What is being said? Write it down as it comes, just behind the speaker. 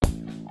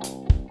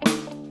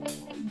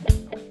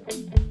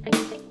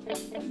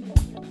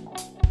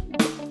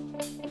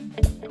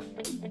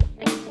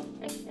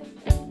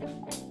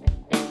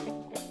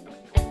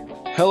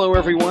Hello,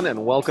 everyone,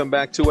 and welcome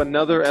back to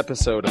another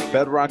episode of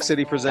Bedrock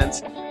City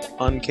Presents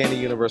Uncanny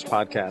Universe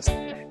Podcast.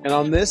 And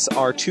on this,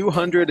 our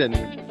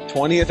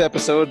 220th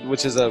episode,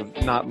 which is a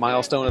not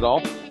milestone at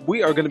all,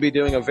 we are going to be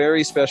doing a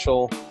very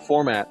special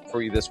format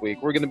for you this week.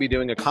 We're going to be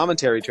doing a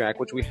commentary track,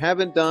 which we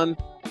haven't done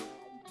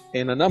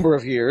in a number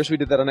of years. We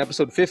did that on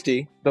episode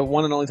 50, the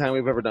one and only time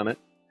we've ever done it.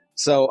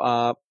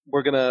 So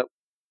we're going to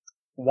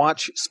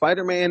watch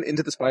Spider-Man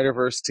Into the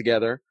Spider-Verse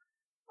together.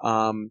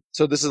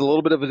 So this is a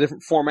little bit of a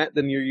different format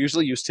than you're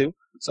usually used to.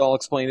 So I'll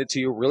explain it to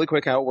you really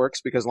quick how it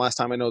works, because last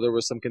time I know there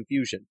was some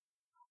confusion.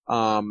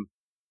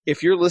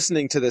 If you're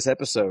listening to this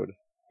episode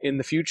in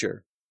the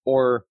future,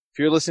 or if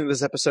you're listening to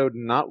this episode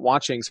not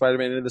watching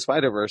Spider-Man Into the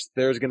Spider-Verse,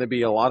 there's going to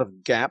be a lot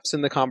of gaps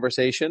in the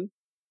conversation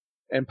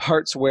and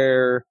parts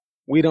where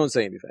we don't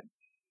say anything.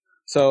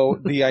 So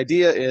the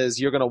idea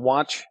is you're going to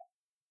watch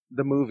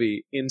the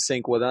movie in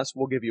sync with us.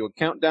 We'll give you a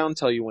countdown,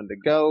 tell you when to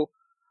go.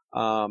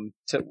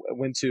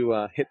 When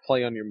to hit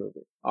play on your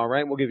movie. All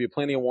right, we'll give you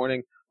plenty of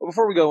warning. But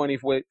before we go any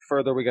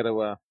further, we got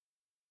to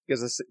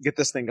get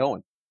this thing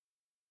going.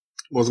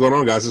 What's going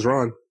on, guys? It's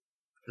Ron.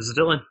 This is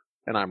Dylan,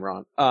 and I'm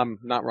Ron.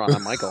 Not Ron.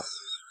 I'm Michael.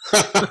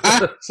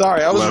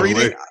 Sorry, I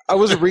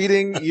was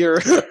reading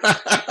your.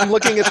 I'm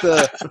looking at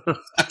the.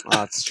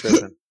 Oh, it's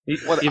tripping. You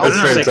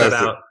better take that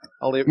out.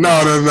 I'll leave.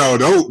 No!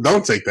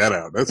 Don't take that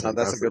out. That's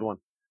a good one.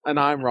 And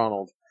I'm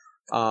Ronald.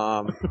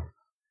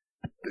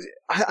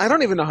 I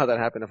don't even know how that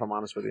happened, if I'm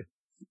honest with you.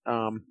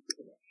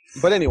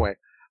 But anyway,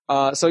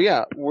 so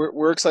yeah,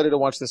 we're excited to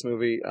watch this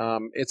movie.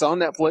 It's on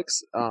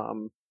Netflix,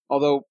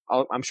 although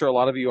I'm sure a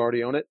lot of you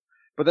already own it.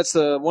 But that's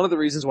one of the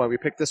reasons why we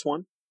picked this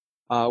one.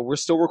 We're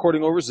still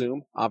recording over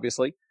Zoom,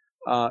 obviously.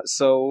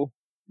 So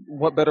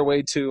what better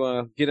way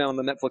to get in on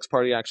the Netflix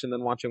party action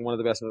than watching one of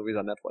the best movies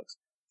on Netflix?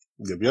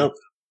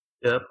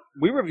 Yep.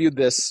 We reviewed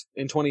this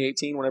in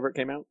 2018, whenever it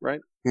came out,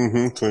 right?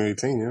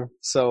 2018, yeah.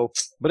 So,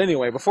 but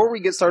anyway, before we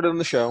get started on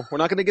the show, we're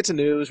not going to get to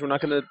news. We're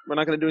not going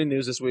to do any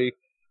news this week,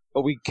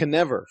 but we can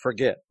never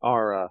forget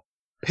our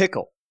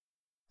pickle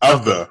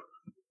of the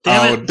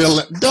Dylan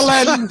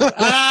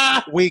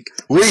week.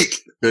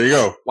 There you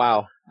go.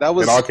 Wow, that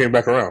was. It all came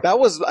back around.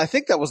 I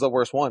think that was the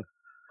worst one.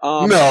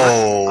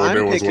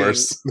 There was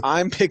worse.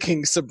 I'm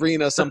picking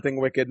Sabrina Something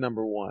Wicked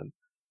 #1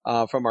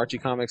 from Archie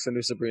Comics, the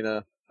new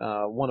Sabrina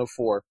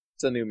 104.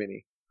 It's a new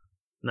mini.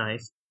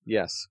 Nice.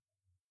 Yes.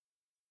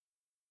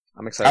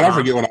 I'm excited. I don't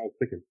forget what I was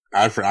thinking.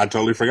 I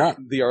totally forgot.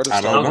 The artist.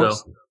 I don't know.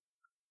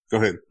 Go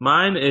ahead.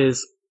 Mine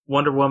is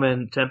Wonder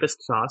Woman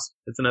Tempest Tossed.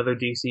 It's another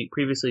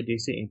previously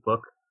DC Ink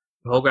book.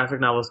 The whole graphic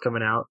novel is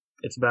coming out.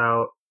 It's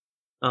about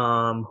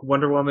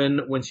Wonder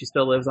Woman when she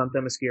still lives on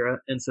Themyscira,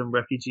 and some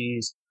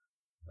refugees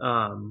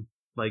go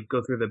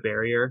through the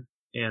barrier,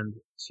 and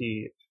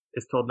she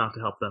is told not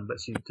to help them, but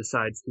she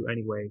decides to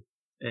anyway.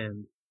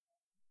 And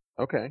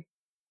okay,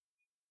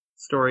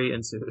 story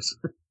ensues.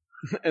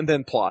 And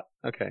then plot.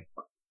 Okay.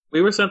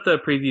 We were sent the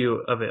preview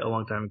of it a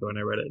long time ago, and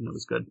I read it, and it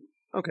was good.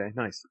 Okay,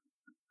 nice.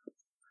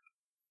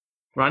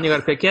 Ron, you got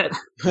a pick yet?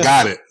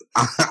 Got it.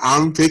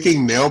 I'm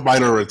picking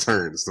Nailbiter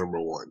Returns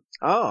 #1.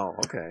 Oh,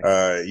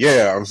 okay.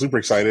 Yeah, I'm super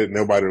excited.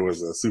 Nailbiter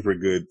was a super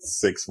good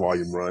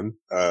 6-volume run,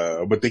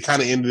 but they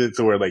kind of ended it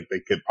to where they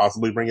could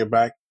possibly bring it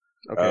back,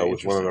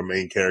 with one of the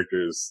main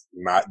characters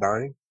not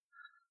dying.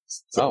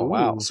 So,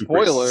 wow!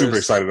 Spoilers. Super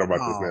excited about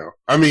this now.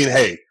 I mean,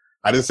 hey,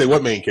 I didn't say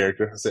what main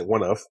character. I said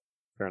one of.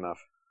 Fair enough.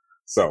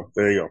 So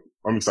there you go.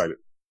 I'm excited.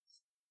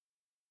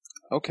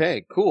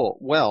 Okay, cool.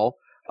 Well,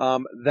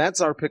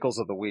 that's our pickles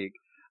of the week.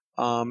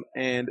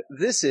 And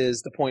this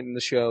is the point in the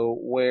show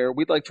where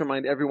we'd like to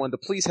remind everyone to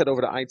please head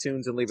over to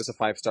iTunes and leave us a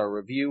 5-star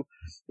review.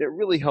 It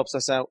really helps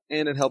us out,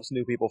 and it helps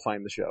new people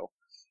find the show.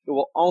 It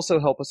will also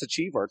help us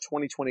achieve our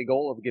 2020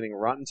 goal of getting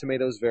Rotten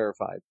Tomatoes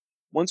verified.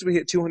 Once we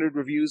hit 200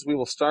 reviews, we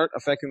will start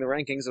affecting the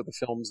rankings of the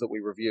films that we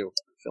review.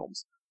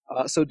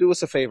 So do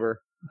us a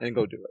favor and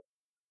go do it.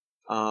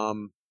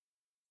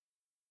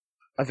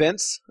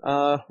 Events,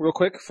 real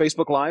quick.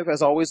 Facebook Live,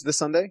 as always,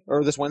 this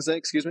Wednesday,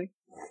 excuse me.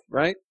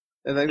 Right?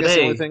 And I think that's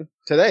the only thing.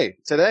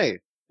 Today.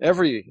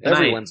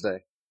 Every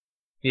Wednesday.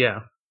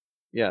 Yeah.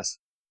 Yes.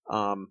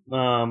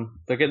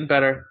 They're getting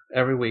better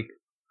every week.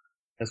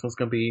 This one's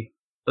gonna be.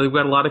 We've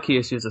got a lot of key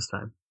issues this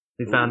time.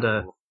 We found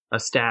a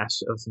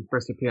stash of some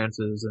first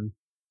appearances and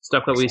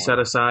stuff that we set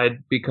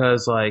aside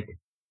because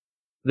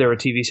there were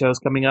TV shows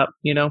coming up,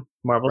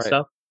 Marvel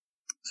stuff.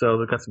 So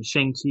we've got some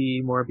Shang-Chi,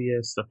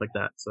 Morbius, stuff like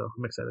that. So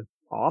I'm excited.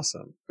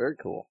 Awesome. Very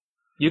cool.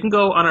 You can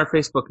go on our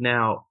Facebook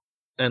now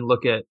and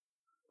look at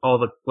all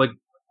the,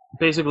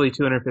 basically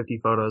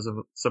 250 photos of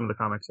some of the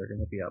comics that are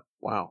going to be up.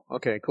 Wow.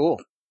 Okay, cool.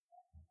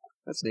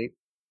 That's neat.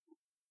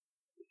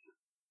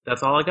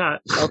 That's all I got.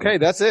 Okay,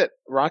 that's it.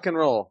 Rock and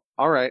roll.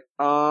 All right.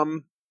 All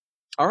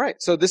right.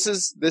 So this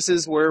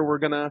is where we're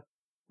gonna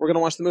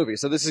watch the movie.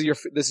 So this is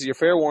your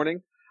fair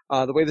warning.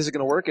 The way this is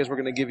going to work is we're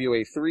going to give you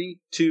a 3,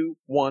 2,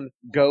 1,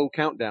 go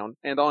countdown,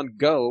 and on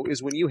go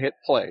is when you hit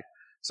play.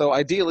 So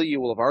ideally,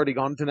 you will have already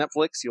gone to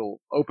Netflix. You'll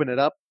open it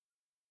up,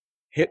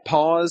 hit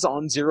pause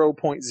on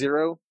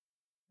 0.0,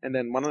 and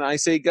then when I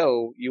say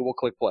go, you will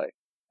click play.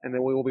 and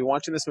then we will be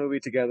watching this movie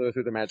together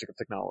through the magic of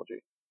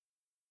technology.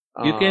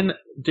 You can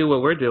do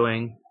what we're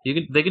doing.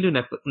 They can do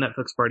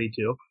Netflix Party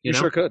too. You know?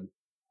 Sure could.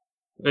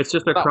 It's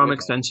just a Chrome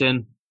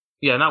extension.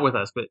 Yeah, not with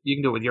us, but you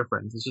can do it with your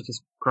friends. It's just a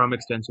Chrome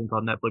extension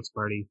called Netflix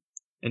Party,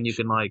 and you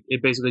can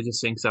it basically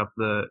just syncs up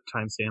the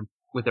timestamp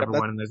with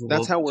everyone, and there's a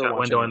little chat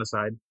window on the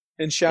side.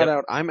 And shout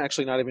out, I'm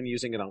actually not even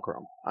using it on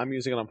Chrome. I'm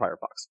using it on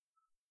Firefox.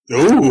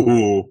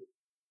 Ooh.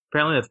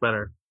 Apparently that's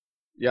better.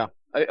 Yeah.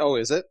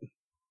 Is it?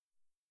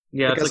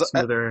 Yeah, because it's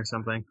smoother or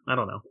something. I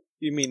don't know.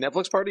 You mean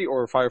Netflix Party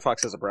or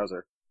Firefox as a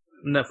browser?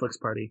 Netflix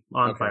Party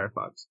on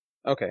Firefox.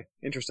 Okay,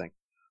 interesting.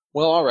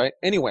 Well, all right.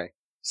 Anyway,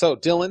 so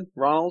Dylan,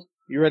 Ronald,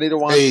 you ready to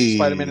watch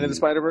Spider-Man Into the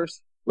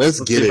Spider-Verse? Let's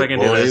get it,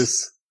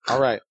 boys.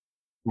 All right.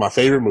 My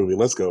favorite movie.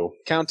 Let's go.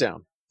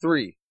 Countdown.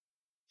 3,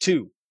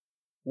 2,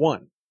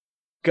 1,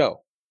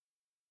 go.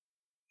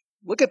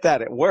 Look at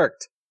that. It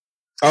worked.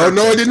 Oh,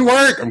 no, it didn't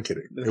work. I'm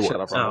kidding. Shut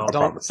up, Ronald.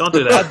 Don't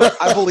do that.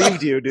 I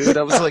believed you, dude.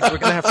 I was like, we're going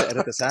to have to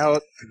edit this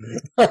out.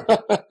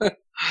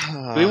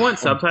 Do we want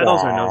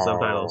subtitles or no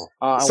subtitles?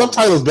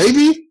 Subtitles,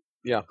 baby.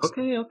 Yeah.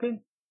 Okay.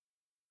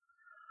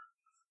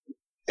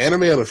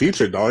 Anime of the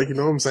future, dog. You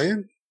know what I'm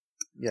saying?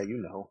 Yeah, you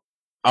know.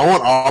 I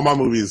want all my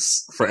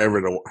movies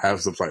forever to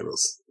have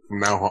subtitles from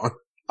now on.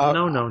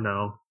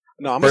 No.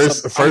 No,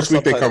 first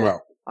week they come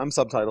out. I'm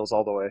subtitles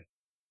all the way.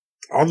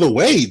 All the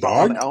way,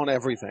 dog. On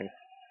everything.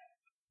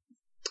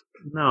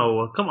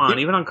 No, come on.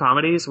 Even on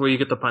comedies where you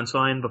get the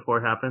punchline before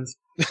it happens.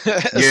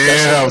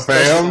 Yeah,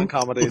 fam. On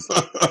comedies.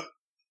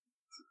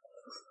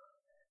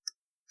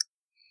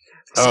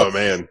 Oh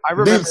man, I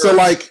remember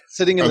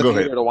sitting in the theater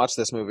ahead. to watch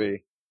this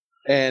movie,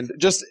 and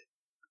just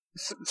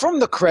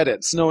from the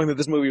credits, knowing that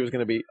this movie was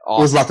going to be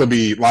awesome. It was about to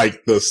be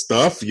like the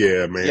stuff.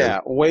 Yeah, man. Yeah,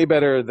 way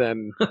better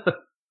than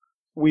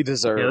we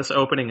deserve. Yeah, this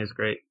opening is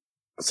great.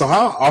 So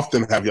how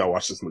often have y'all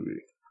watched this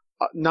movie?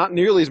 Not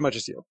nearly as much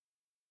as you.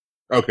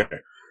 Okay.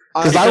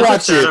 Because I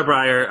watched it.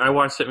 I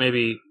watched it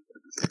maybe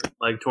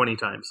like 20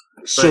 times.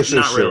 But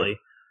not really.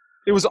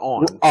 It was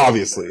on.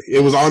 Obviously.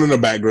 It was on in the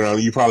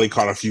background. You probably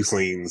caught a few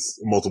scenes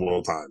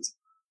multiple times.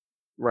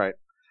 Right.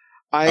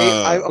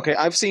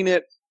 I've seen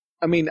it.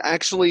 I mean,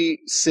 actually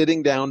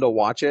sitting down to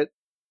watch it,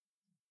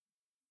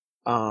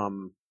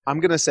 I'm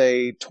going to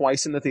say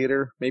twice in the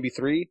theater, maybe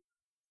 3,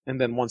 and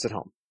then once at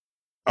home.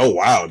 Oh,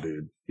 wow,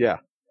 dude. Yeah.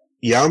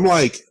 Yeah, I'm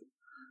like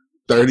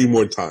 30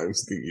 more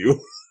times than you.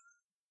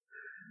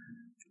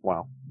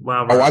 Wow.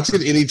 I watch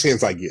it any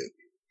chance I get.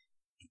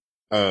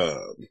 I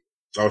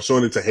was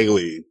showing it to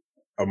Haley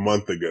a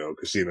month ago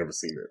because she had never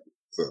seen it.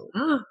 So,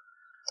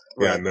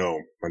 yeah, I know.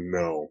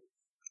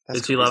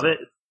 Did she love it?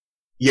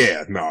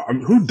 Yeah, no.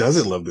 Who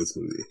doesn't love this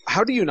movie?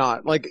 How do you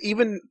not? Like,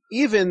 even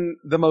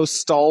the most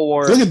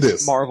stalwart Look at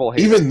this. Marvel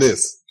hater. Even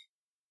this.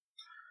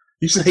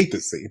 You should hate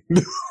this scene.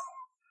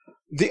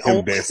 The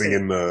Him dancing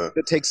in the...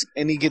 that takes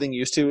any getting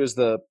used to is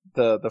the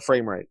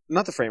frame rate.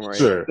 Not the frame rate.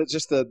 Sure.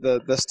 Just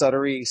the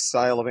stuttery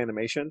style of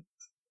animation.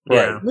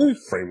 Right. Yeah.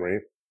 Frame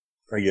rate,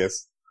 I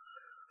guess.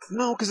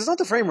 No, because it's not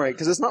the frame rate,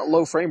 because it's not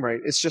low frame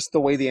rate. It's just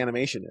the way the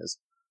animation is.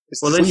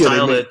 Well, they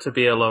styled it to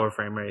be a lower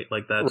frame rate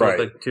like that. So right.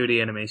 It's like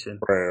 2D animation.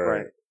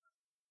 Right.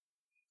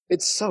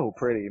 It's so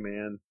pretty,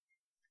 man.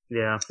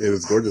 Yeah. It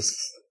was gorgeous.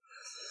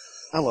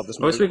 I love this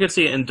movie. I wish we could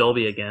see it in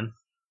Dolby again.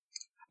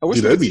 I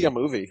wish we could see a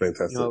movie.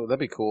 Fantastic. That'd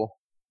be cool.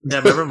 Yeah,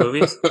 remember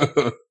movies?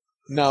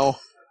 No.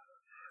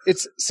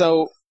 It's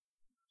so...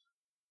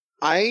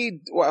 I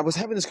was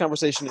having this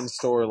conversation in the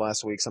store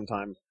last week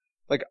sometime.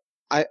 Like,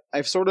 I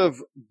sort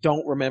of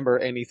don't remember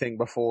anything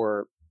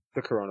before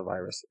the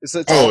coronavirus. It's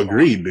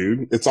agreed,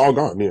 dude. It's all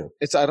gone, yeah.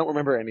 I don't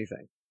remember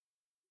anything.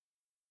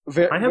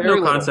 I have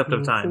no concept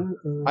of time.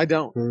 I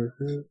don't.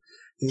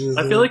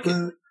 I feel like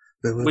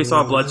we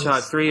saw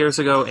Bloodshot 3 years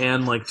ago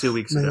and like 2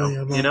 weeks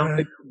ago. You know?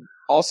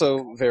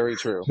 Also very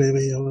true.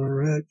 Maybe I'm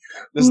alright.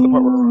 This is the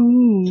part where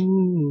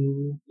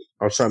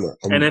I was trying to...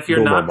 And if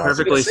you're not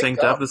perfectly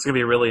synced up, this is going to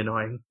be really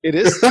annoying. It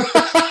is. Well,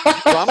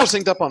 I'm not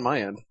synced up on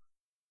my end.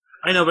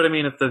 I know, but I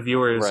mean, if the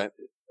viewers are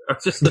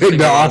just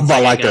they're off by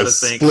like a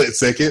split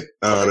second,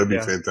 that'd be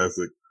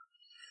fantastic.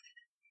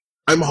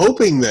 I'm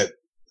hoping that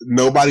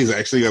nobody's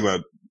actually going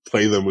to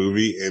play the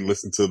movie and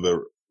listen to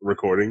the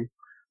recording.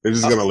 They're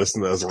just going to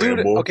listen to us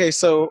ramble. Okay,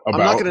 so I'm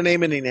not going to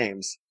name any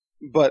names,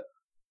 but...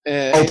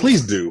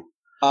 please do.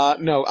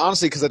 No,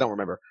 honestly, because I don't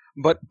remember.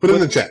 But put it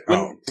in the chat.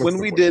 When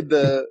we did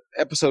the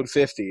episode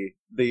 50,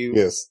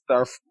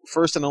 our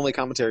first and only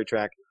commentary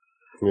track,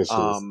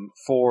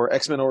 for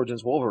X-Men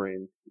Origins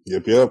Wolverine.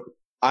 Yep.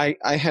 I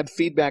had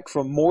feedback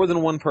from more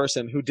than one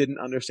person who didn't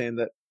understand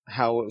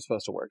how it was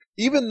supposed to work,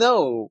 even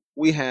though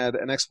we had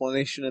an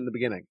explanation in the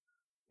beginning.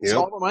 Yep.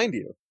 So I'll remind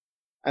you,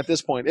 at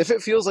this point, if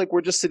it feels like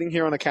we're just sitting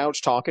here on a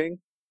couch talking,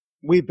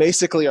 we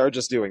basically are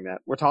just doing that.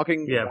 We're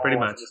talking. Yeah, pretty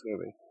much. This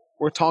movie.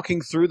 We're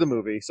talking through the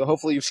movie, so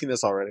hopefully you've seen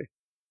this already.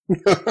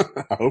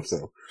 I hope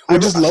so. Or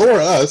just lower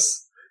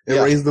us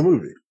and raise the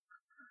movie.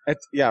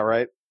 Yeah,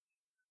 right.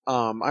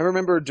 I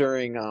remember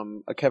during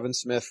a Kevin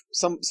Smith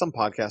some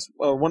podcast,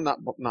 or one not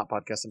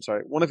podcast. I'm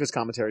sorry, one of his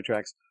commentary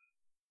tracks.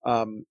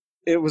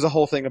 It was a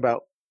whole thing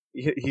about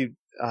he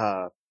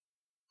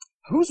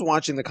who's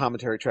watching the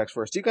commentary tracks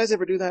first? Do you guys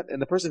ever do that?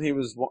 And the person he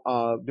was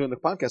doing the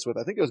podcast with,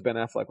 I think it was Ben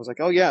Affleck, was like,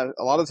 "Oh yeah,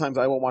 a lot of times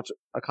I will watch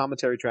a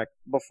commentary track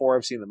before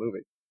I've seen the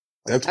movie."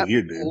 That's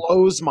weird, dude.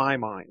 Blows my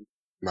mind.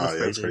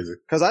 That's crazy.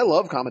 Because I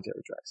love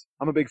commentary tracks.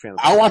 I'm a big fan of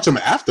them. I'll watch them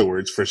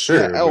afterwards for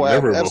sure, but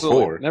never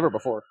before. Never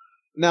before.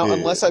 Now,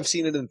 unless I've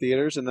seen it in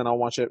theaters, and then I'll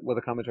watch it with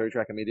a commentary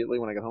track immediately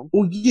when I get home.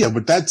 Well, yeah,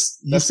 but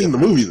you've seen different. the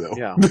movie though.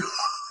 Yeah.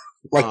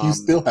 You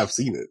still have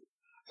seen it.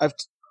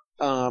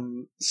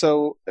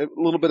 So a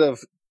little bit of,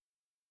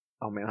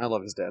 oh man, I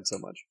love his dad so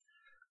much.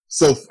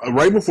 So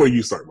right before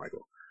you start,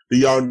 Michael,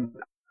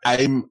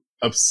 I'm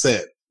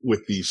upset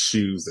with these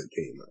shoes that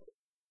came out.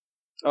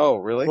 Oh,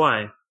 really?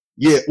 Why?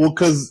 Yeah, well,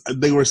 because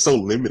they were so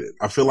limited.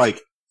 I feel like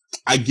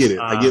I get it.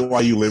 I get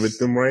why you limit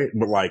them, right?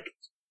 But like,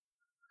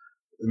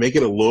 make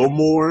it a little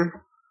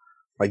more.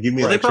 Like, give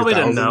me. Well, they probably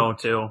didn't know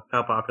too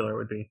how popular it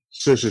would be.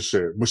 Sure.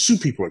 But shoe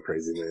people are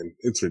crazy, man.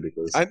 It's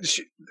ridiculous.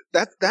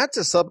 That's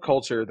a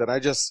subculture that I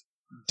just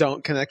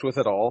don't connect with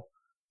at all.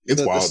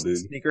 It's wild, dude.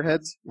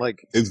 Sneakerheads,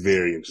 like, it's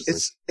very interesting.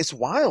 It's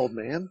wild,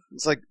 man.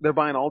 It's like they're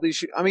buying all these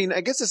shoes. I mean,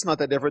 I guess it's not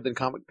that different than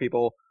comic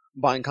people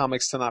buying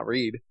comics to not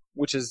read,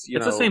 which is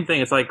it's the same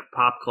thing. It's like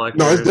pop collectors.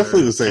 No, it's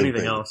definitely the same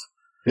anything thing. Else.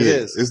 It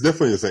is. It's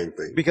definitely the same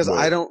thing. Because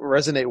I don't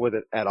resonate with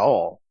it at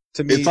all.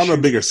 To me, it's on a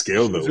bigger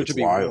scale though. It's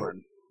wild.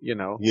 Worn, you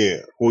know.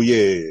 Yeah. Well,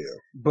 yeah.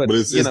 But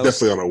it's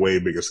definitely on a way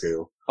bigger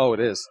scale. Oh, it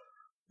is.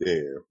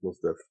 Yeah,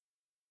 most definitely.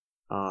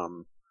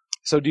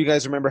 So do you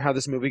guys remember how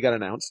this movie got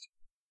announced?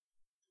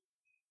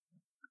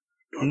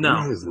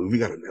 No. This movie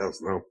got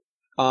announced, no.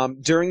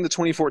 During the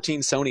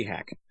 2014 Sony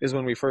hack is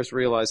when we first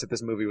realized that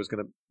this movie was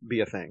going to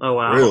be a thing. Oh,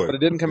 wow. Really? But it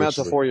didn't come out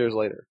until 4 years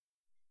later.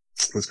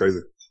 That's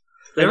crazy.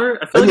 I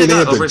feel like it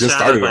got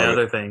overshadowed by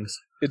other things.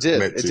 It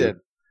did. It did.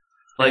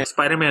 Like,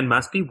 Spider-Man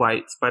must be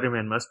white,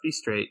 Spider-Man must be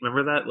straight.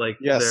 Remember that? Like,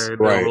 yes. their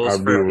rules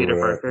for Peter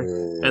Parker.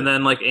 Yeah. And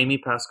then, like, Amy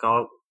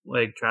Pascal,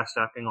 like,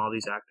 trash-talking all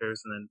these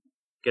actors and then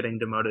getting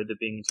demoted to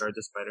being in charge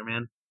of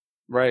Spider-Man.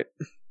 Right.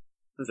 It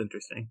was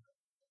interesting.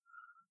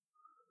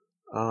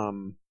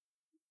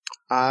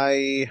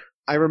 I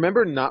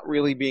remember not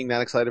really being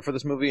that excited for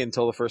this movie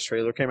until the first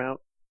trailer came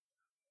out.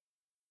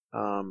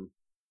 I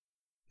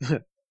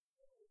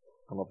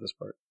love this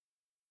part.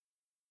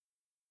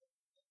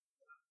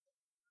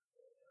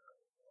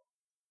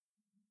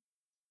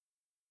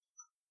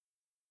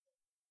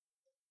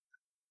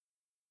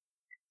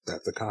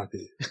 That's a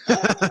copy.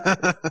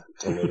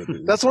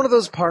 That's one of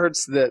those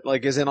parts that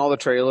like is in all the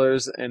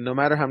trailers, and no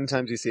matter how many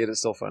times you see it, it's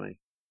still funny.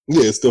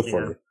 Yeah, it's still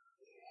funny.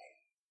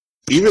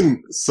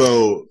 Even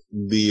so,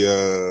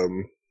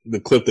 the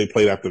clip they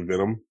played after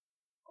Venom.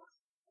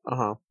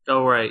 Oh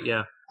right,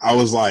 yeah. I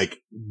was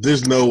like,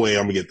 "There's no way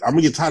I'm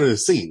gonna get tired of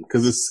this scene,"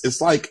 because it's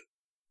like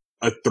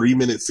a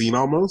 3-minute scene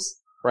almost,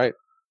 right?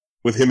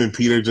 With him and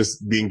Peter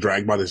just being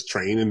dragged by this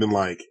train, and then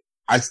like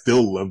I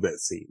still love that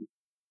scene.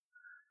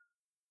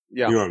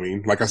 Yeah, you know what I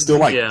mean. Like I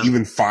still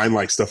even find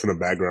like stuff in the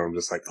background,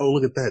 just like, oh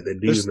look at that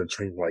dude in the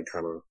train, like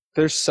kind of.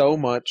 There's so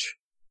much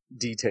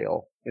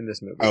detail in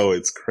this movie. Oh,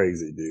 it's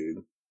crazy,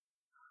 dude.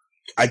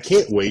 I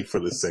can't wait for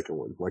the second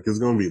one. Like, it's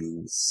going to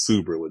be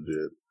super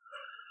legit.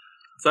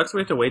 Sucks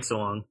we have to wait so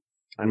long.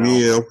 I know.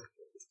 Yeah.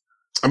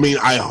 I mean,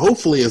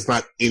 hopefully it's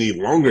not any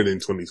longer than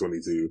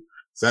 2022.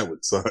 That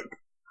would suck.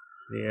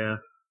 Yeah.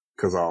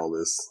 Because of all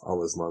this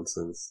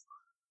nonsense.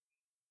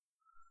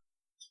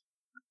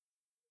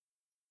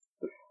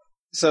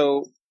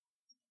 So,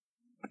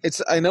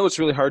 I know it's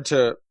really hard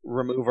to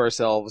remove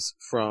ourselves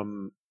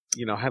from,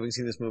 having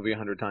seen this movie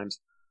 100 times,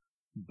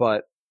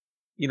 but,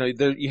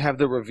 you have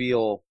the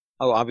reveal.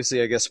 Oh,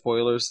 obviously, I guess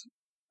spoilers.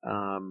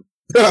 Spoilers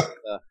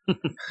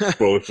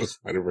for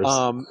Spider-Verse.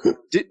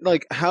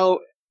 How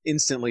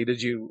instantly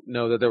did you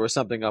know that there was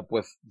something up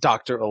with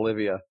Dr.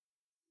 Olivia?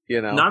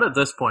 Not at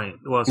this point.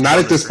 Well, not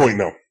at this point,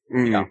 no.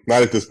 Yeah.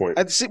 Not at this point.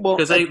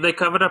 Because they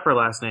covered up her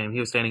last name. He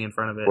was standing in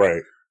front of it.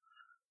 Right.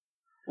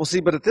 Well,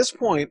 see, but at this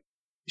point,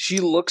 she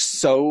looks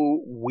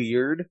so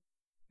weird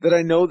that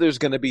I know there's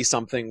going to be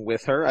something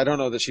with her. I don't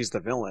know that she's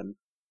the villain.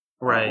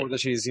 Right. Or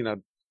that she's,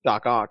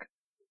 Doc Ock.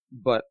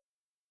 But,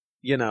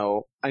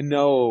 I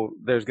know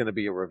there's going to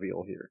be a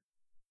reveal here.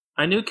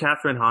 I knew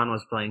Catherine Hahn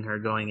was playing her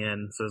going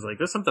in, so I was like,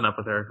 there's something up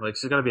with her. Like,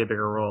 she's got to be a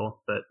bigger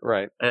role. But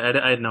right.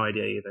 I had no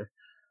idea either.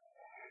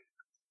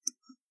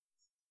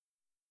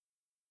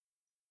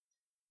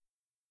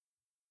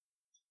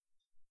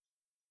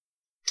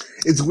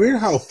 It's weird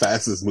how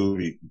fast this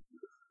movie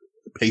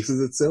paces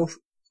itself.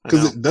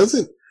 Because it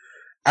doesn't,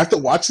 after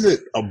watching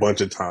it a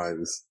bunch of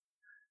times,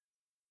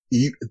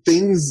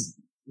 things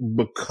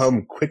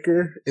become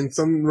quicker in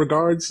some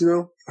regards,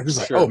 I'm just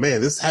like, oh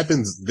man, this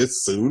happens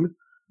this soon?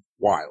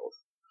 Wild.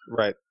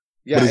 Right.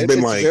 Yeah, but it's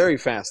been like very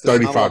fast.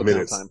 35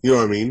 minutes. You know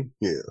what I mean?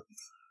 Yeah.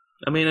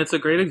 I mean, it's a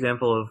great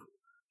example of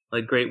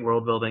like great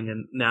world building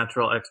and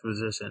natural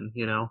exposition,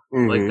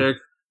 Mm-hmm. Like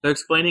they're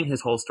explaining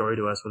his whole story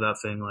to us without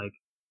saying like,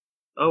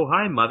 oh,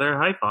 hi mother,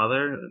 hi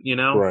father,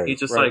 Right. He's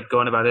just like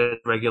going about his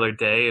regular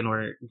day and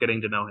we're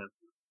getting to know him.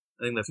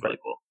 I think that's really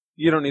cool.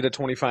 You don't need a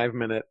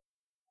 25-minute,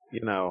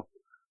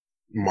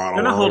 monologue.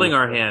 They're not holding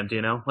our hand,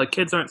 you know? Like,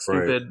 kids aren't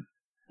stupid. Right.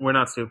 We're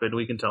not stupid.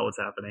 We can tell what's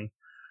happening.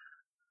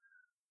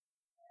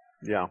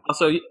 Yeah.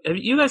 Also,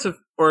 you guys have,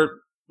 or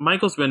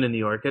Michael's been in New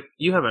York.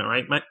 You haven't,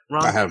 right,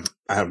 Ron? I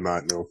have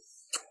not, no.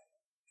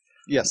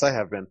 Yes, I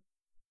have been.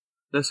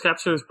 This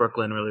captures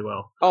Brooklyn really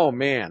well. Oh,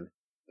 man.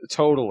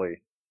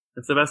 Totally.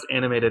 It's the best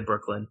animated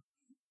Brooklyn.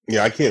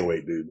 Yeah, I can't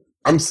wait, dude.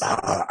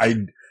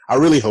 I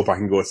really hope I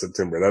can go in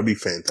September. That'd be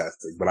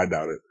fantastic, but I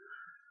doubt it.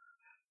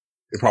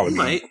 It probably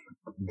might.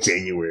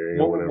 January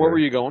or whatever. What were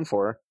you going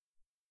for?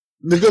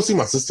 To go see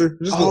my sister.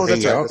 Just go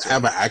hang out,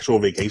 have an actual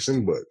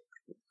vacation, but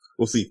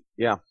we'll see.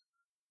 Yeah.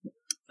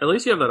 At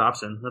least you have that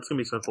option. That's going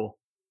to be so cool.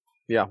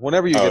 Yeah,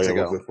 whenever you get to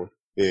go.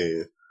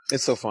 Yeah.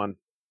 It's so fun.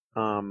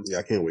 Yeah,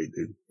 I can't wait,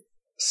 dude.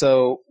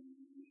 So,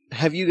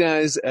 have you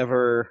guys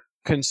ever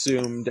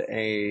consumed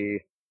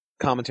a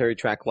commentary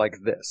track like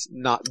this,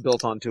 not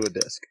built onto a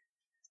disc?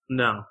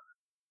 No.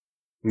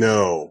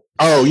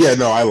 Oh, yeah,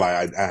 no, I lie.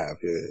 I have.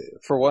 Yeah.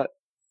 For what?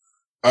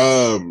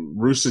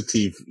 Rooster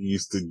Teeth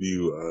used to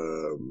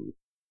do,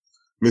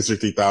 Mr.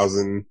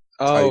 3000.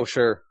 Oh,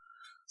 sure.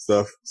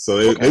 Stuff.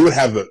 So they would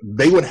have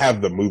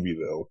the movie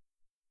though.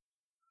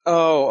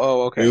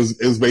 Oh, okay. It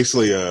was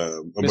basically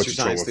a bunch of Science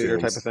trauma Theater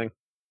films. type of thing.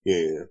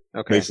 Yeah.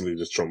 Okay. Basically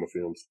just trauma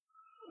films.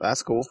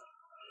 That's cool.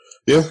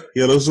 Yeah,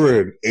 those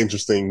were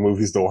interesting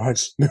movies to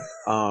watch.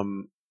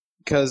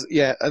 Because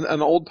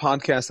an old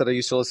podcast that I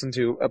used to listen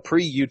to, a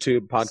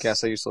pre-YouTube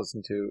podcast I used to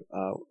listen to,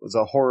 was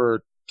a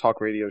horror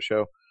talk radio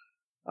show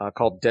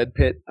called Dead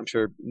Pit. I'm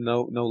sure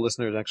no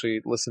listeners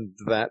actually listened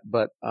to that,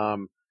 but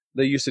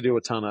they used to do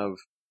a ton of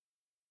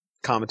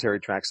commentary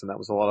tracks, and that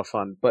was a lot of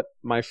fun. But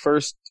my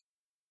first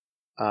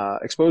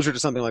exposure to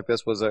something like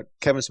this was a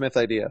Kevin Smith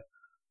idea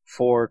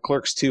for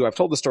Clerks 2. I've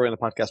told the story on the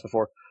podcast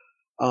before.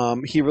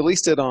 He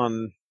released it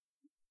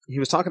he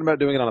was talking about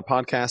doing it on a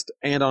podcast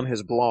and on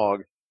his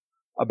blog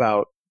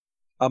about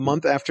a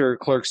month after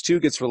Clerks 2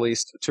 gets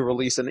released, to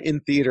release an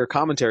in-theater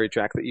commentary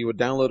track that you would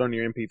download on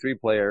your MP3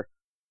 player.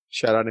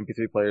 Shout out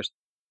MP3 players.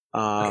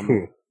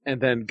 And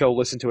then go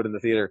listen to it in the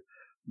theater.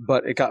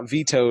 But it got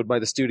vetoed by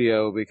the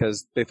studio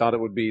because they thought it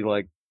would be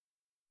like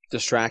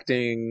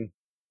distracting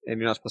and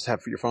you're not supposed to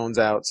have your phones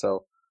out.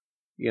 So,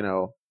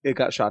 it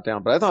got shot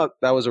down. But I thought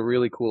that was a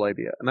really cool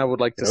idea. And I would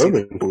like to see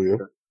that. Cool, yeah.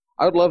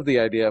 I would love the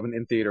idea of an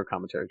in-theater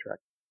commentary track.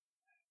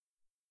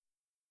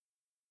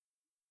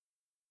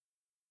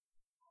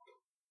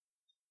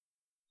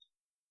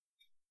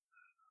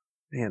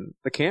 Man,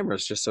 the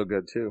camera's just so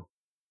good too.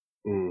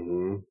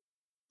 Mm-hmm.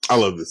 I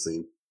love this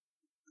scene.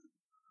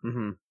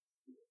 Mm-hmm.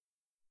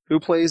 Who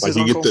plays his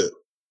you uncle? Get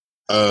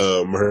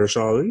the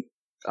Mahershala Ali.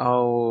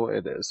 Oh,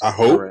 it is. I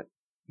hope. Right.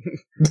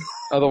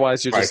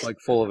 Otherwise, you're just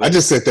full of it. I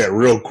just said that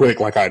real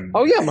quick,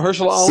 Oh yeah,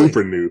 Mahershala Ali.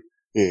 Super new.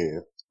 Yeah.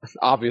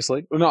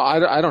 Obviously, no.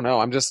 I don't know.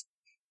 I'm just.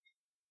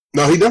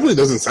 No, he definitely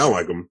doesn't sound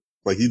like him.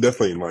 He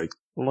definitely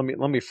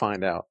Let me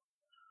find out.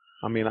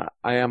 I mean,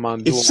 I am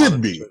on. It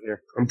should be.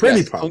 Here. I'm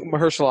pretty positive.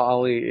 Mahershala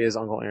Ali is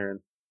Uncle Aaron.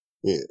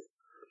 Yeah.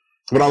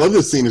 What I love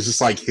this scene is just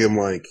him,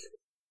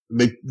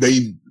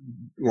 they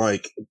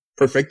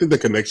perfected the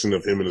connection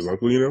of him and his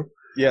uncle,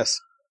 Yes.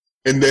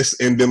 And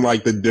then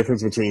the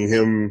difference between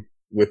him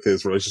with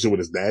his relationship with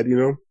his dad,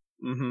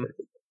 Mm-hmm.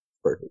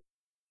 Perfect.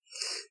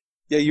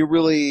 Yeah,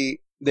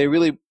 they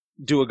really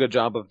do a good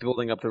job of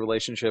building up the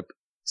relationship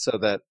so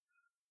that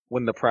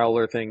when the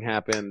Prowler thing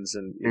happens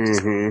and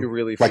you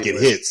really feel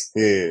it hits.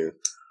 Yeah.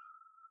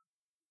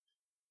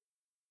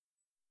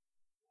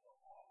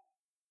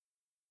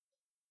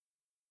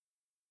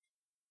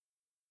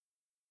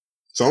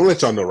 So I'm gonna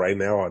let y'all know right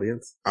now,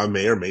 audience, I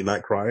may or may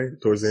not cry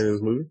towards the end of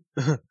this movie.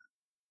 Just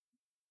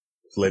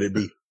let it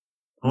be.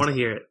 I want to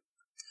hear it.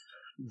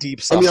 Deep.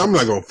 I mean, I'm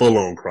not gonna full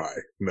on cry.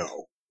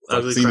 No,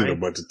 I've seen it a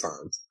bunch of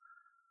times,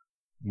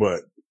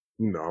 but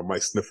I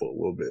might sniffle a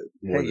little bit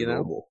more than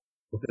normal.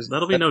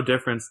 That'll be no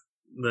difference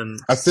than.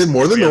 I said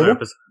more than normal.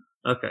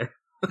 Okay.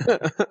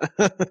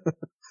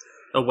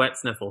 A wet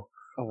sniffle.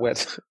 A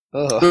wet.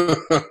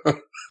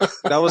 That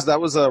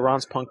was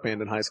Ron's punk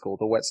band in high school.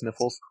 The Wet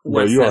Sniffles.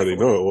 Well, you already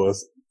know it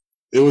was.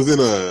 It was in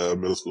a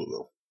middle school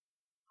though.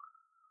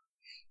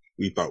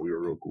 We thought we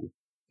were real cool.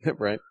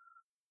 Right.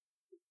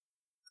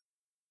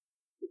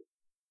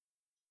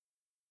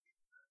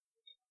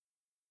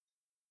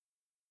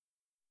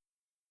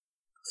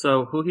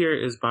 So, who here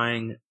is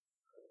buying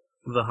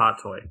the hot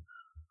toy?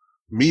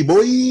 Me,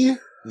 boy.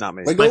 Not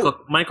me.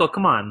 Michael,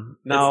 come on.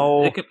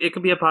 No. It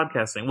could be a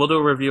podcast thing. We'll do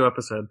a review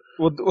episode.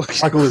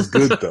 Michael is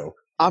good though.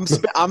 I'm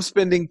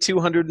spending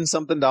 $200 and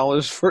something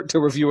to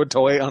review a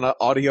toy on an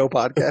audio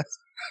podcast.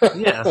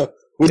 Yeah.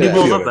 We do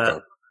video love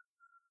that.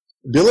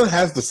 Dylan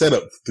has the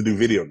setup to do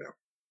video now.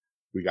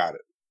 We got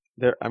it.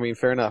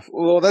 Fair enough.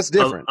 Well, that's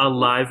different. A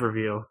live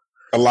review.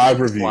 A live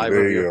review.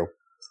 There you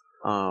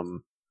go.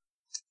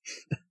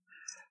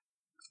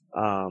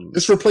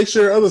 Just replace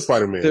your other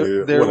Spider-Man.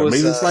 There was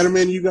Amazing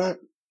Spider-Man you got?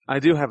 I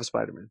do have a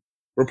Spider-Man.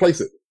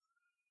 Replace it.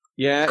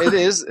 Yeah, it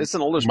is. It's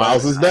an older Spider-Man.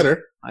 Miles is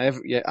better. I have.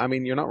 Yeah, I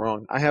mean, you're not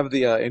wrong. I have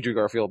the Andrew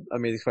Garfield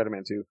Amazing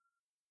Spider-Man 2.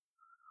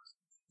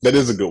 That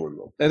is a good one,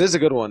 though. That is a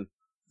good one.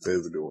 That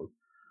is a good one.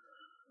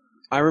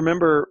 I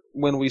remember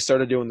when we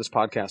started doing this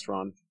podcast,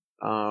 Ron,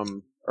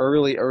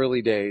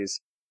 early days,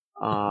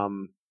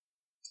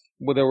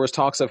 where there was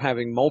talks of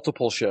having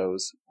multiple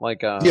shows,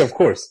 like yeah, of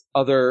course,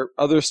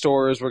 other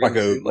stores were going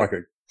to do like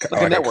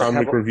a network,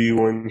 comic review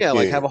one,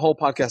 like have a whole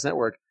podcast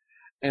network.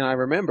 And I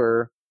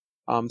remember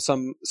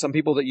some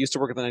people that used to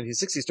work at the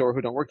 1960 store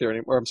who don't work there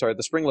anymore. I'm sorry,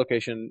 the Spring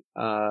location.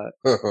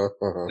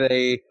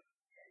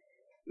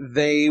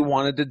 They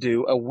wanted to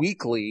do a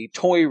weekly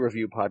toy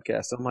review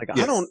podcast. I'm like,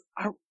 yes.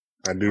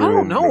 I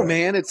don't know,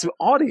 man. It's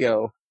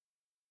audio.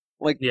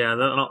 Like, yeah,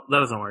 that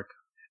doesn't work.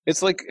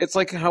 It's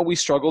like how we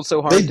struggled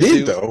so hard. They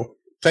did though,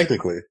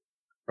 technically.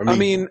 I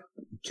mean,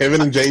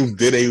 Kevin and James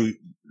did a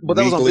but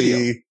that was on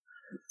video.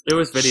 It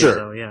was video,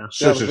 though. Yeah,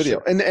 that was video,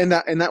 and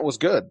that was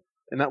good,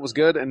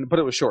 but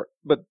it was short.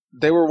 But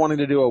they were wanting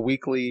to do a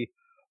weekly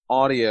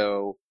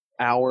audio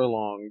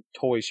hour-long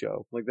toy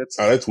show. Like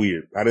that's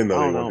weird. I didn't know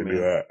they wanted to do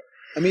that.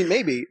 I mean,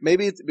 maybe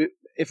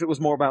if it was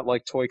more about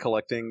like toy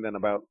collecting than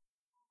about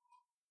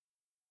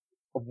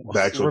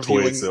the actual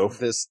toy itself.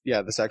 This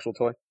actual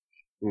toy.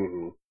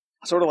 Mm-hmm.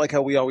 Sort of like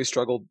how we always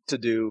struggled to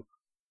do.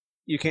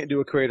 You can't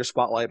do a creator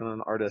spotlight on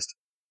an artist.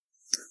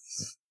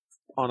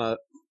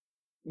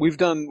 We've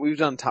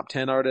done top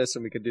 10 artists,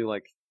 and we could do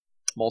like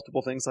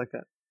multiple things like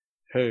that.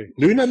 Hey,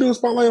 do we not do a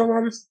spotlight on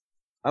artists?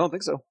 I don't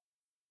think so.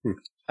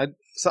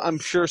 I'm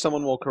sure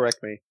someone will correct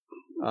me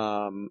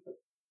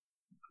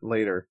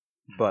later,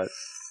 but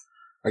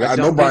I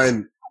know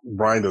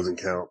Brian doesn't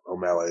count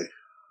O'Malley.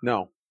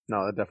 No,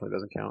 that definitely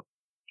doesn't count.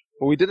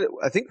 But we did it.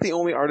 I think the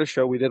only artist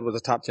show we did was a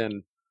top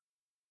 10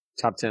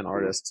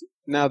 artists.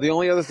 Now, the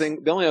only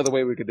other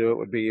way we could do it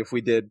would be if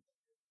we did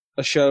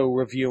a show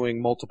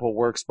reviewing multiple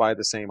works by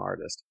the same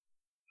artist.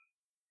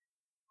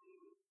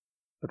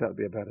 But that would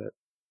be about it.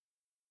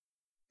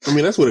 I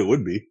mean, that's what it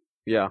would be.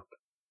 Yeah.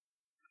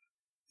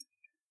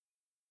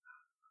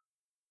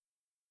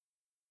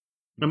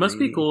 It must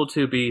be cool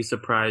to be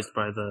surprised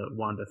by the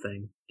Wanda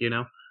thing, you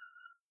know?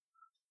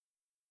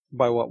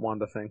 By what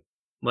Wanda thing?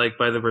 Like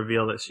by the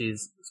reveal that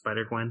she's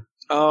Spider-Gwen.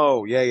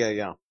 Oh,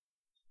 yeah.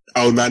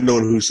 Oh, not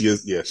knowing who she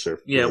is? Yeah, sure.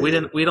 Yeah, we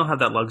don't have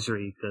that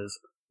luxury because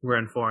we're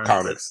informed.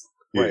 Comics.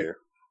 Yeah. Right.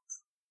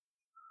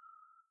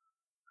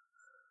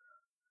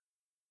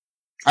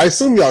 I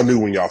assume y'all knew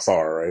when y'all saw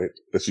her, right?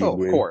 That she of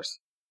course.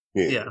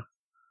 Yeah.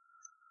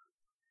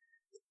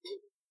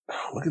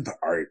 Oh, look at the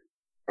art.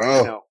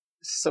 Oh. I know.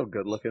 It's so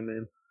good looking,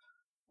 man.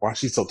 Why is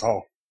she so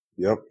tall?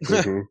 Yep.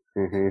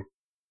 Mm-hmm.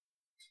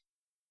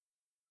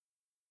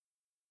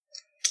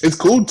 It's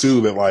cool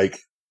too that like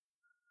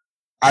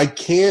I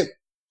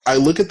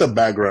look at the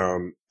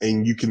background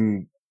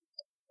and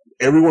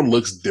everyone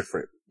looks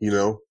different, you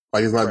know?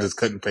 Like it's not just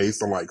cut and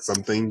paste on like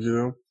some things, you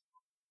know?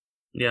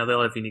 Yeah, they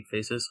all have unique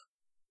faces.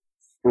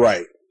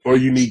 Right. Or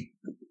unique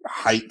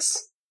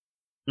heights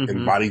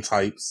and body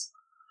types.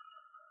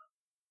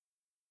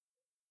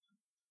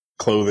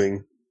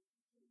 Clothing.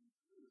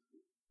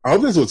 I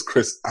hope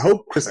Chris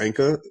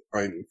Anka,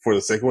 for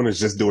the second one, is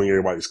just doing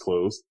everybody's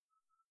clothes.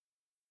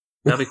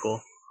 That'd be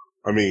cool.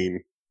 I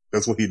mean,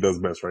 that's what he does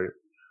best, right?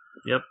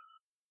 Yep.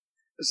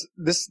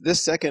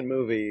 This second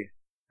movie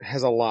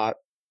has a lot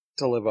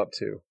to live up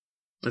to.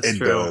 It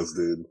does,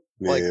 dude.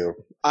 Yeah.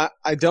 Like,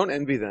 I don't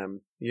envy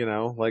them, you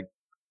know? Like,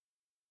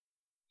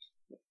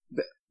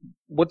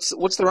 what's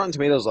the Rotten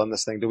Tomatoes on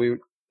this thing?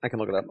 I can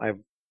look it up. I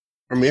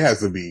mean, it has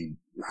to be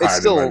higher it's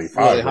still than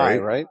 95, really high,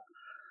 right?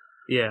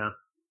 Yeah.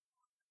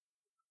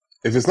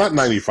 If it's not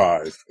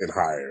 95 and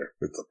higher,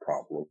 it's a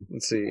problem.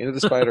 Let's see. Into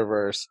the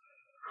Spider-Verse.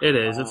 It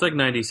is. It's like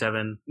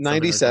 97.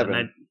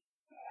 97.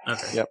 Like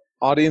okay. Yep.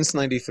 Audience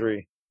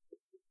 93.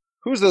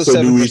 Who's those 7%?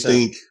 So do we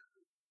think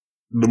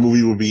the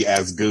movie will be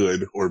as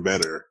good or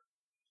better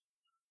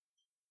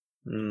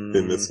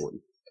than this one?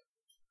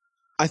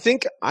 I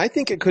think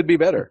it could be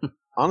better,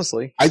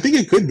 honestly. I think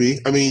it could be.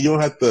 I mean, you don't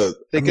have to...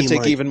 They could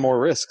take even more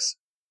risks.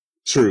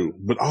 True.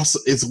 But also,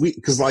 it's weird,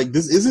 because like,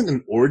 this isn't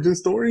an origin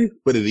story,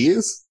 but it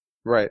is.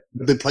 Right.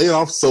 But they play it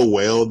off so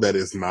well that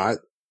it's not.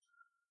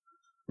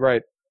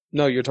 Right.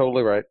 No, you're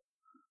totally right.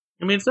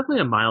 I mean, it's definitely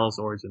a Miles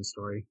origin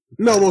story.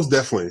 No, most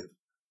definitely.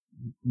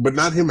 But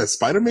not him as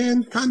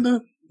Spider-Man,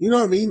 kinda? You know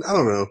what I mean? I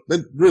don't know.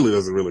 That really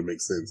doesn't really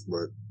make sense,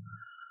 but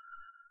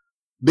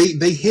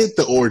they hit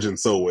the origin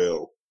so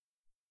well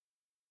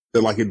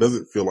that like it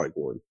doesn't feel like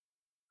one.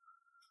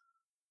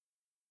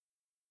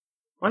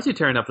 Why is he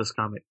tearing up this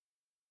comic?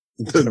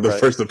 The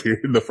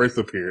first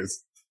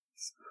appearance.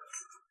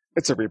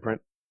 It's a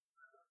reprint.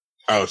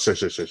 Oh, sure.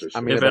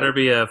 I mean, it better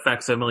be a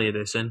facsimile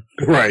edition.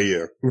 Right,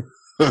 yeah.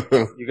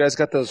 You guys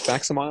got those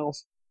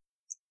facsimiles?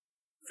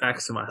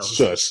 Facsimiles.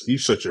 Shush. You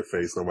shut your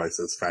face. Nobody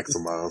says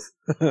facsimiles.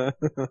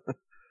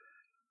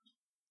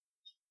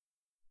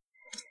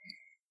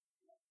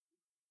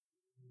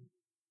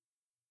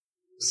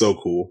 So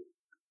cool.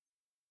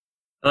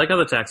 I like how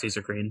the taxis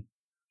are green.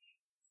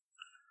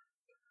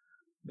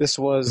 This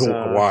was...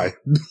 Why?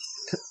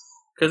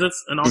 Because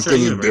it's an alternate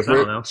universe. I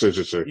don't know.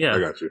 Sure. Yeah. I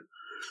got you.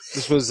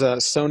 This was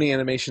Sony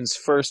Animation's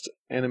first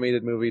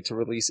animated movie to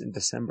release in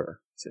December.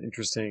 It's an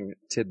interesting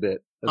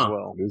tidbit as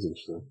well. It is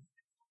interesting.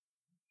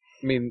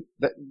 I mean,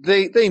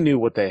 they knew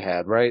what they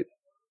had, right?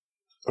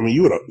 I mean,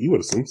 you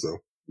would assume so.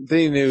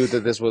 They knew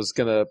that this was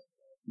gonna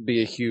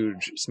be a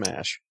huge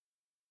smash.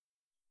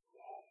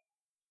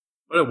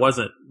 But it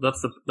wasn't.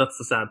 That's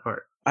the sad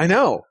part. I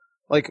know.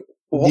 Like,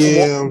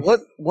 Yeah.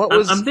 what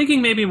was? I'm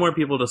thinking maybe more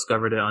people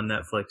discovered it on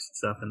Netflix and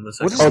stuff in the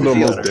second. What is Oh the no,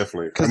 deal? most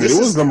definitely. I mean, it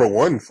was number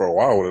one for a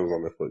while when it was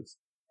on Netflix.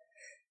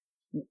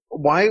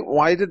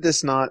 Why did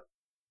this not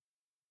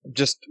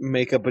just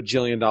make a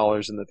bajillion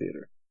dollars in the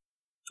theater?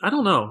 I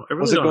don't know. I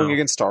really Was it don't going know.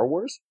 against Star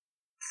Wars?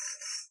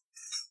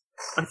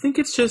 I think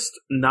it's just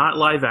not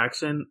live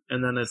action,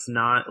 and then it's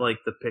not like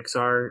the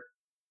Pixar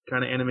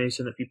kind of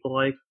animation that people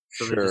like.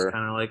 So they're just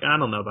kind of like, I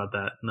don't know about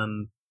that, and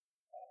then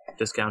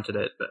discounted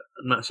it. But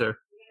I'm not sure.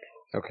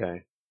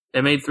 Okay.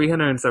 It made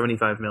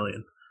 $375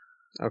 million.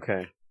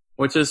 Okay.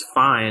 Which is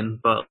fine,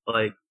 but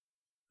like,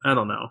 I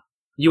don't know.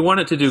 You want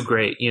it to do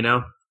great, you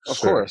know? Of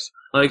course.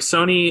 Like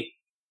Sony,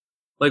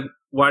 like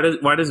why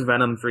does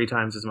Venom 3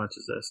 times as much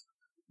as this?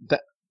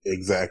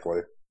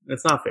 Exactly.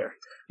 It's not fair.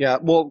 Yeah.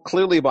 Well,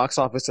 clearly, box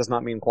office does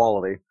not mean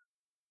quality.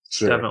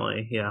 Sure.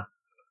 Definitely, yeah.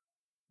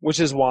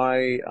 Which is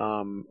why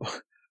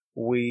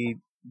we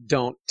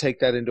don't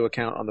take that into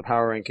account on the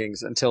power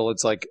rankings until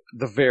it's like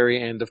the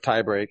very end of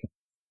tiebreak.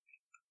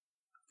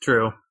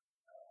 True.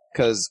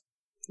 Because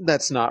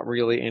that's not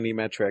really any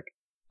metric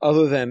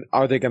other than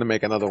are they going to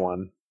make another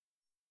one?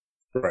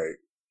 Right.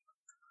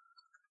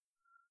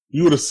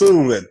 You would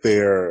assume that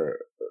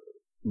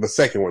the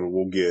second one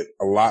will get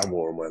a lot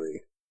more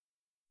money.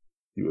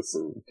 You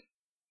assume.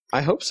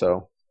 I hope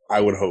so.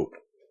 I would hope.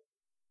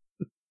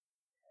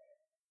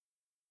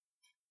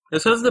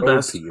 This has the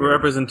best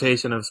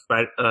representation of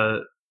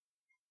Spider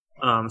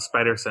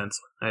Sense,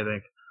 I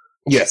think.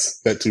 Yes,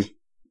 that too.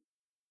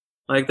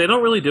 Like, they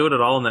don't really do it at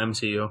all in the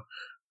MCU.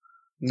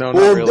 No,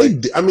 not really.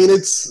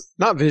 It's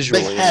not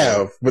visually. They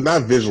have, but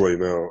not visually.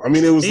 No, I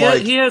mean it was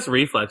he has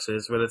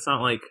reflexes, but it's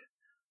not like,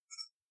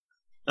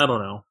 I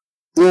don't know.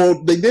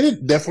 Well, they did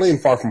it definitely in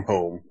Far From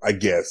Home. I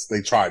guess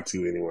they tried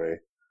to anyway.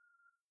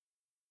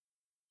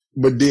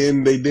 But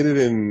then they did it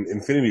in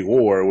Infinity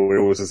War, where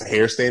it was his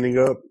hair standing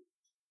up,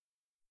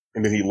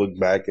 and then he looked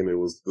back, and it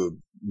was the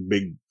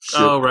big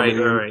ship. Oh, right,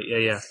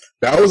 yeah.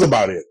 That was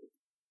about it.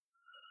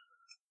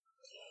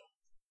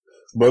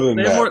 But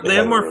they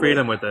have more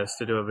freedom with this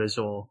to do a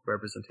visual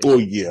representation. Oh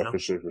yeah, you know? for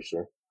sure.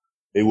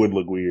 It would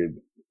look weird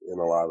in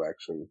a live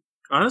action.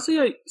 Honestly,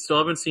 I still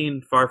haven't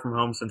seen Far From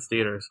Home since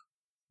theaters.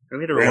 I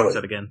need to rewatch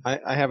that again.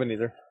 I haven't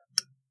either.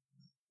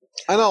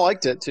 And I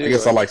liked it too. I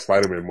guess I like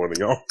Spider-Man more than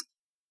y'all.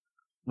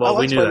 Well, I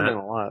like we knew Spider-Man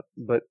that a lot,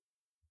 but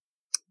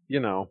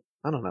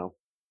I don't know.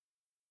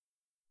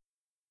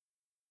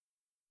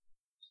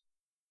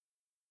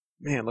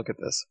 Man, look at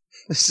this.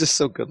 It's just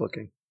so good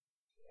looking.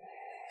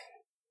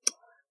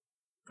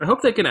 I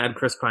hope they can add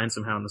Chris Pine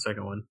somehow in the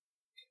second one.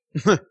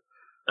 I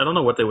don't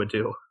know what they would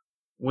do.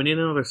 We need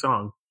another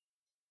song.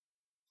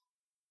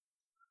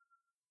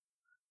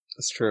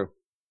 That's true.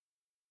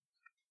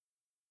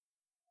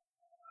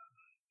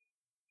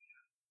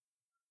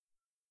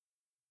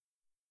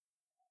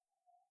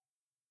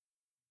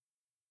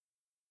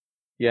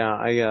 Yeah,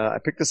 I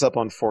picked this up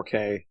on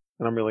 4K,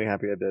 and I'm really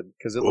happy I did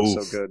because it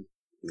looks so good.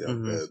 Yeah,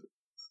 mm-hmm.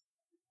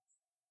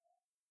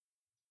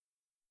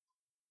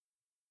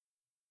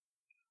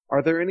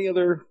 Are there any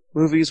other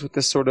movies with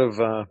this sort of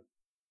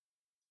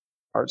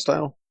art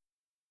style?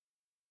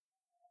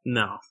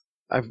 No.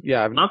 I've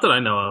not that I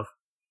know of.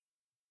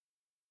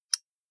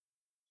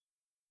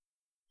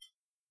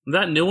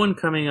 That new one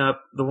coming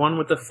up, the one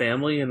with the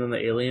family and then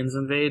the aliens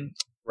invade,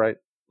 right?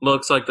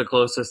 Looks like the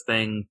closest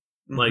thing.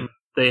 Mm-hmm. Like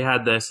they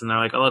had this, and they're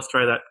like, "Oh, let's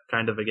try that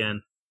kind of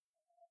again,"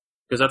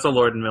 because that's a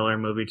Lord and Miller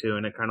movie too,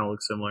 and it kind of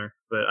looks similar.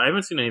 But I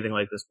haven't seen anything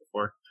like this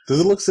before.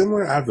 Does it look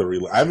similar? I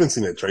haven't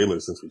seen that trailer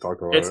since we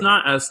talked about it. It's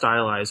not as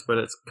stylized, but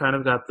it's kind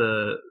of got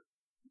the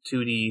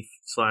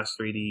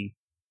 2D/3D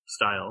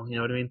style. You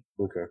know what I mean?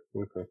 Okay.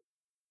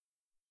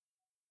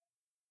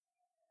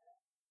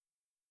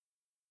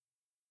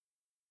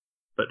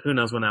 But who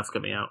knows when that's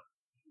coming out?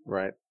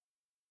 Right.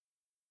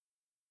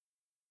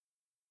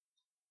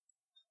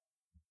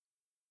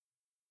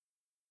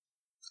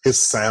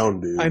 His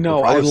sound, dude. I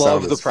know. I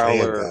love the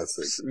Prowler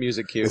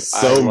music cue. It's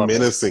so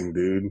menacing,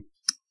 dude.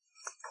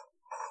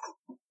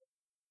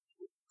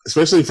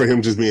 Especially for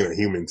him just being a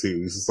human, too.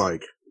 He's just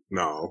like,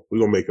 no, we're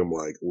gonna make him,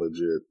 like,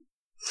 legit.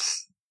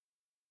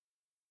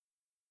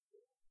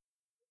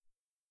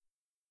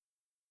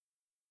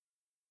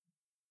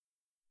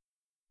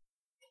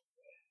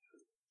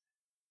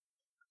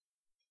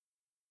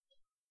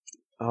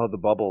 Oh, the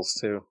bubbles,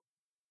 too.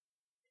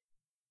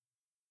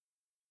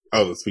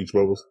 Oh, the speech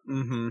bubbles?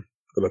 Mm-hmm.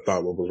 Or the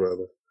thought bubbles,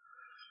 rather.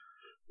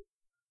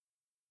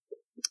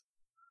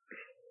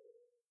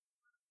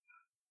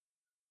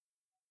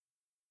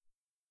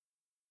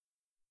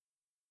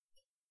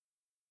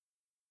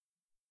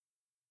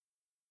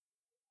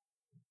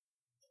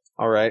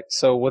 All right.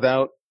 So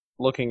without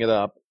looking it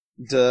up,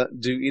 do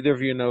either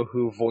of you know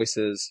who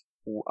voices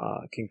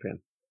Kingpin?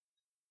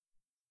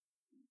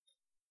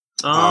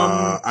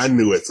 I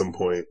knew at some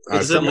point.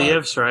 Is it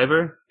Liev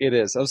Schreiber? It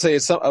is. I would say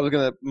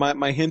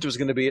my hint was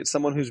gonna be it's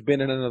someone who's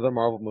been in another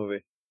Marvel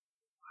movie.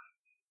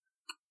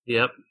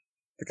 Yep.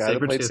 The guy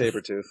that played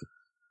Sabretooth.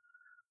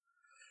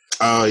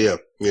 Oh yeah.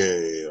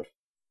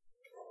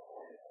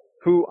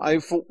 Who I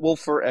will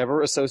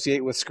forever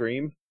associate with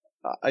Scream.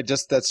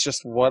 That's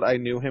just what I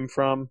knew him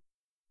from.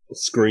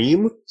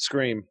 Scream.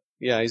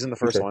 Yeah, he's in the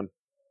first one.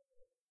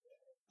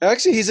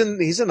 Actually, he's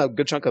in a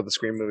good chunk of the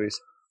Scream movies.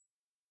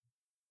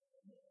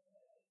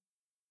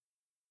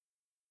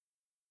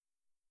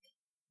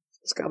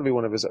 It's got to be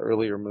one of his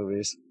earlier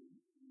movies.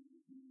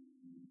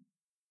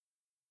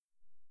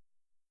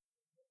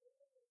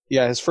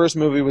 Yeah, his first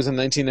movie was in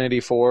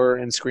 1994,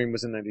 and Scream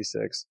was in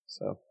 96.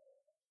 So.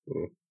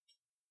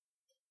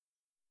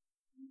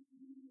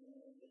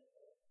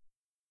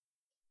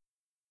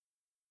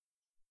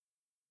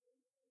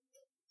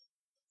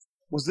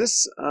 Was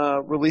this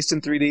released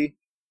in 3D?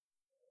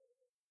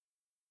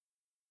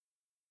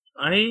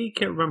 I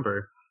can't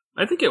remember.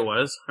 I think it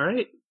was,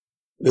 right?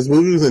 This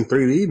movie was in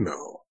 3D?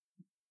 No.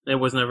 It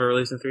was never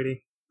released in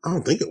 3D? I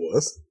don't think it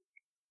was.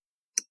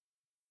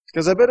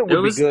 Because I bet it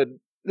would be good.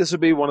 This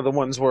would be one of the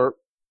ones where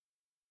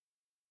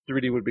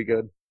 3D would be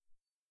good.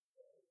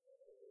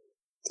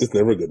 It's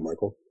never good,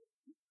 Michael.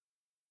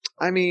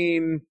 I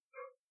mean...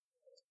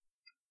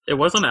 It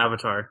was on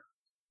Avatar.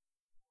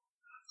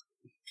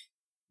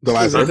 The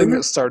last thing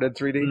that started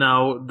 3D?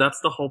 No, that's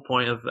the whole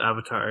point of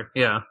Avatar.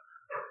 Yeah.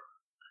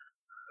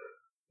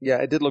 Yeah,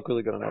 it did look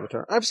really good on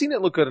Avatar. I've seen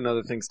it look good in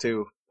other things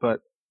too, but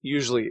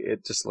usually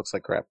it just looks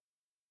like crap.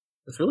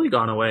 It's really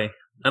gone away.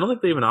 I don't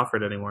think they even offer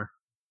it anymore.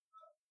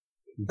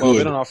 Well,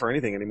 they don't offer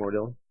anything anymore,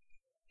 Dylan.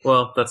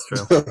 Well, that's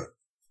true. I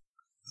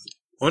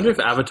wonder if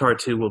Avatar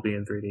 2 will be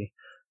in 3D.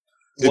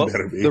 It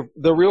better be.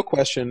 The real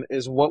question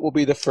is, what will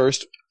be the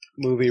first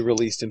movie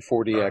released in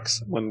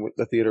 4DX when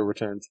the theater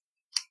returns?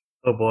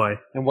 Oh boy!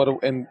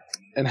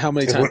 And how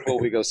many times will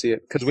we go see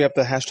it? Because we have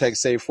to hashtag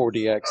save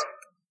 4DX.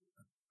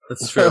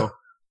 That's true.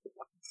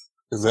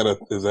 Is that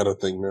a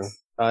thing now?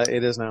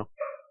 It is now.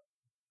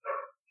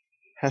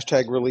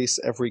 Hashtag release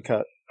every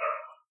cut.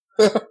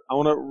 I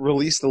want to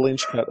release the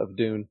Lynch cut of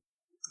Dune.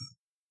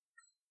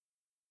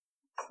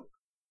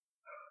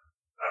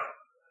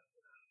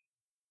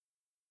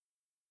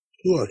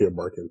 Who out here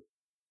barking?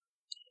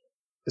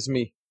 It's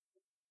me.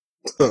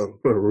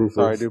 Rufus.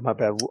 Sorry, dude, my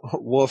bad.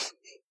 Woof.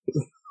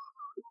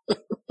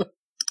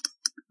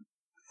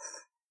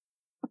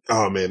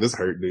 Oh man, this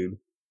hurt, dude.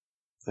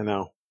 I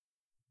know.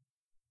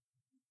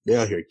 They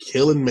out here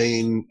killing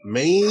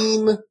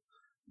main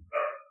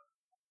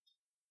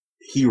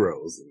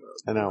heroes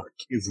in a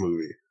kids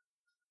movie.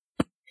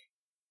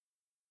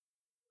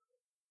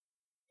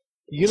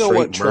 You know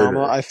what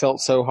trauma I felt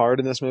so hard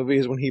in this movie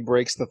is when he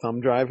breaks the thumb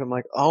drive. I'm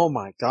like, oh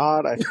my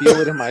god, I feel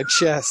it in my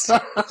chest.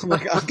 I'm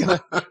like, I'm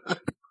gonna.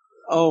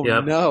 Oh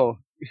no,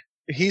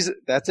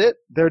 that's it.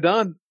 They're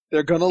done.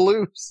 They're gonna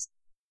lose.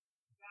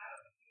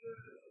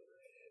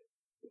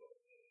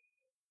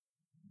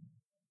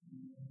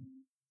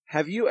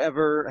 Have you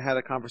ever had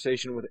a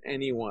conversation with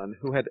anyone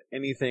who had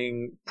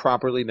anything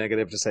properly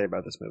negative to say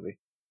about this movie?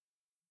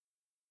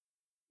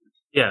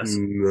 Yes.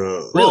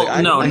 No. Well,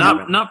 really? No,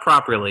 not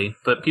properly,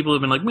 but people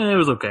have been like, man, it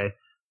was okay.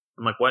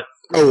 I'm like, what?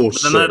 Oh,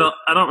 but then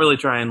I don't really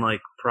try and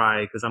like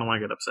pry because I don't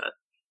want to get upset.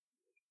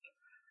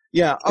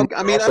 Yeah,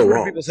 I mean, I've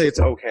heard people say it's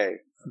okay,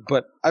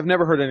 but I've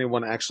never heard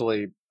anyone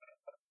actually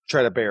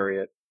try to bury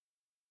it.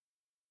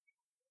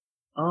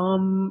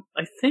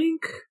 I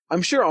think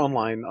I'm sure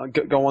online.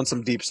 Go on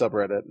some deep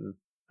subreddit.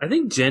 I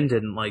think Jen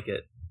didn't like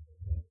it.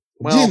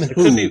 Well, Jen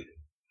who?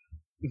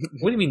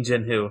 What do you mean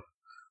Jen who?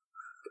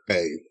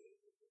 Hey,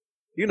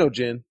 you know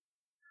Jen.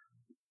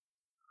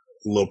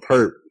 Lil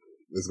Perp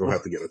is gonna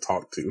have to get a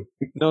talk to.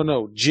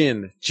 No,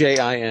 Jin,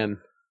 Jin.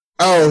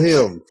 Oh,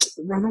 him.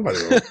 Nobody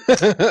knows.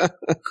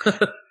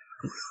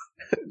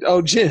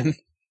 Oh, Jin.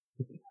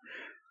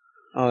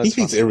 Oh, he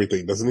hates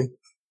everything, doesn't he?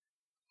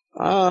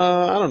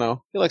 I don't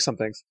know. He likes some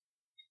things.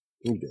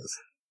 He does.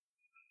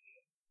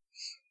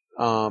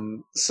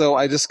 So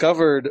I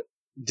discovered,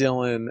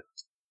 Dylan,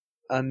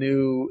 a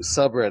new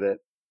subreddit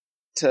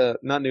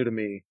not new to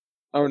me,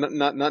 or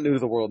not new to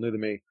the world, new to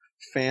me.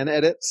 Fan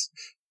edits.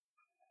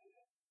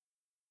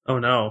 Oh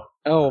no!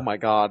 Oh my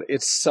god!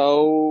 It's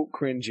so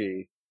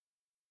cringy.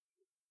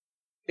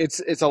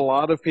 It's a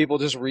lot of people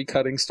just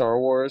recutting Star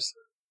Wars.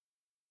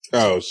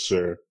 Oh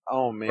sure.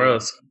 Oh man,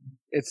 gross!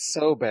 It's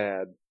so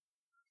bad.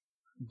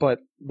 But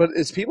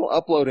it's people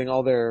uploading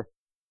all their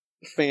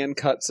fan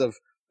cuts of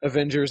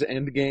Avengers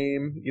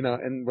Endgame,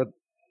 and what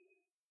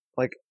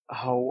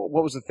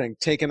was the thing?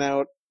 Taking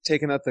out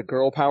the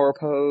girl power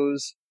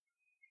pose.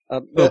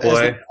 Oh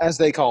boy, as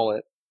they call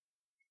it.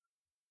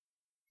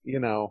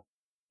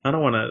 I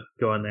don't want to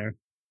go in there.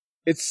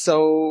 It's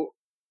so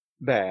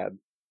bad.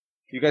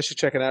 You guys should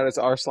check it out. It's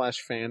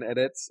r/fan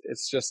edits.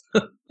 It's just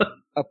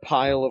a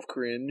pile of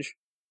cringe.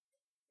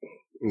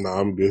 No,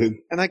 I'm good.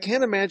 And I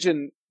can't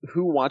imagine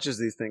who watches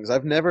these things.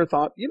 I've never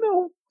thought,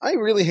 I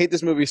really hate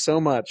this movie so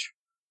much.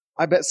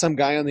 I bet some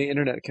guy on the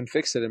internet can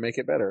fix it and make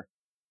it better.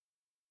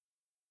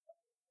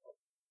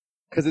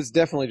 Because it's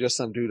definitely just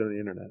some dude on the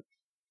internet.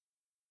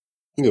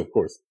 Yeah, of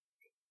course.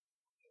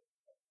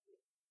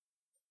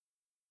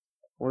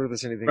 I wonder if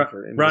there's anything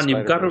for Ron,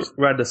 you've got to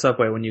ride the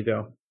subway when you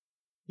go.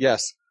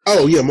 Yes.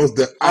 Oh, yeah, most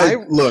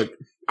definitely. Look,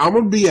 I'm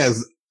going to be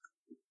as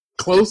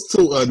close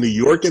to a New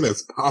Yorker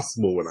as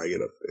possible when I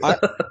get up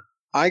there.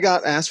 I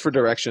got asked for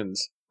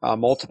directions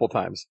multiple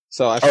times,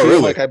 so I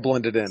feel like I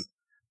blended in.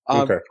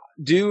 Okay.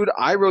 Dude,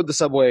 I rode the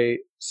subway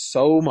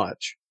so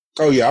much.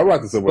 Oh, yeah, I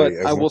ride the subway.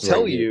 But I will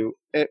tell you,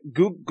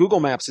 Google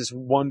Maps is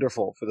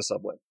wonderful for the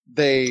subway.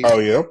 Oh,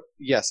 yeah?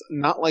 Yes,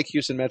 not like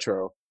Houston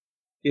Metro.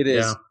 It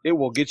is. Yeah. It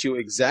will get you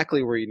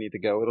exactly where you need to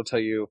go. It'll tell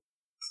you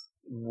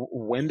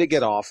when to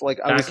get off. Like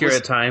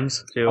accurate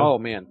times, too. Oh,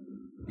 man.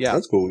 Yeah.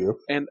 That's cool, yeah.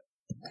 And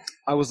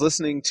I was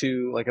listening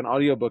to like an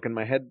audiobook in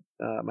my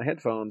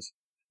headphones,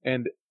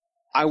 and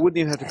I wouldn't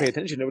even have to pay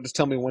attention. It would just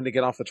tell me when to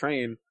get off the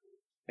train,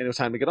 and it was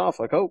time to get off.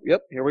 Like, oh,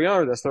 yep, here we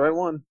are. That's the right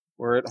one.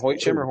 We're at Hoyt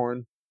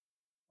Schimmerhorn,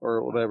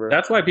 or whatever.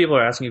 That's why people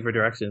are asking you for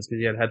directions,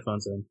 because you had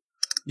headphones in.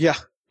 Yeah.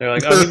 They're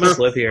like, oh, he must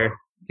live here.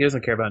 He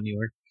doesn't care about New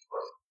York.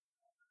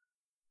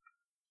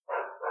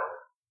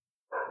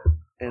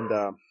 And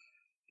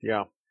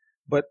yeah,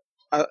 but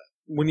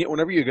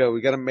whenever you go,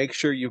 you got to make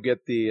sure you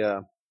get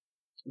the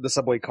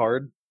subway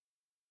card,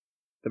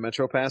 the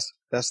Metro Pass.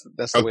 That's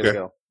the way to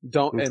go.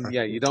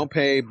 You don't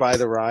pay by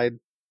the ride.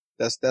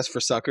 That's for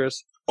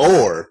suckers.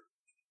 Or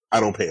I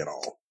don't pay at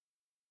all.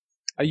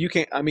 You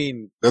can't. I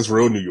mean, that's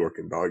real New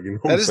Yorkin', dog. You know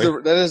what I'm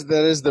saying?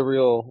 That is the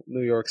real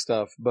New York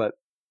stuff. But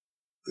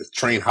it's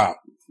train hop.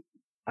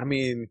 I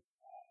mean,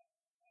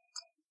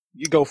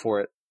 you go for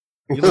it.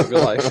 You live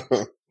your life.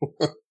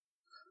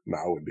 No,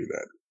 I wouldn't do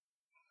that.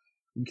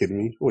 You kidding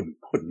me? I wouldn't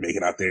make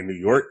it out there in New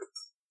York.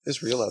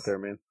 It's real out there,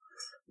 man.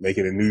 Make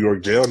it in New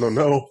York jail?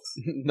 No.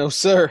 No,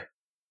 sir.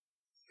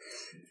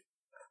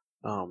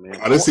 Oh, man.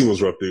 Oh, this scene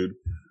was rough, dude.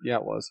 Yeah,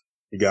 it was.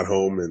 He got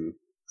home and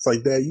it's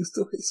like, Dad, you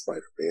still hate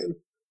Spider-Man?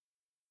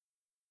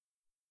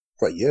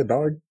 It's like, yeah,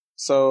 dog.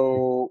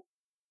 So,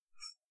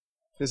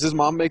 is his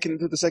mom making it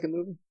to the second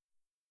movie?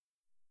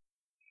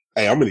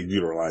 Hey, I'm gonna need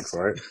you to relax,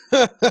 all right?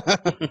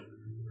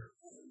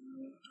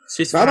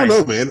 I don't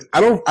know, man.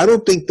 I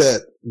don't think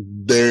that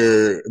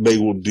they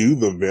will do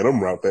the Venom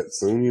route that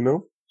soon, you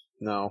know?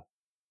 No.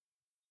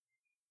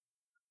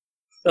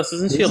 Plus,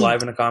 isn't she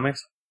alive in the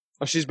comics?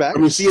 Oh, she's back? I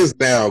mean, she is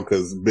now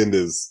because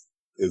Bendis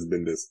is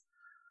Bendis.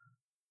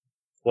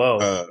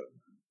 Whoa.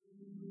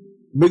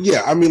 But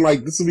yeah, I mean,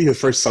 like, this will be his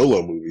first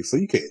solo movie, so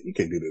you can't do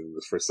that in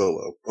his first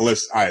solo.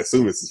 Unless, I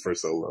assume it's his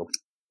first solo.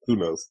 Who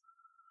knows?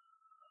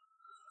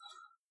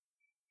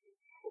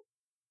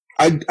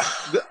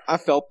 I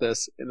felt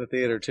this in the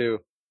theater too.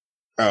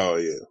 Oh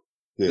yeah.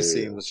 This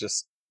scene was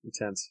just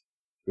intense.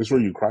 This where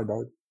you cry,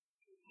 dog?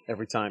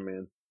 Every time,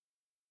 man.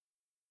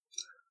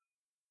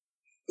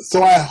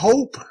 So I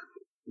hope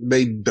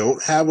they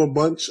don't have a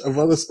bunch of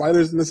other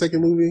spiders in the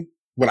second movie,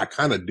 but I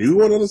kind of do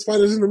want other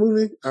spiders in the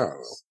movie. I don't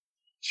know.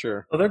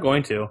 Sure. Well, they're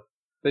going to.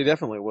 They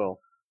definitely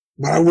will.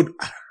 But I don't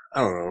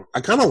know.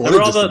 I kind of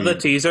want the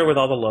teaser with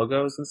all the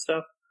logos and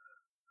stuff.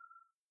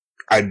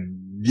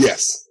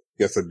 Yes,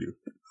 I do.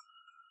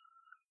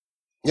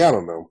 Yeah, I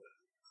don't know.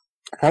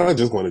 I kind of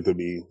just want it to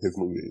be his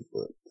movie,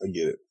 but I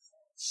get it.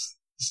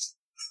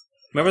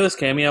 Remember this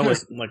cameo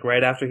was like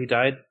right after he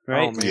died,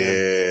 right? Oh, man.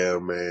 Yeah,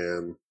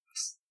 man.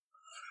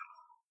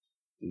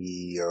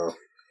 Yeah.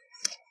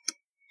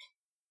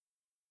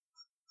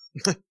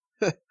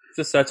 It's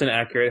just such an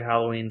accurate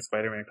Halloween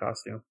Spider-Man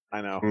costume.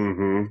 I know.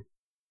 Mm-hmm.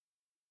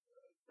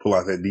 Pull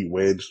out that deep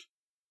wedge.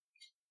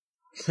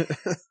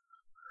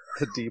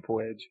 The deep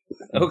wedge.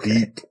 Okay.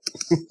 Deep.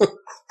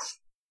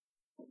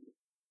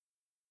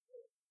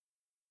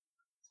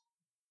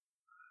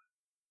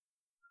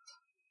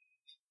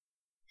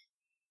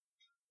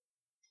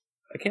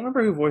 I can't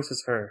remember who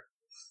voices her.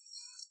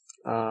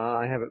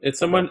 I haven't. It's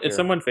someone. It's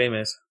someone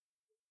famous.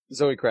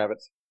 Zoe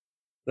Kravitz.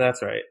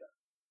 That's right.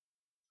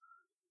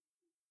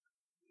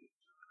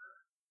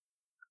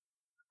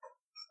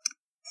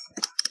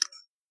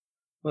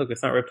 Look,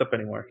 it's not ripped up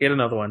anymore. He had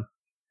another one.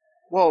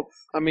 Well,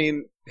 I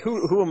mean,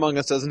 who among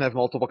us doesn't have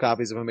multiple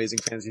copies of Amazing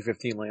Fantasy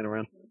 15 laying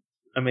around?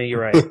 I mean,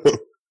 you're right.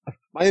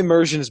 My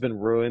immersion has been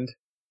ruined.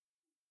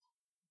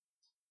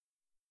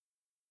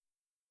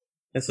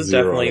 This is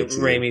definitely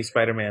Raimi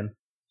Spider-Man.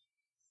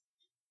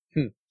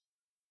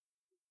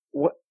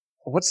 What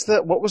was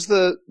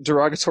the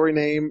derogatory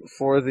name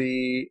for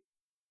the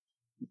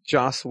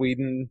Joss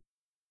Whedon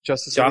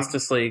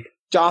Justice League?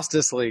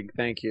 Justice League,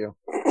 thank you.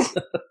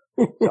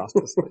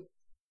 Justice League.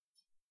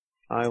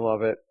 I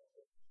love it.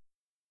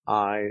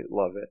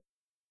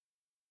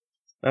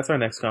 That's our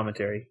next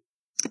commentary.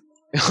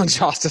 On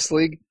Justice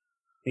League?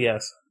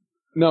 Yes.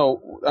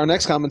 No, our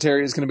next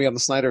commentary is going to be on the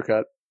Snyder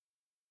Cut.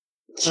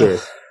 Sure.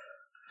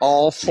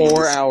 All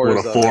 4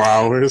 hours. What, 4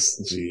 hours?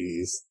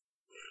 Jeez.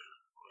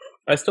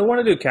 I still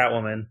want to do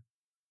Catwoman.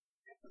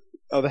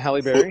 Oh, the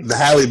Halle Berry? The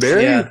Halle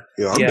Berry? Yeah.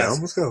 I'm down.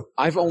 Let's go.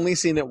 I've only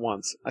seen it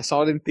once. I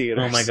saw it in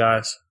theaters. Oh my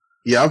gosh.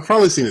 Yeah, I've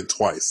probably seen it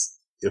twice,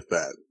 if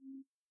that.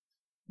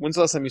 When's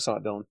the last time you saw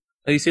it, Dylan?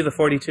 Oh, you see the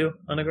 42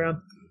 on the ground?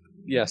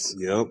 Yes.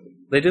 Yep.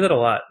 They do that a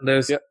lot. They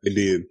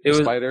did.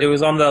 It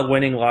was on the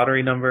winning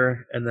lottery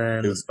number, and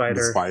then the spider.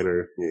 The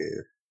spider,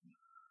 yeah.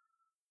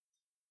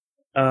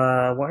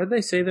 Why did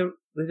they say that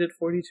they did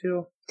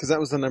 42? Because that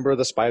was the number of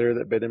the spider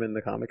that bit him in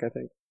the comic, I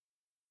think.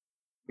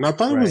 No, I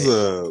thought it was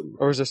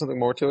or is there something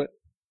more to it?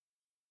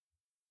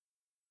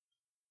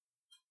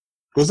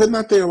 Was it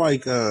not their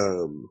like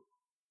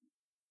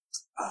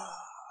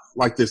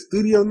their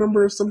studio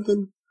number or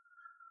something?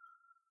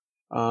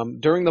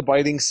 During the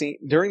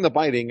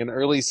biting and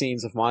early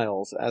scenes of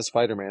Miles as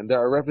Spider-Man, there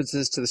are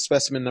references to the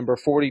specimen number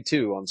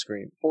 42 on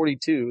screen.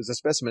 42 is the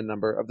specimen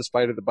number of the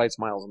spider that bites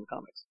Miles in the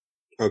comics.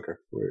 Okay,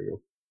 there you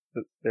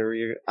go. There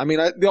you go. I mean,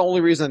 the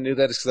only reason I knew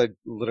that is because I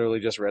literally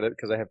just read it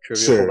because I have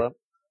trivia pulled up.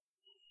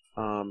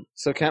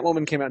 So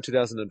Catwoman came out in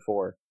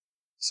 2004.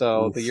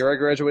 So the year I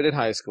graduated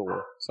high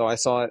school. So I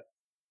saw it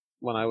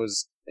when I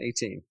was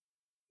 18,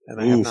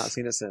 and I have not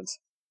seen it since.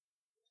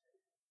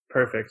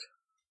 Perfect.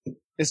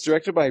 It's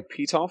directed by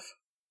Pitoff,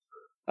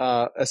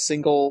 a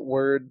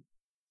singular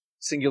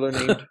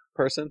named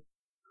person.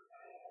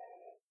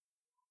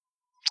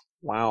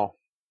 Wow.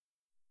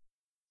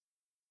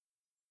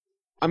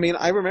 I mean,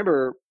 I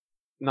remember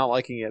not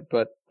liking it,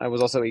 but I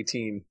was also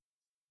 18.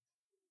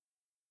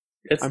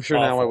 I'm sure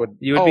awful. now I would.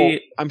 You would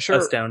be. I'm sure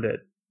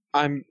astounded.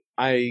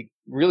 I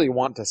really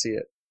want to see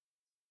it.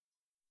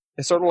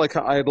 It's sort of like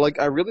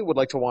I really would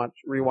like to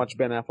rewatch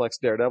Ben Affleck's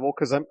Daredevil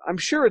because I'm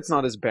sure it's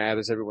not as bad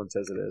as everyone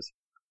says it is.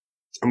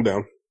 I'm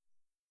down.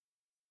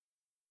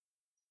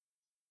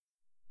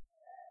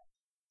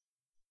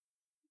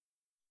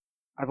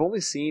 I've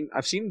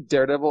seen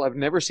Daredevil. I've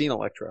never seen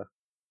Elektra.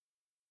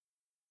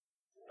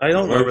 I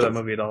don't remember that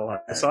movie at all.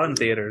 I saw it in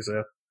theaters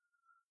though.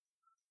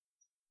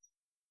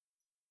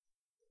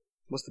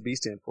 What's the B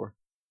stand for?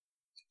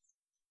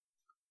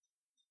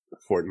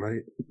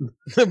 Fortnite.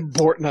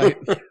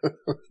 Fortnite.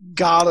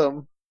 Got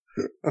him.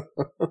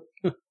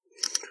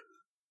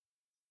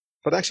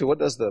 But actually, what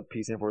does the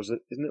P stand for?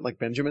 Isn't it like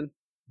Benjamin?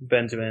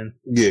 Benjamin.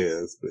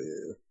 Yeah, it's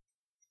bad.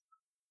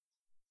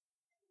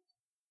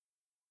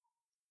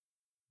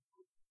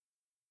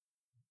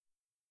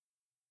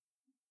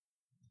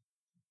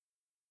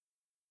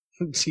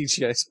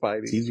 TGI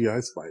Spidey.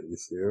 TGI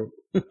Spideys, yeah.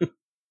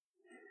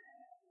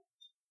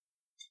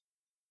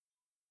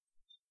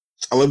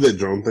 I love that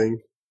drone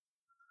thing.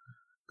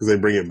 Because they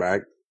bring it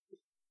back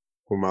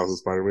when Miles is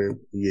Spider-Man.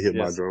 You get hit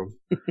by a drone.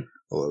 I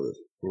love it.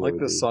 Like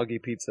the soggy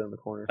pizza in the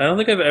corner. I don't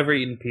think I've ever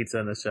eaten pizza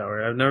in the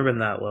shower. I've never been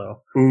that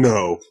low.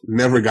 No,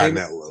 never gotten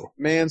that low.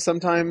 Man,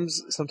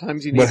 sometimes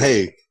you need. But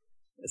hey,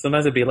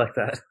 sometimes it'd be like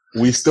that.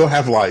 We still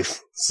have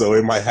life, so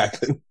it might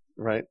happen.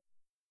 Right.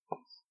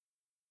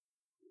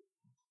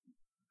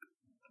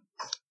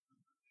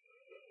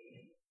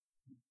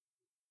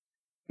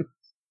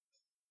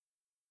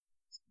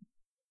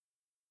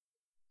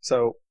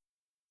 So,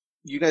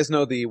 you guys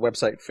know the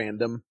website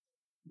Fandom,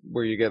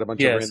 where you get a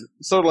bunch of random,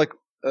 sort of like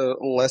a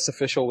less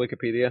official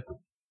Wikipedia.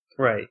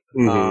 Right.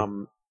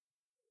 Mm-hmm.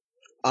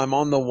 I'm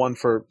on the one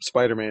for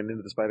Spider-Man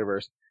Into the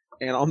Spider-Verse,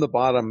 and on the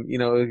bottom,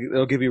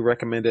 it'll give you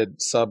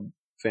recommended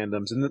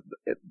sub-fandoms, and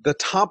the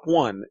top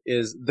one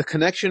is the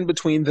connection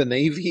between the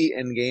Navy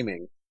and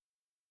gaming.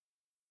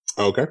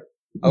 Okay.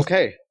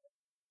 Okay.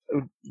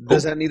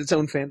 Does that need its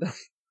own fandom?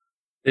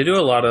 They do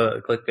a lot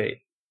of clickbait.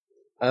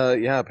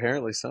 Yeah,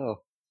 apparently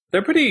so.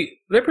 They're pretty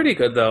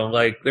good though.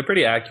 Like they're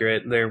pretty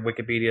accurate. They're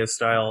Wikipedia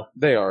style.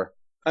 They are.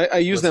 I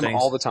use them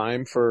all the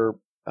time for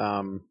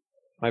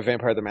my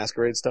Vampire the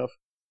Masquerade stuff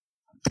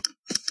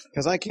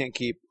because I can't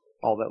keep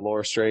all that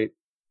lore straight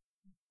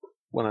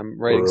when I'm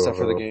writing stuff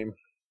for the game.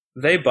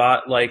 They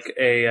bought like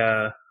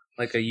a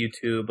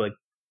YouTube like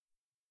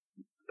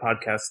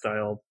podcast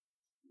style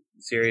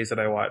series that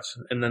I watch,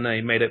 and then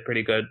they made it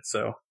pretty good.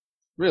 So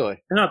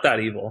really, they're not that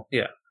evil.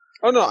 Yeah.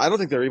 Oh no, I don't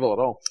think they're evil at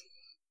all.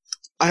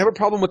 I have a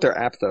problem with their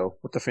app though,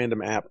 with the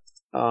Fandom app.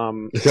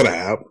 They got an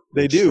app.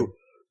 They do,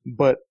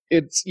 but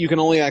you can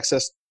only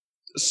access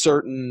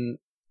certain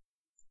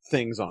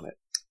things on it.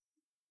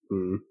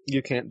 Mm.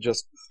 You can't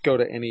just go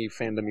to any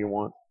fandom you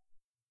want.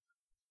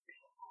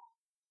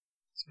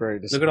 It's very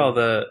disappointing. Look at all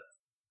the...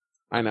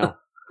 I know.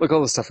 Look at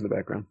all the stuff in the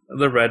background.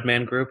 The Red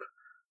Man group.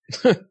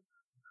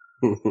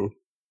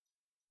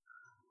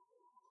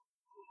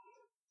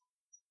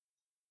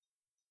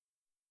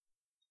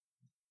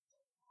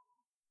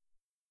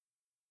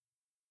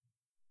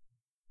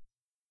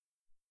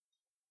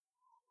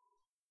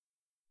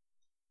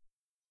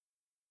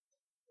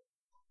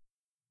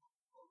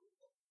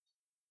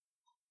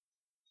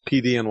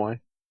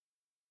 PDNY.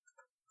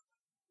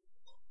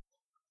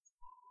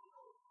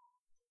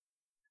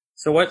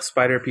 So what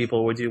spider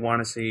people would you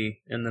want to see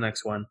in the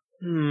next one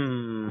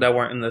that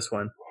weren't in this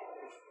one?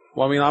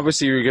 Well, I mean,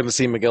 obviously you're going to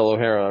see Miguel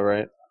O'Hara,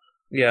 right?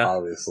 Yeah.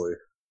 Obviously.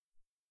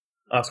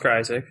 Oscar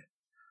Isaac.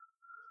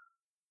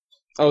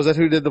 Oh, is that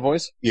who did the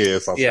voice? Yeah,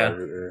 it's Oscar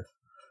Isaac.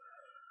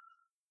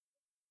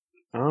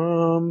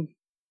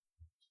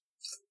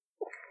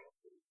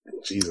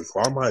 Jesus,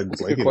 why am I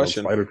blanking on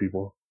spider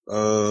people?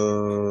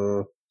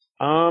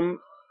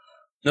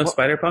 No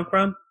Spider-Punk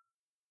run?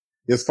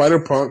 Yeah,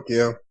 Spider-Punk,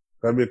 yeah.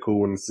 That'd be a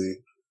cool one to see.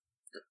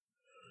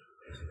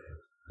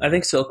 I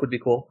think Silk would be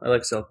cool. I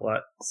like Silk a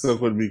lot.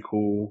 Silk would be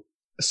cool.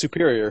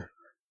 Superior.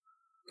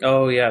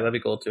 Oh yeah, that'd be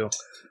cool too.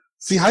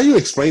 See, how you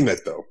explain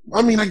that though?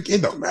 I mean,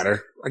 it don't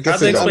matter. I guess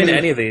How'd they explain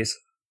any of these?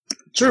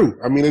 True.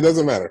 I mean, it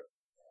doesn't matter.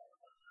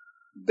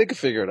 They could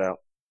figure it out.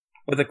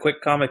 With a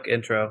quick comic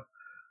intro.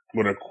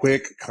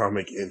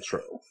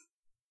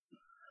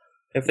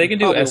 If they can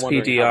do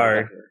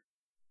SPDR.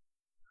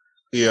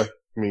 Yeah,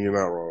 I mean, you're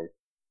not wrong.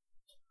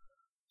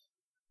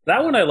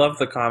 That one I love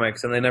the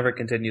comics, and they never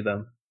continue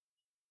them.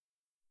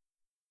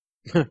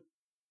 Yeah,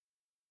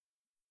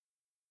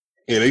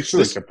 they should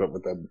have kept up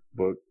with that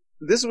book.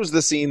 This was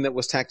the scene that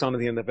was tacked on at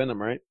the end of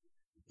Venom, right?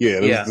 Yeah,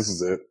 this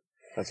is it.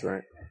 That's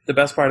right. The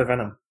best part of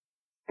Venom.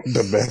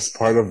 The best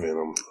part of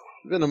Venom.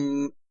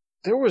 Venom.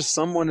 There was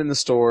someone in the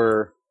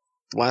store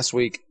last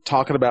week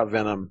talking about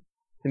Venom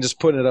and just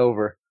putting it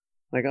over.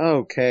 Like,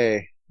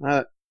 okay.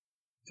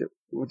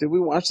 Did we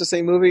watch the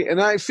same movie?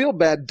 And I feel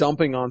bad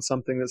dumping on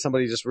something that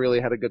somebody just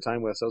really had a good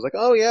time with. So I was like,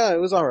 oh yeah, it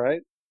was all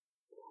right.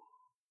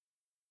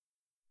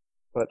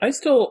 But I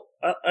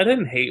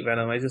didn't hate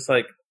Venom. I just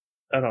I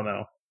don't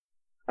know.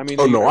 I mean,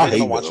 I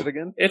hate watch Venom. it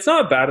again. It's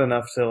not bad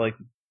enough to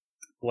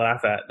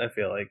laugh at. I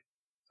feel like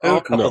there's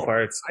a couple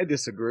parts. I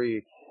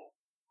disagree.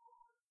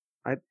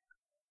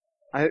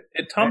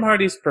 Tom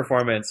Hardy's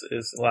performance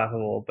is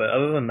laughable, but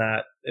other than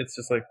that, it's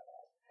just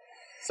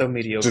so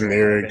mediocre.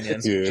 Generic,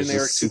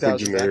 generic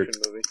 2000s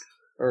action movie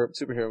or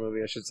superhero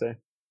movie, I should say.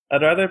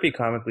 I'd rather it be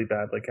comically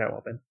bad, like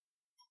Catwoman.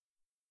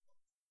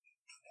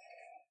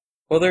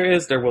 Well,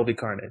 there will be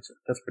carnage.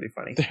 That's pretty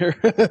funny.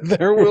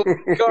 There will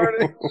be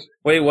carnage.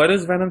 Wait, what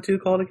is Venom 2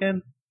 called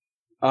again?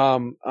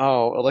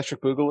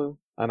 Electric Boogaloo?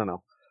 I don't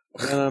know.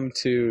 Venom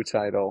 2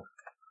 title.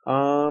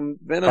 Venom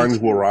Carnage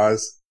 2. Will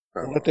Rise.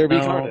 Let there be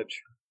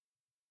carnage.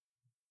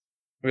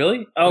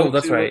 Really? Oh,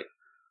 that's right.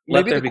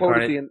 Let there be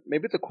carnage.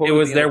 Maybe the quote. It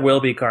was there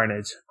will be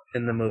carnage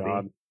in the movie.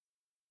 God.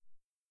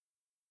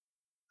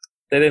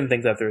 They didn't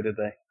think that through, did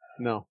they?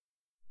 No.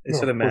 They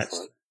should have matched.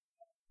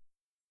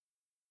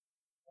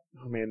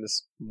 Oh man,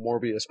 this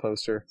Morbius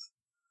poster.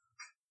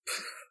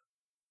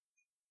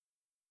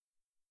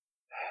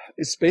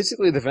 It's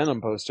basically the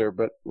Venom poster,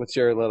 but with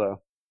Jared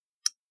Leto.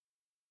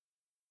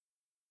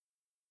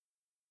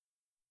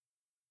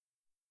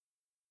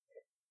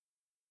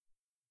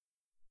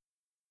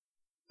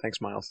 Thanks,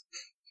 Miles.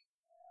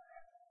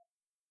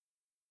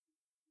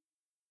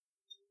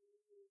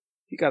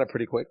 He got it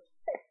pretty quick.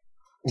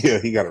 Yeah,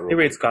 he got it. He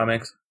reads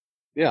comics.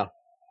 Yeah.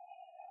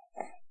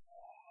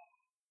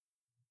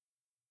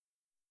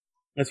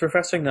 It's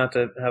refreshing not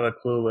to have a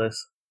clueless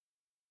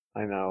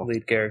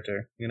lead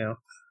character, you know?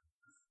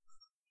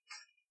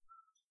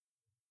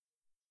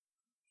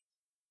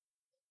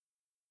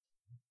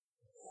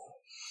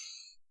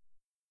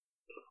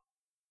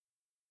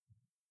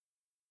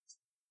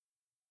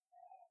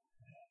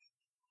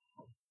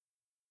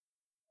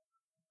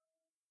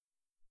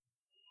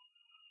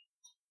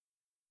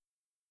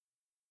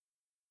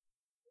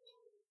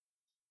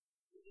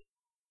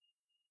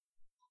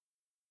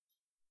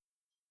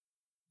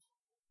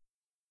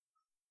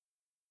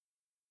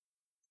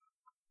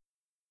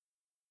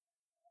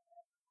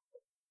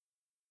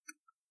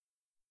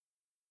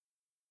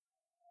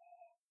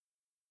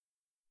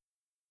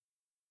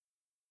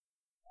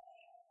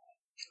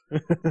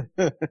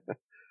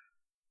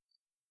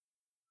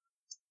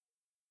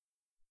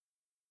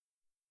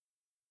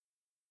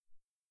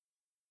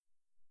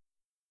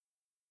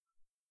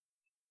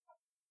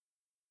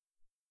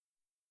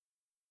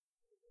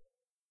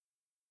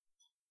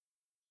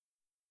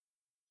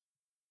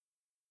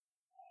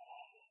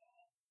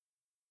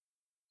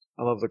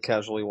 I love the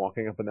casually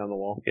walking up and down the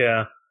wall.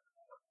 Yeah.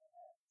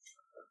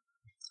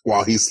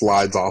 While he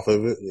slides off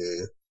of it,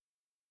 yeah.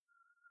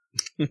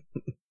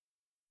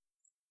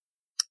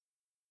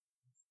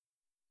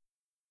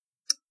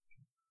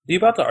 You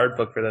bought the art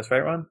book for this,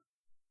 right, Ron?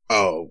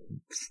 Oh,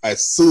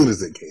 as soon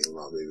as it came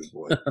out, baby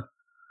boy.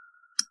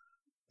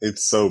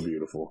 It's so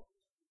beautiful.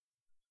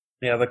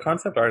 Yeah, the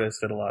concept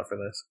artist did a lot for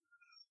this.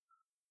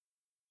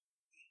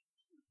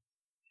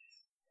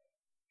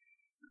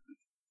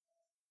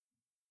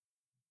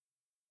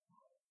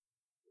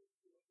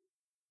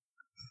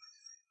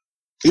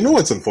 You know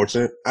what's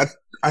unfortunate?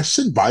 I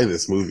should buy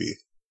this movie,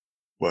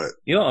 but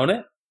you don't own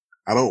it.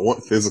 I don't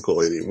want physical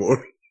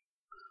anymore.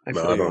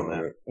 Actually, no, I don't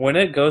own it. When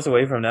it goes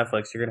away from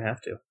Netflix, you're gonna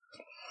have to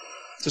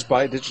just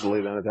buy it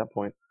digitally. Then at that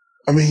point,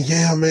 I mean,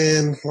 yeah,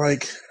 man.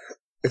 Like,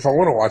 if I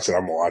want to watch it,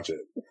 I'm gonna watch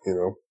it. You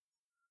know,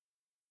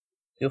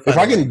 if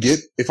I can get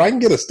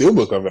a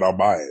steelbook of it, I'll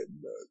buy it.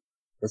 But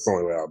that's the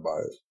only way I'll buy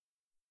it.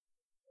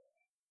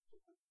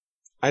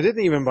 I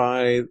didn't even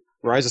buy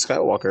Rise of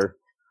Skywalker.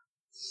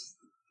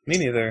 Me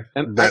neither.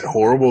 And that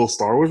horrible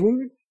Star Wars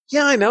movie?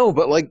 Yeah, I know,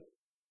 but like,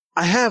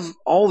 I have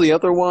all the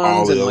other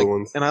ones,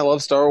 and I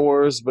love Star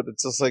Wars, but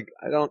it's just like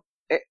I don't.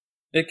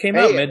 It came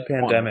out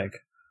mid-pandemic.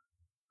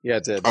 Yeah,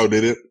 it did. Oh,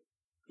 did it?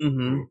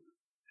 Mm-hmm.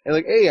 And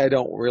like, I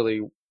don't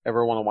really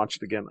ever want to watch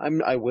it again.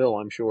 I will,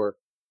 I'm sure.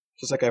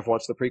 Just like I've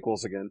watched the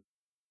prequels again.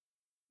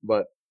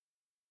 But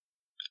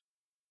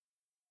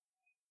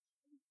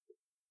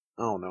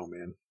Oh no,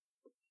 man.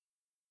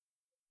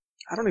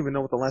 I don't even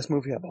know what the last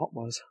movie I bought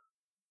was.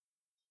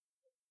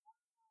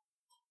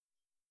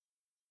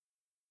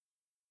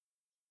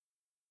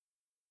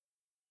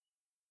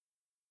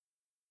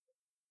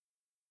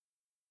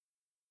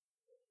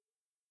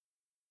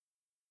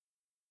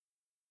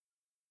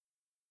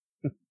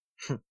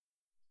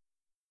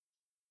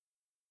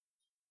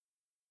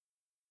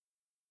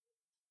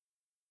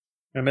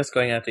 I miss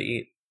going out to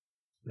eat.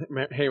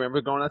 Hey,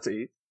 remember going out to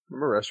eat?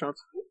 Remember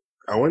restaurants?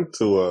 I went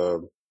to a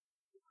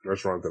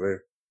restaurant today.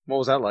 What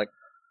was that like?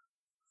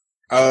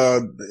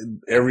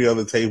 Every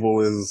other table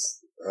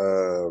is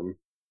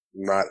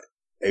not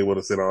able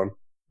to sit on.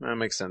 That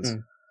makes sense.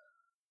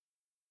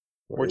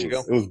 Where'd you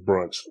go? It was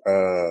brunch.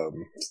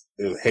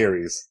 It was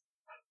Harry's.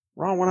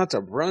 Ron went out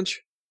to brunch?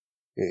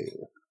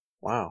 Yeah.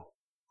 Wow.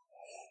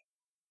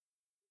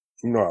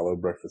 You know I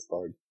love breakfast,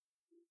 dog.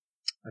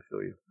 I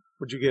feel you.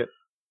 What'd you get?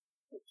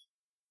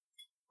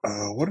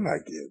 What did I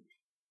get?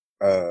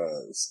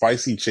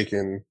 Spicy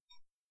chicken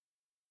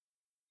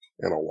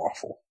and a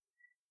waffle.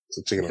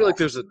 So chicken. I feel like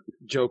there's a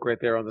joke right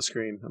there on the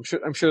screen.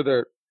 I'm sure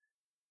there.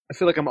 I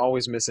feel like I'm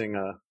always missing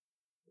a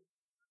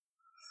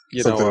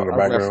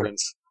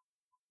reference.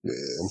 Yeah,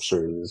 I'm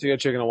sure it is. So you got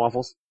chicken and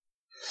waffles?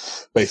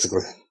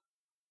 Basically.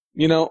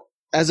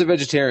 As a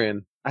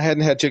vegetarian, I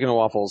hadn't had chicken and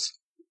waffles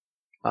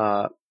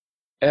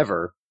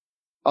ever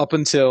up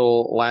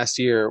until last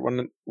year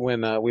when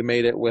we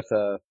made it with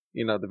the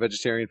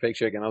vegetarian fake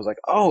chicken. I was like,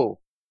 oh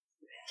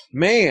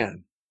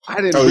man,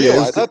 I didn't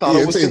realize. I thought I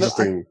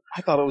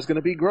thought it was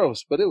gonna be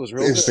gross, but it was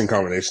really interesting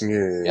combination.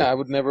 Yeah. Yeah, I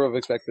would never have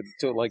expected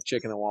to like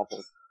chicken and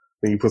waffles.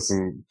 Then you put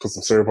some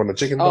syrup on the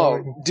chicken.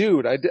 Oh,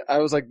 dude, I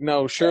was like,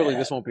 no, surely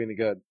this won't be any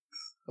good.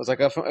 I was like,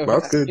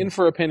 that's good. In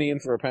for a penny, in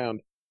for a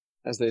pound,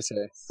 as they say.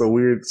 It's a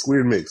weird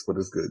mix, but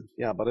it's good.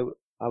 Yeah, but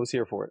I was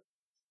here for it.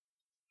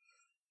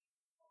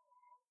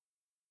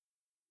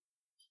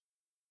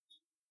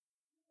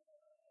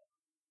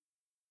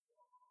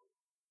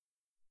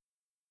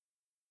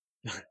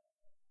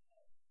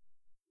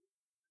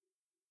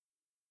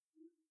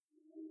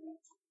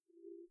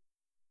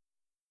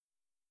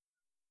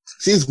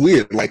 See, it's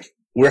weird. Like,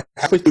 we're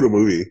halfway through the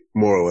movie,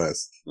 more or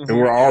less, and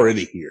we're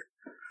already here.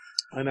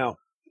 I know.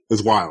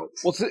 It's wild.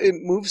 Well, it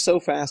moves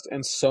so fast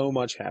and so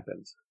much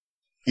happens.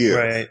 Yeah.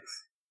 Right.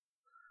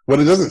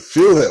 But it doesn't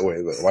feel that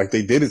way, though. Like,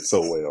 they did it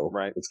so well.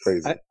 Right. It's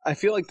crazy. I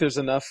feel like there's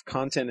enough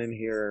content in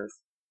here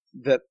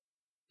that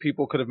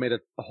people could have made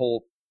a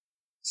whole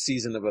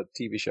season of a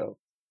TV show.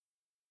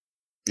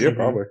 Yeah,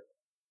 probably.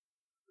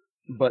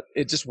 But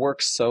it just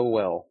works so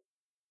well.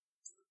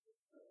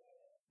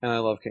 And I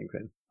love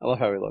Kingpin. I love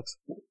how he looks.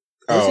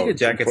 Let's see good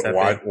jackets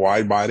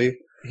wide body.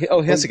 He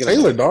has to get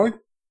tailor, dog.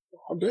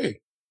 All day.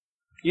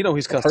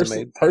 He's custom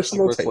made.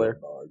 Personal like tailor,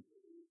 dog.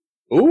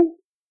 Ooh,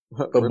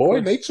 the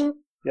boy Flair. nature.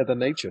 Yeah, the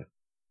nature.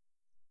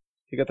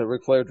 He got the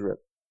Ric Flair drip,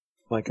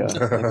 like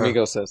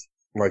Migo says.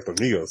 Like the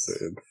Migo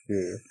said.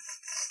 Yeah.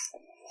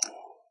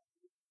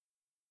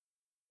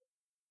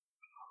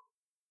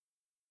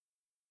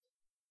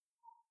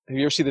 Have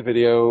you ever seen the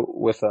video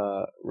with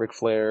Ric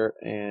Flair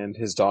and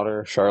his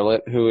daughter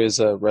Charlotte, who is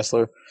a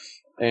wrestler,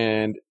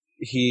 and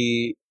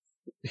she's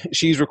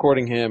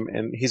recording him,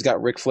 and he's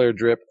got Ric Flair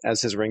drip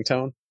as his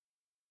ringtone,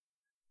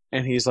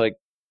 and he's like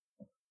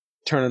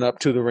turning up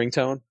to the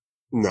ringtone.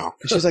 No,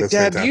 and she's like,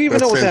 "Dad, do you even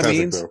know what that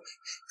means?" Though.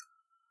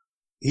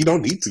 He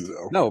don't need to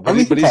though. No, but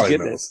he's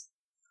getting knows.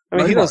 it. I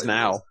mean, he knows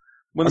now.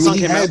 When the song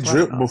came had out,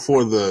 drip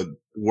before the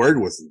word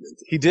was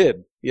invented. He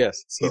did.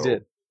 Yes, so, he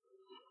did.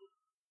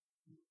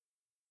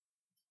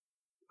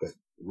 That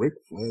Ric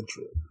Flair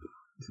drip.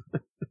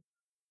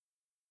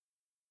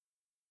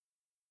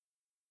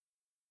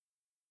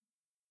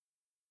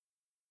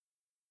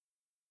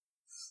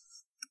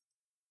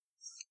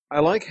 I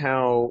like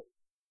how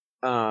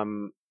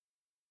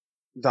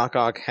Doc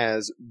Ock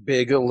has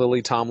big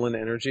Lily Tomlin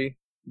energy,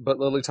 but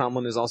Lily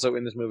Tomlin is also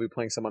in this movie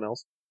playing someone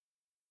else.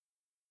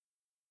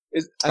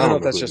 I don't know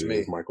if that's just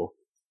me. Michael.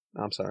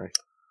 I'm sorry.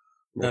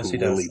 No, she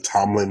Lily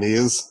Tomlin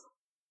is.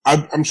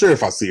 I'm sure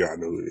if I see her, I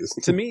know who it is.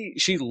 To me,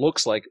 she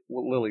looks like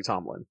Lily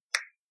Tomlin.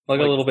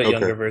 Like a little bit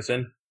younger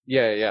version.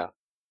 Yeah.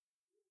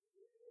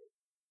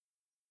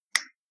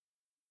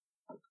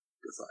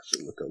 I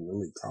should look up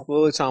Lily Tomlin.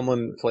 Lily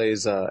Tomlin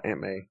plays Aunt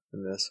May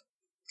in this.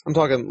 I'm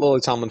talking Lily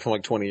Tomlin from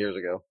like 20 years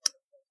ago.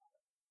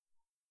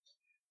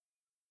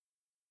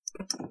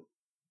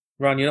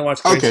 Ron, you don't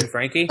watch Grace and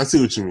Frankie? I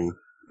see what you mean.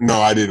 No,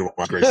 I didn't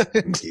watch Grace and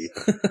Frankie.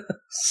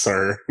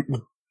 Sir.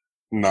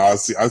 No, I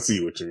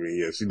see what you mean.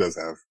 Yeah, she does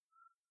have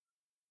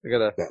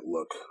that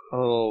look. A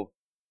little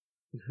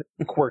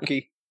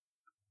quirky.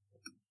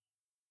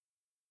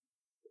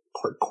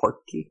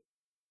 Quirky?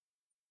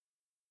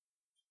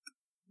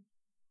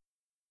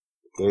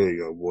 There you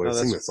go, boy.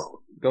 Sing that song.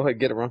 Go ahead,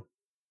 get it, Ron.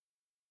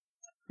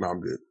 No,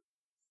 I'm good.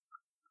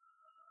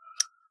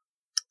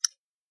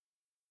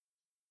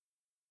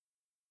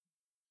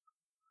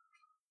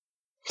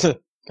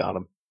 Got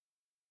him.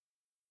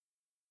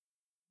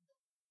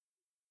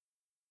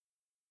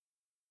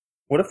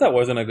 What if that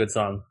wasn't a good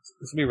song?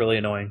 This would be really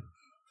annoying.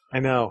 I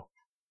know.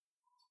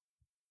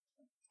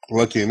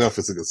 Lucky enough,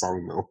 it's a good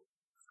song though.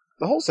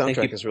 The whole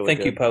soundtrack is really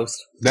good. Thank you,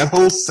 Post. That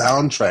whole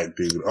soundtrack,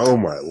 dude. Oh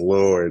my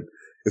lord.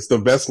 It's the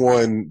best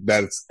one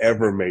that's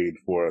ever made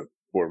for a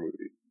movie.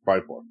 By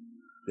far.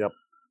 Yep.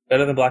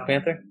 Better than Black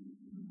Panther?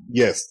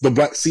 Yes.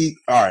 See,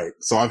 alright.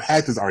 So I've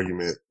had this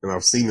argument, and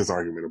I've seen this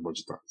argument a bunch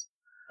of times.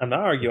 I'm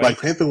not arguing. The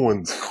Black Panther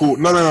one's cool.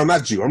 No,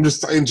 not you. I'm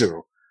just in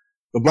general.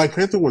 The Black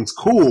Panther one's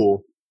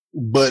cool,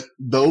 but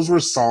those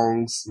were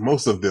songs,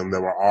 most of them,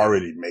 that were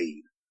already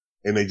made.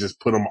 And they just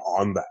put them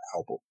on the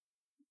album.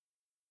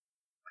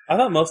 I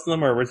thought most of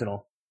them were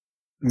original.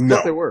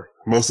 No, they were.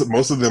 Most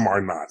of them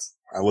are not.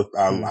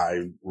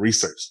 I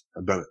researched.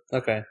 I've done it.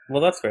 Okay.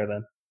 Well, that's fair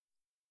then.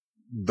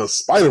 The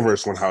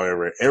Spider-Verse one,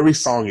 however, every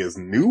song is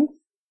new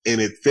and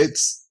it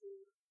fits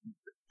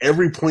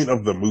every point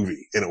of the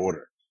movie in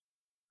order.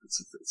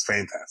 It's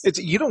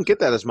fantastic. You don't get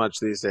that as much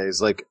these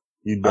days. Like,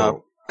 you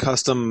don't.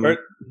 Custom.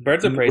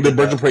 Birds of Prey.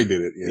 Birds of Prey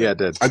did it. Yeah, it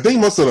did. I think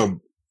most of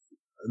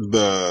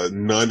the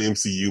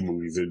non-MCU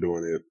movies are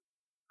doing it.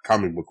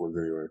 Comic book ones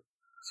anyway.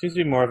 Seems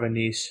to be more of a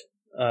niche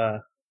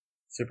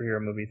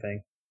superhero movie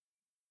thing.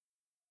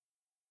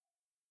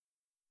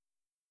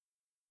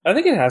 I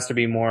think it has to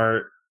be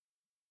more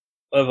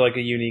of like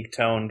a unique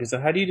tone, because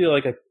how do you do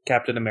like a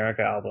Captain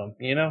America album,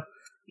 you know?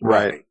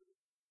 Right.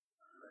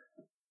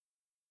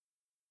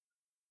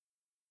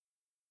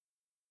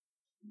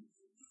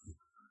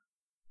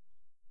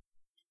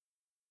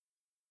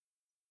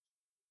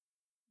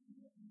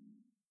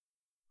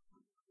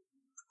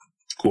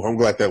 Cool. I'm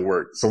glad that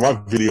worked. So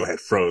my video had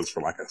froze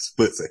for like a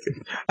split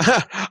second.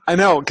 I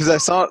know, because I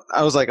saw it.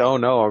 I was like, oh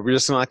no, are we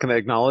just not going to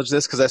acknowledge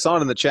this? Because I saw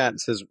it in the chat.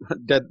 It says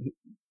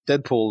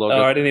Deadpool logo.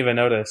 Oh, I didn't even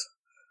notice.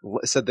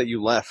 It said that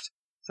you left.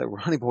 It's like,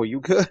 Ronnie boy, you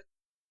good?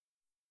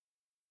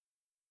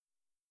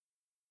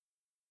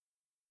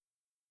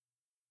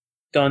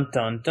 Dun,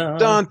 dun, dun.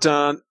 Dun,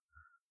 dun.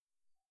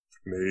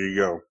 There you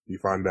go. You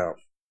find out.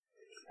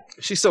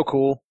 She's so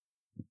cool.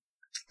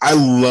 I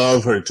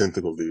love her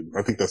tentacle, dude.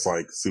 I think that's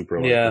like super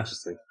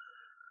interesting.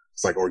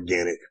 It's like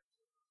organic.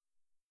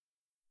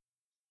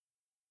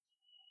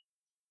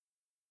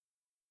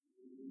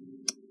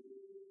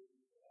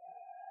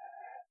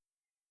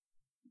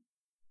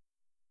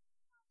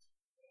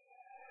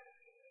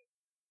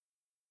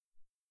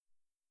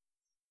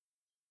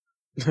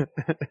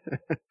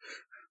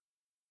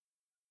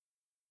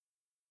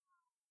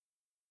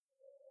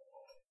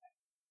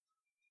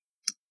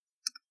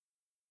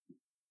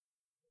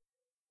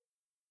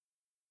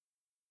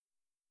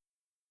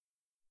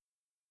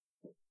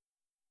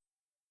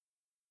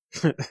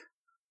 I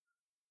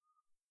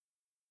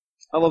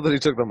love that he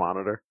took the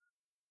monitor.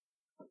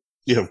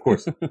 Yeah, of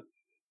course.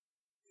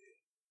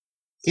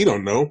 He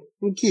don't know.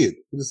 I'm a kid.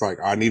 He's just like,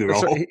 I need it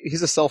all.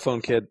 He's a cell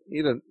phone kid.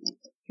 He wouldn't.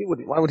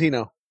 Why would he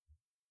know?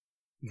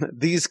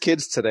 These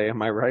kids today,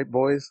 am I right,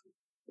 boys?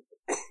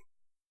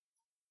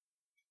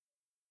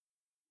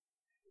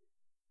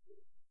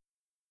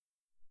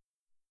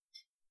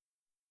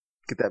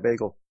 Get that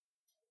bagel.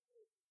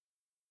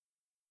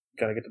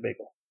 Gotta get the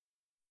bagel.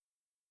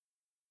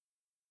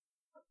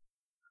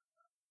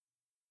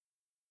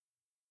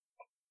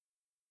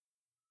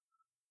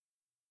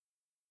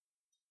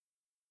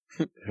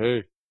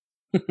 Hey.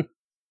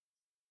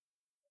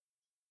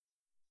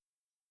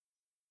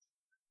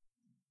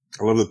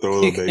 I love the throw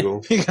of the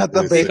bagel. He got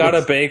the bagel. He got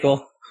a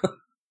bagel.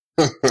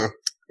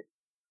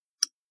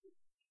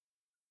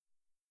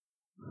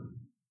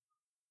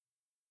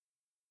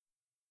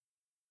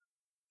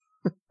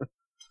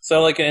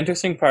 So, like, an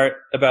interesting part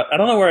about... I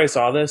don't know where I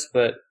saw this,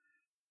 but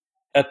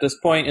at this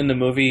point in the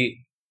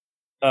movie,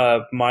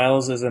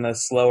 Miles is in a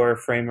slower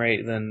frame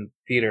rate than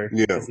Peter.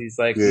 Yeah. Because he's,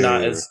 like, he's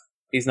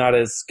not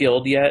as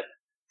skilled yet.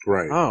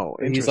 Right. Oh,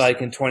 interesting. He's,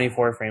 like, in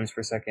 24 frames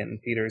per second,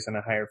 and Peter's in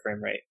a higher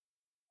frame rate.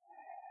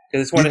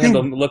 Because they wanted him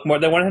to look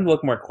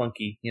more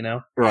clunky, you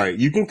know? Right.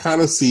 You can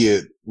kind of see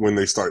it when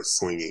they start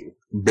swinging.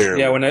 Barely.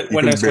 Yeah, when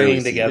they're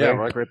swinging together. Yeah,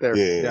 right there.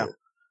 Yeah.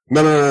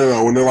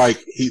 No. When they're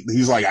like,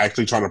 he's like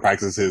actually trying to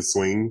practice his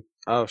swing.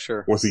 Oh,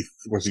 sure. Once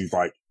he's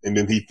like, and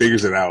then he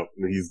figures it out,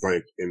 and he's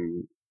like,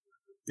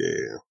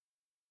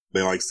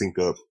 they like sync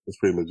up. It's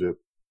pretty legit.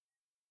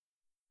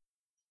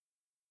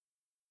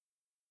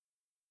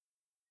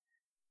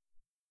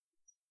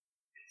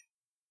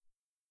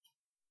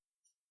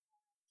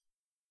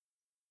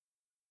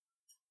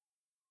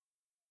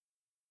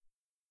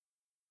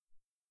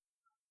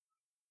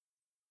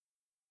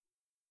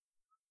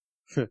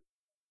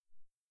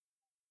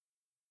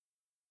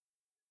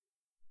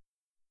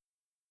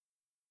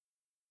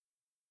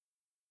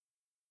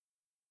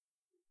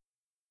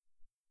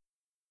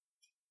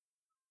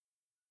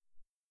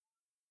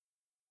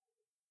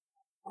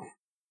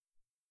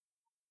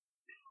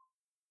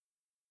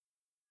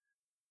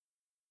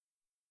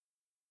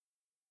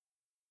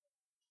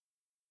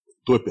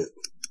 Flip it.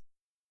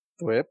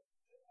 Whip.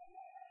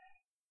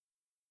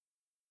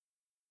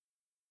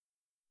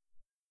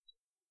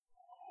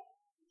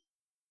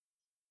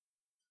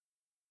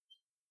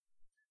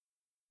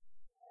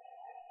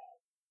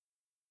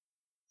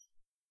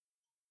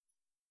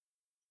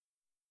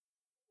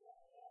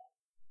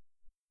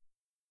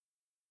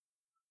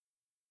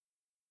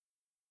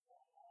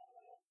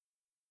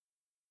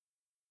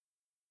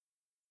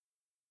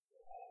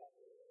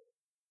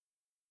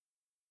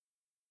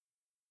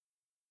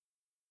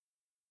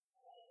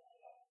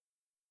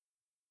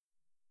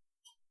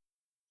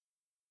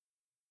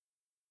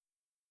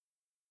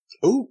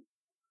 Ooh.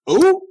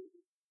 Ooh.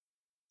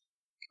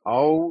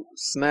 Oh,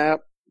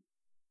 snap.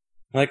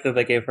 I like that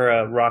they gave her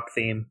a rock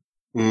theme.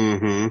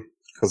 Mm-hmm.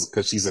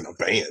 Because she's in a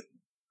band.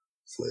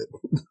 Flip.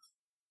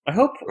 I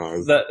hope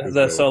that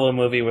the solo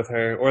movie with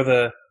her, or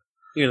the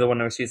one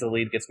where she's the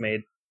lead, gets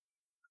made.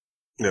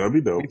 Yeah, that'd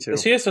be dope.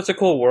 She has such a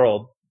cool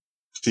world.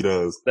 She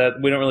does.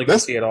 That we don't really get to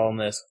see it all in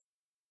this.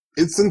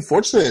 It's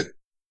unfortunate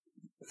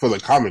for the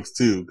comics,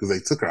 too, because they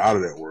took her out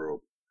of that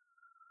world.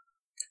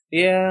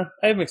 Yeah,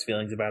 I have mixed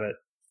feelings about it.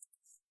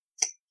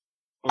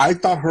 I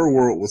thought her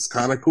world was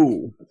kind of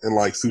cool and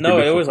like super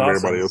different from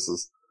everybody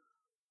else's.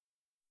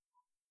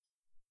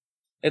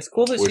 It's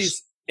cool that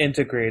she's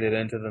integrated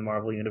into the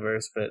Marvel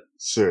universe, but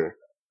sure,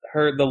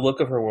 the look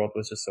of her world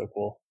was just so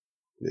cool.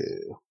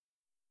 Yeah.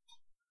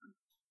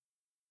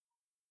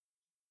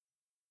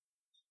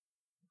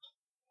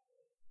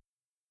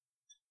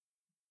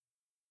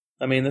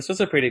 I mean, this was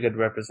a pretty good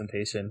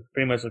representation.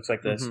 Pretty much looks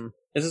like this. Mm-hmm.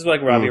 This is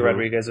like Robbie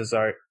Rodriguez's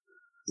art.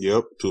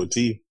 Yep, to a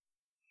T.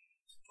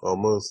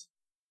 Almost.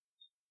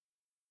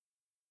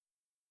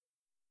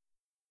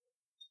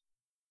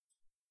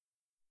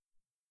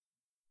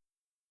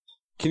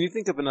 Can you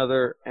think of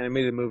another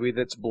animated movie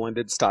that's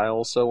blended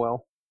styles so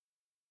well?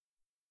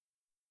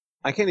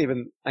 I can't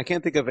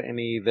think of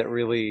any that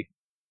really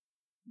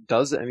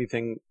does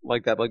anything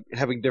like that, like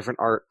having different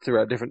art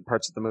throughout different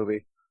parts of the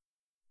movie.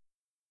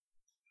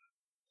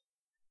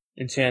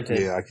 Enchanted.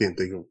 Yeah, I can't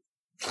think of.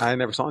 I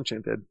never saw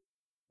Enchanted.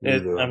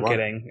 I'm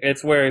kidding.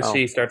 It's where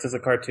she starts as a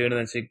cartoon and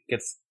then she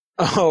gets.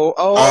 Oh,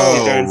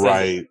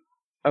 right.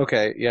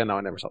 Okay, yeah, no,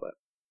 I never saw that.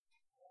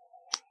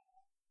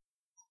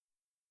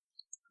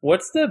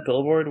 What's the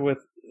billboard with?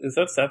 Is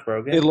that Seth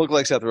Rogen? It looked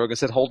like Seth Rogen. It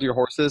said "Hold your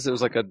horses." It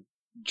was like a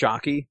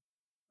jockey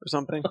or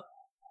something.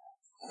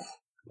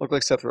 Looked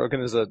like Seth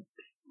Rogen is a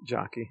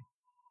jockey.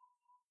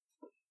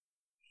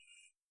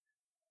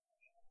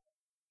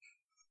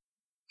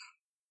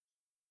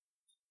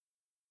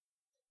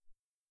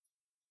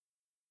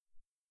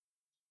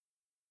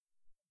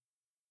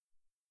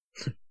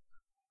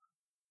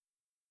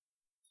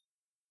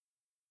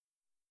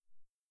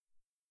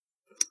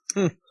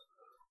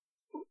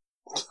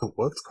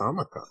 What's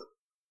Comic-Con?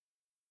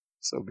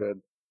 So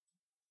good.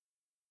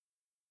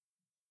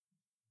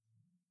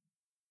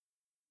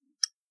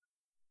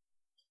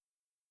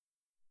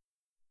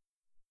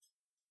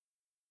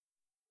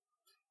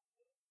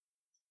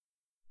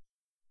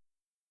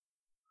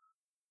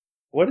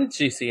 What did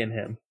she see in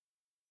him?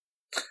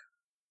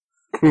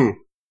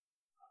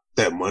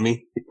 That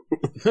money?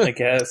 I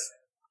guess.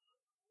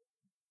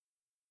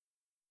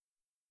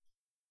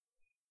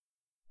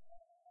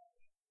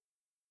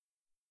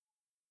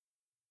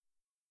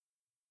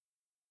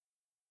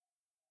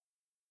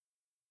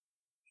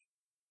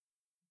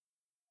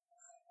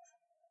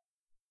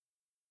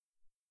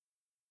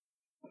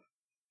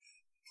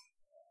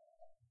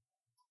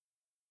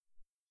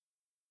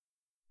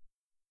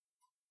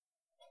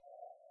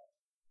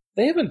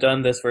 They haven't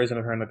done this version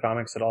of her in the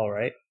comics at all,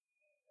 right?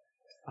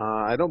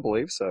 I don't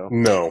believe so.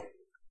 No.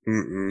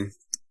 Mm-mm.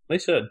 They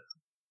should.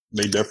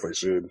 They definitely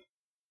should.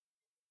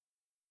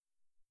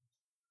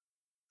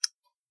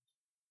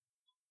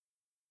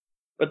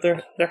 But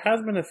there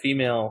has been a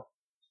female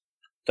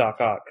Doc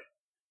Ock,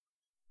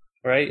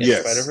 right? In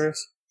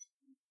Spider-Verse?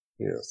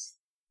 Yes.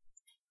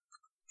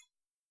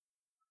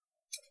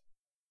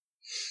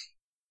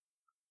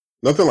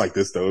 Nothing like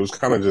this, though. It was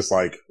kind of just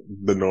like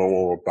the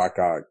normal Doc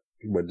Ock,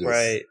 but just...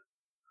 Right.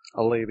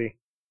 A lady.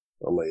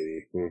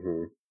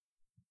 Mm-hmm.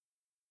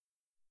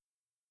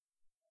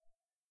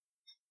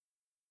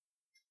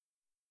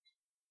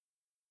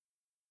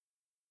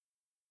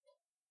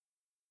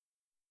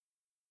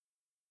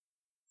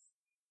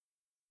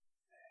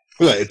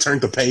 Look, it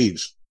turned the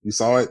page. You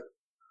saw it?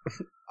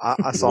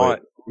 I saw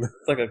it.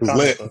 It's like a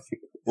comic book.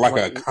 Like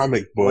a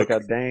comic book.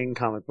 Like a dang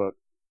comic book.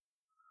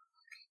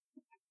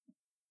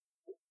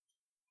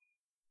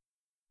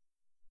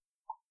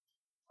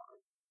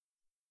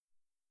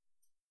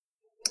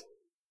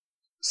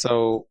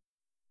 So,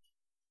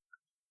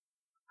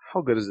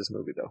 how good is this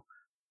movie, though?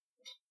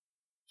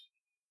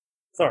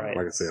 It's alright.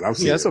 Like I said, I've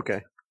seen it. It's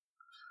okay.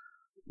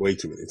 Way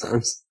too many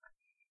times.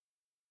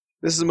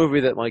 This is a movie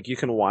that, like, you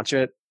can watch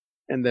it,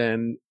 and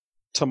then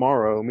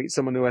tomorrow meet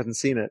someone who hasn't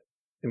seen it,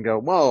 and go,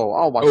 "Whoa,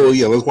 I'll watch it." Oh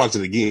yeah, let's watch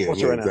it again. Watch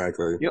yeah, it right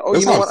exactly. You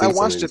know what? I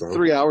watched it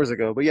 3 hours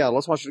ago, but yeah,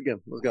 let's watch it again.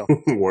 Let's go.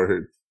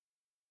 Word.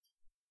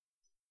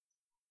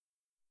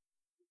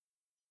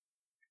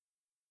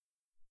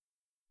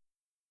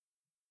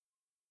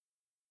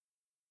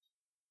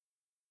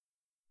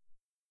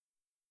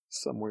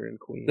 Somewhere in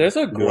Queens. There's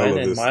a Gwen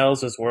in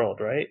Miles' world,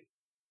 right?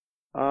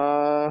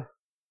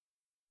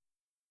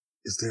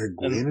 Is there a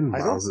Gwen in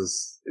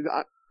Miles'?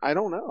 I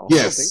don't know.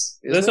 Yes.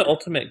 There's an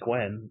Ultimate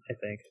Gwen, I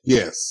think.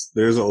 Yes,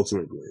 there's an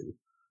Ultimate Gwen.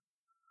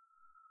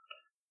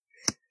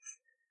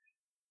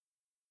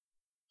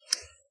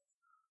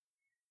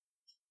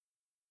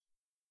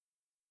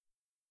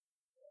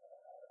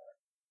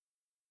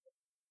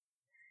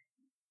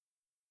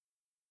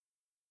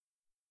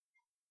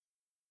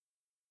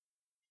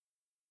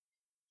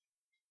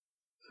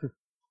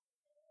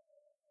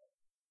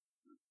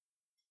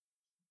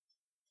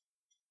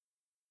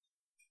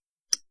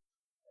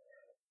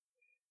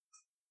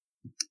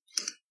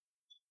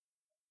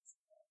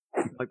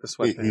 Like the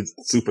sweatpants. He's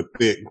super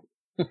thick.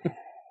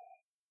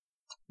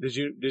 Did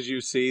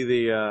you see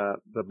the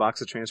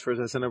box of transfers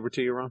I sent over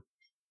to you, Ron?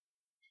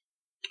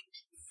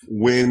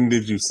 When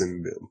did you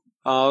send them?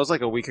 It was like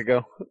a week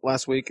ago.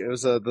 Last week. It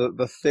was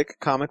the thick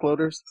comic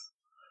loaders.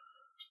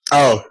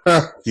 Oh,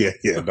 yeah,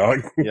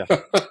 dog. Yeah,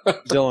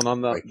 Dylan,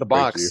 on the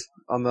box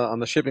on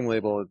the shipping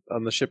label,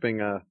 on the shipping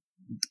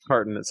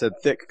carton, it said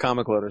thick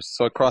comic loaders.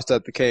 So I crossed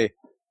out the K,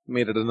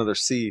 made it another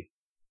C.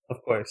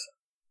 Of course.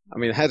 I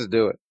mean, I had to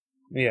do it.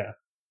 Yeah.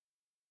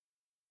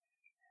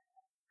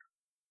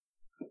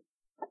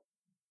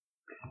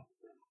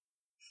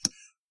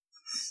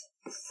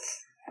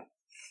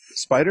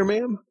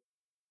 Spider-Man?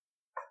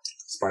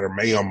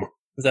 Spider-Man.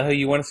 Is that who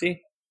you want to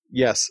see?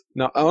 Yes.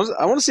 No, I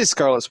want to see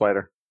Scarlet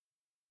Spider.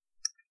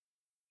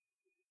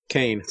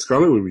 Kane.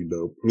 Scarlet would be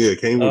dope. Yeah,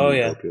 Kane would be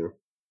dope, yeah.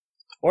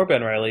 Or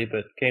Ben Reilly,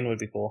 but Kane would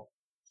be cool.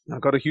 I'll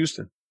go to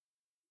Houston.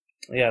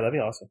 Yeah, that'd be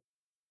awesome.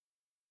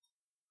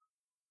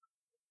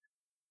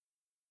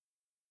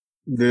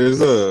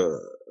 There's a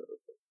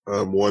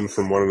one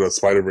from one of the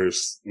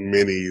Spider-Verse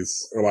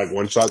minis, or like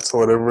one-shots or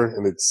whatever,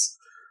 and it's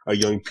a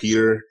young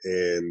Peter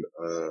and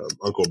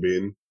Uncle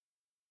Ben.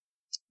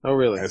 Oh,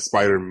 really? As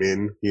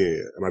Spider-Man, yeah,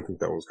 and I think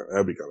that'd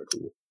be kind of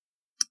cool.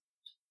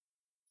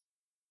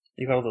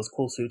 You got all those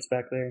cool suits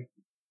back there.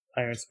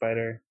 Iron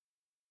Spider.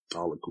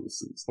 All the cool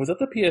suits. Was that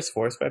the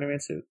PS4 Spider-Man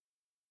suit?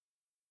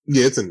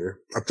 Yeah, it's in there.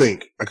 I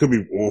think. I could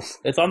be wolf.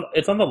 It's on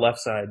the left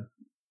side.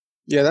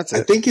 Yeah, that's it.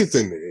 I think it's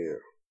in there, yeah.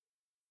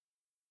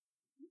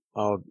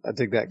 Oh, I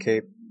dig that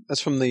cape.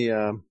 That's from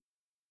the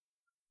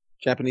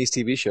Japanese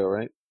TV show,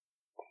 right?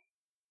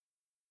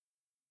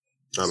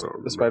 I don't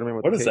know. The Spider-Man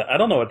with what the is cape. that? I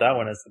don't know what that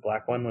one is. The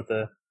black one with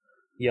the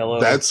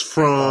yellow. That's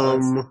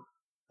from.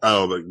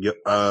 The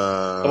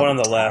one on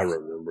the left. I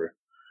remember.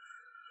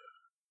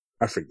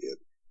 I forget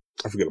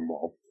them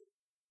all.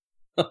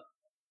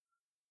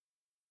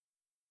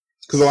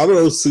 Because a lot of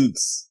those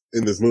suits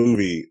in this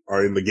movie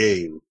are in the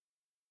game.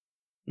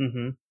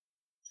 Mm-hmm.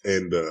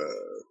 And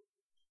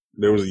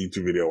there was a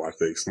YouTube video I watched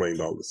that explained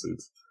all the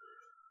suits.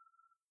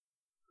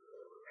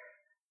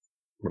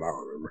 But I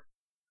don't remember.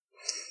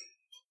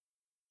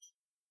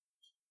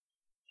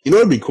 You know,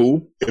 it'd be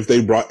cool if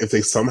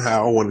they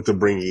somehow wanted to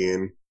bring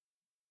in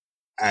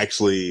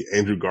actually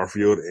Andrew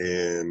Garfield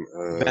and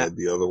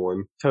the other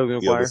one, Tobey the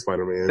other Maguire.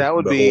 Spider-Man, That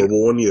would the be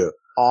horrible one. Yeah,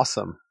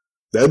 awesome.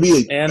 that'd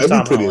be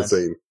Tom pretty Holland.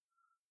 insane.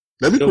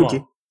 That'd be cool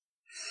too.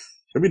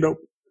 That'd be dope.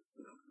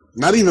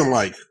 Not even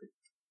like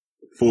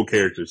full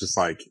characters, just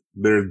like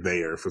they're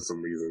there for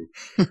some reason.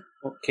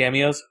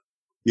 Cameos?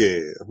 Yeah,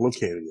 little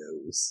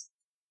cameos.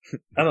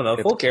 I don't know.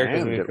 It's Full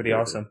characters would be Cam pretty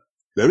Newton. awesome.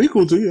 That'd be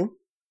cool too, yeah.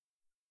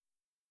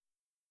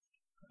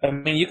 I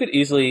mean, you could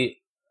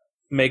easily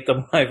make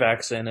them live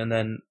action and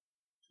then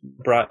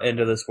brought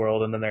into this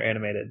world and then they're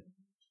animated.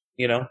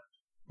 You know?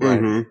 Right.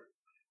 Mm-hmm.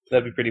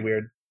 That'd be pretty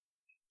weird.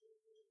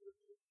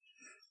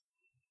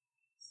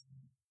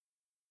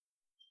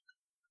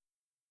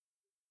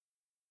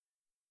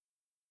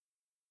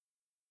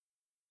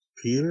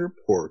 Peter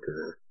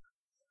Porker.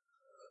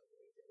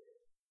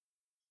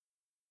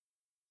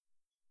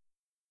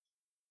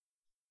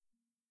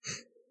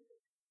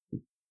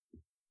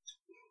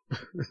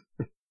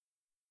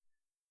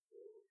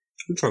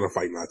 I'm trying to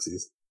fight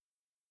Nazis.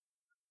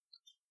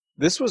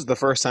 This was the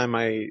first time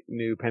I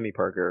knew Penny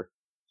Parker.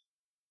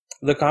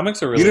 The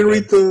comics are really You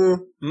didn't good.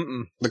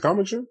 read the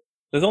comic strip?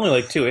 There's only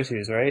like 2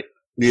 issues, right?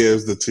 Yeah,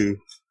 it's the 2.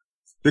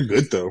 They're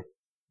good though.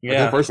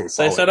 Yeah. The first one's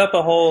They solid. set up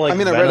a whole like I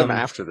read Venom them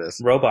after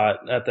this.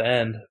 robot at the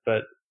end,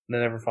 but they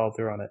never followed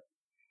through on it.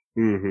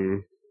 Mm-hmm.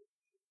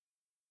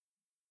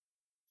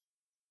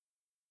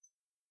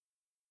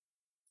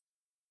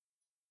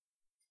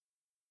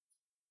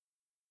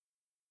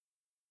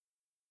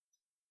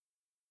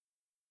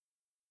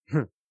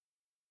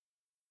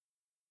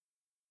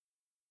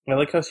 I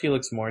like how she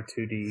looks more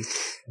 2D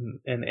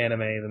in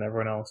anime than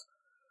everyone else.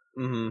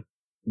 Mm-hmm.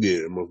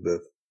 Yeah, most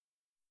definitely.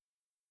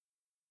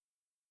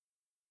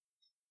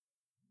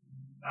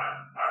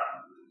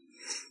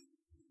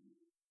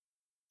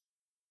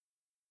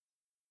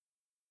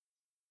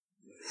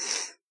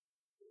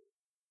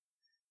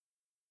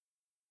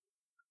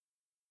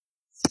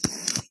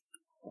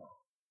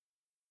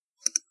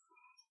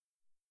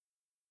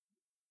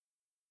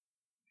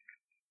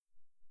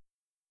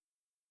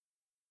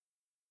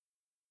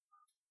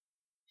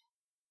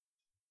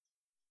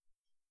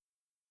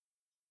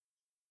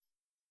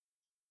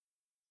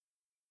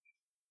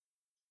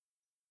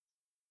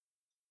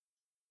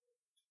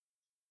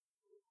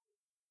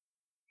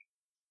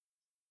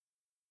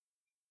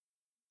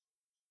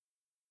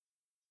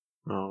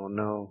 Oh,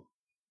 no.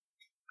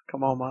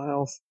 Come on,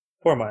 Miles.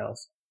 Poor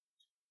Miles.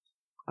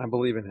 I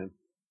believe in him.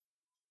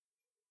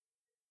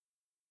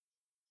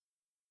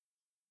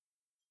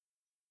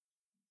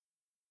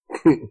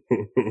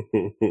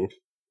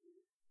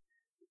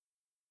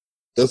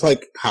 That's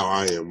like how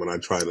I am when I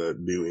try to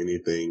do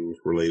anything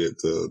related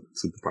to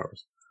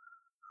superpowers.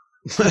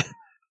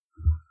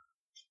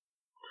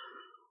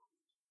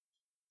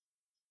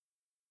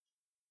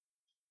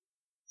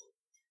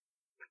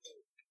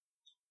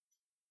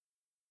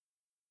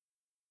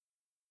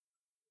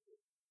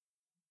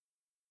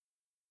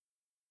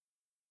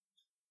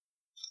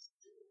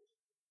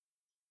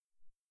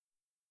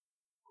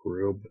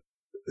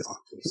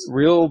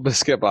 Real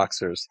biscuit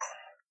boxers.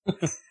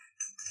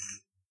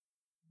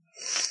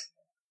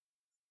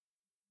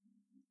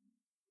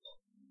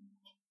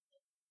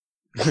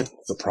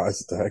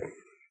 Surprise attack.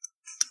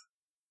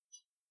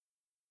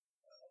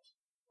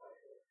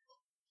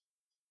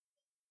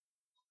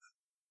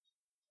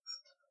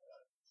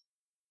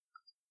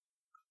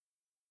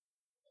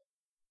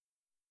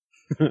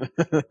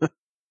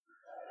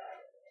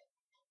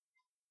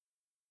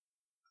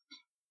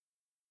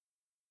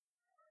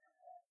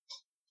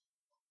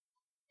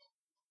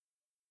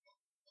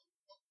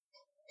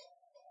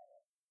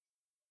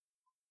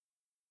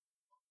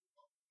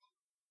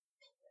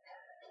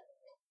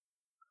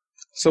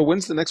 So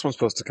when's the next one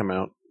supposed to come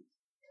out?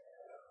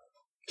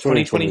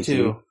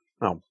 2022.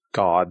 Oh,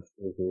 God.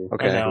 Mm-hmm.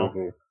 Okay. I know.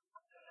 Mm-hmm.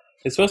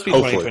 It's supposed to be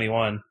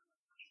 2021.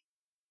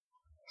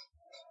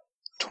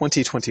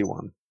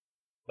 2021.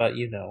 But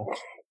you know.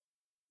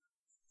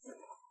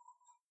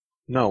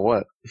 No,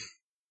 what?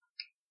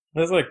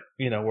 There's like,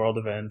 world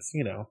events,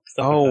 stuff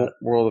like that.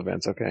 World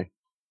events, okay.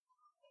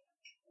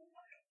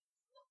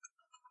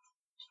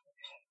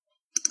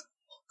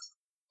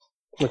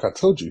 Like I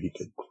told you, he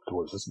could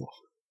go invisible.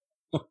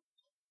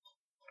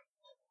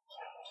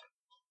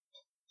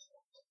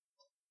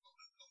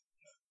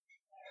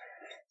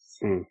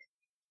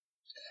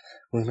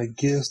 When it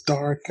gets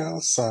dark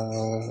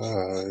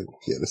outside.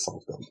 Yeah, this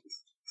song's dumb.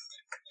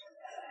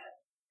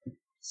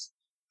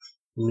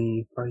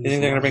 You think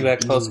they're gonna bring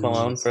back Post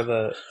Malone for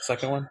the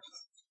second one?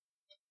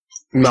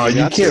 No,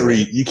 you can't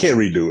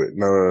redo it.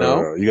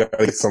 No. You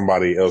gotta get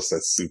somebody else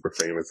that's super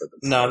famous at the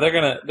time. No, they're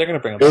gonna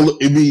bring him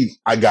back.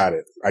 I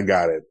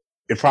got it.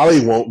 It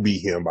probably won't be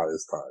him by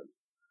this time.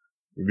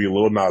 It'd be a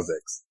little Nas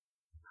X.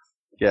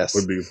 Yes.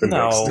 Would be the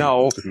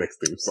the next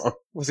theme song.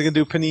 Was he gonna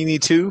do Panini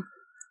 2?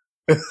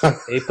 Hey,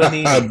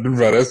 Panini.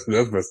 Bro, that's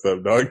messed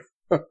up, dog.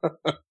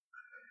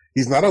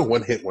 He's not a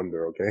one-hit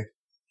wonder, okay?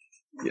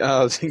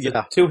 Yeah.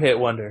 Two-hit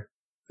wonder.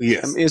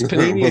 Yes. Is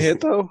Panini a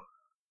hit, though?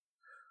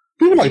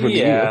 People like Panini.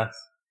 Yeah.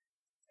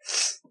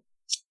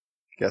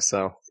 Guess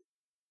so.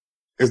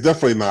 It's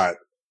definitely not.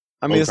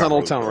 I mean, it's not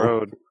Old Town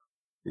Road.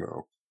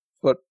 No.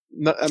 But,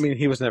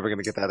 he was never going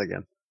to get that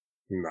again.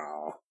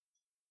 No.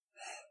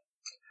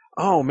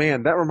 Oh,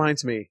 man, that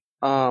reminds me.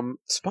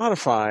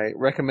 Spotify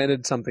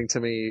recommended something to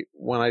me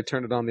when I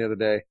turned it on the other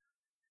day.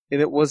 And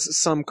it was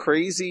some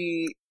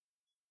crazy,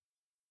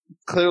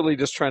 clearly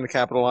just trying to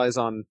capitalize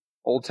on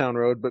Old Town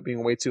Road, but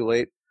being way too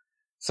late.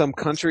 Some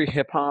country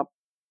hip-hop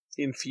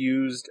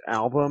infused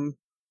album.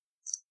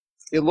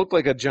 It looked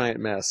like a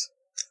giant mess.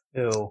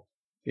 Ew.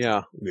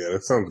 Yeah. Yeah,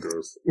 that sounds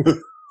gross.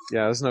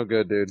 Yeah, it's no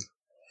good, dude.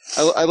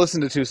 I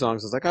listened to 2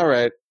 songs. I was like, all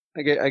right.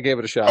 I gave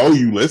it a shot. Oh,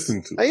 you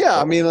listened to it? Yeah,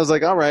 I was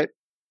like, all right.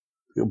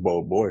 You're a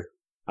bold boy.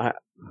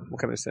 What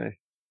can I say?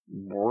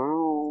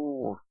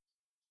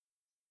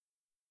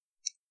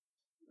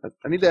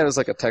 I need that as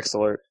like a text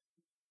alert.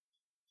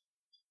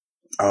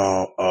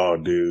 Oh,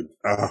 dude.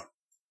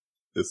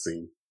 This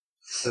scene.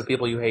 The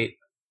people you hate.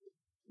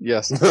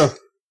 Yes.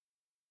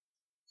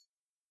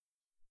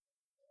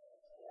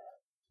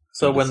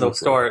 So when the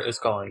store is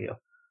calling you.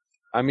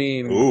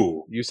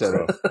 Ooh, you said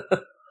it.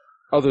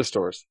 Other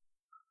stores.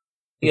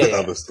 Yeah.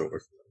 Other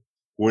stores.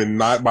 When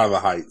Not by the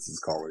Heights is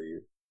calling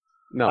you.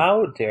 No.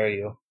 How dare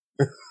you?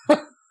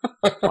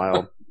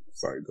 Wild.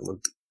 Sorry,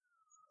 Dylan.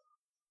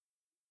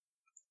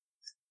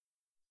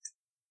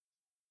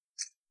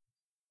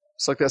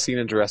 It's like that scene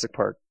in Jurassic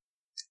Park.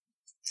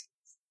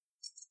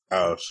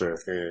 Oh, sure.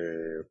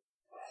 Yeah.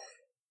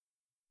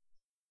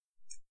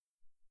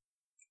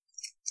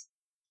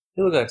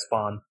 He looks like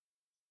Spawn.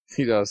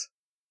 He does.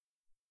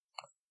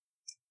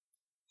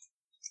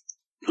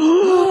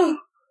 Bro,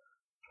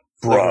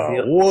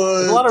 what?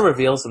 There's a lot of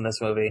reveals in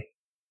this movie.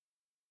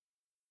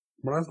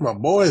 Well, that's my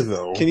boy,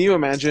 though. Can you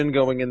imagine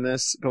going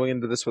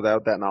into this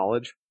without that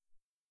knowledge?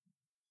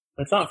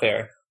 It's not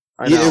fair.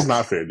 It is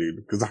not fair, dude,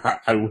 because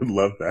I would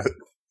love that.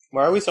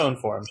 Why are we so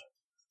informed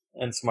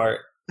and smart?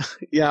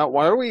 Yeah,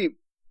 why are we,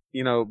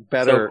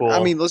 better? So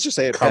cool. Let's just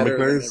say it Comic better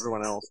nerds? than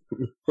everyone else.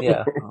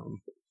 Yeah.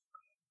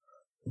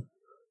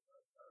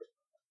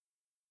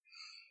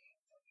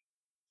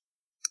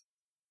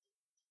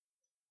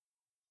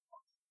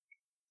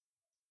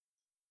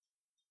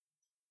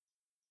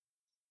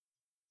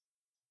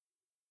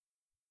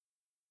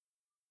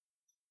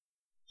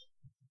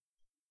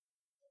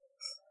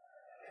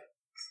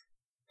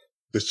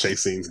 This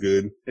chase scene's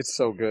good. It's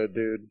so good,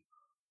 dude.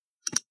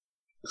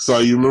 So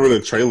you remember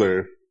the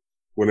trailer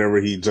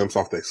whenever he jumps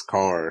off this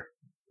car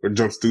or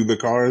jumps through the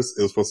cars?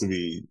 It was supposed to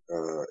be,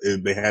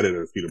 they had it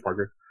as Peter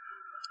Parker.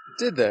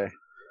 Did they?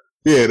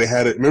 Yeah, they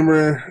had it.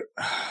 Remember,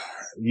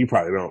 you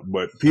probably don't,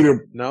 but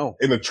No.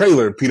 In the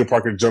trailer, Peter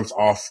Parker jumps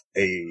off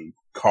a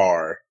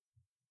car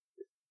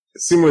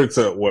similar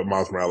to what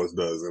Miles Morales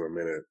does in a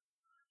minute.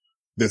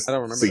 I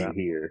don't remember scene that.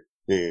 here.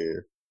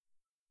 Yeah.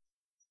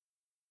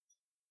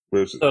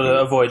 So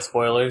to avoid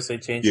spoilers, they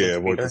changed it to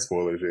avoid Peter. the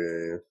spoilers,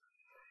 yeah.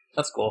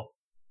 That's cool.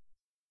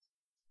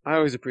 I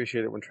always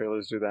appreciate it when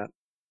trailers do that.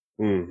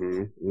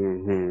 Mm-hmm.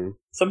 Mm-hmm.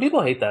 Some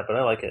people hate that, but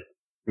I like it.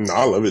 No,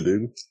 I love it,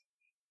 dude.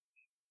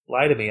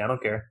 Lie to me. I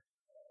don't care.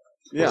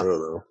 Yeah. I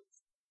don't know.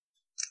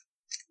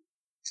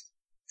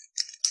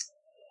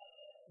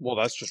 Well,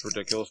 that's just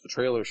ridiculous. The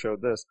trailer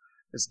showed this.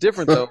 It's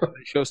different, though.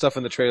 They show stuff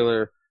in the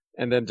trailer,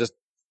 and then just,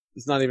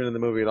 it's not even in the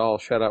movie at all.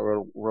 Shout out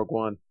Rogue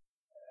One.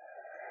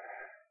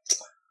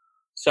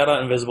 Shout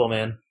out Invisible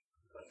Man.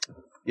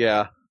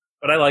 Yeah.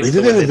 But I like they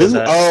did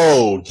Invisible.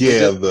 Oh,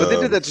 yeah. But they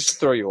did that just to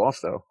throw you off,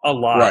 though. A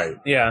lot. Right.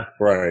 Yeah.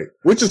 Right.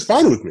 Which is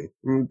fine with me.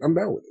 I'm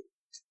down with it.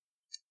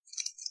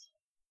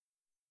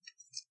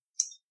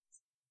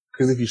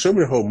 Because if you show me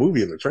the whole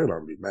movie in the trailer,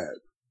 I'm going to be mad.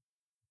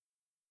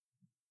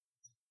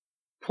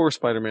 Poor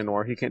Spider-Man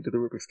Noir. He can't do the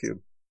Rubik's Cube.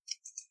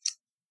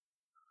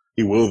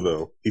 He will,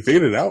 though. He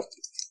figured it out.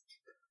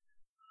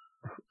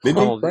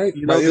 Didn't he? Right?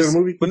 You know,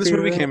 when this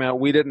movie came out,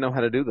 we didn't know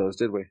how to do those,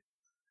 did we?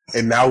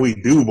 And now we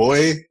do,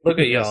 boy. Look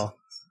at y'all.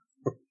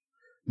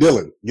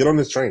 Dylan, get on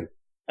this train.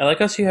 I like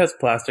how she has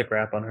plastic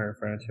wrap on her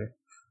furniture.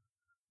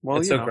 Well,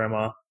 it's so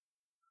grandma.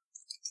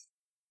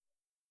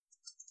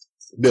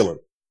 Dylan.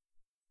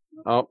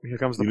 Oh, here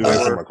comes the You didn't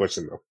answer my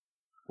question, though.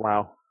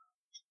 Wow.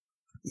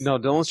 No,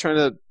 Dylan's trying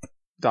to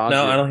dodge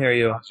No, you. I don't hear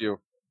you. Dodge you,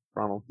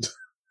 Ronald.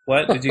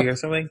 What? Did you hear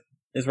something?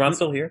 Is Ron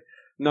still here?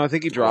 No, I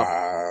think he dropped.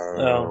 Wow.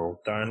 Oh,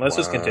 darn. Let's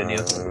just continue.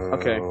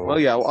 Okay. Well,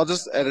 yeah, I'll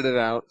just edit it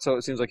out so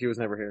it seems like he was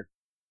never here.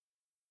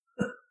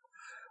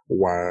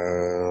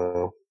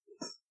 Wow.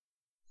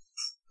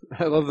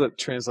 I love the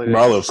translated.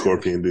 I love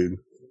Scorpion, dude.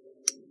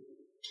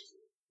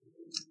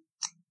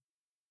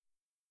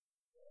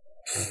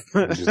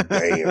 He just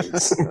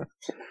dance.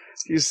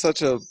 He's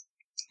such a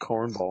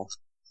cornball.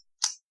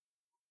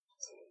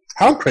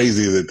 How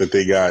crazy is it that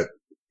they got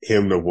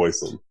him to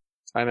voice him?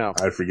 I know.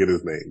 I forget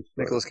his name.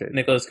 Nicolas Cage.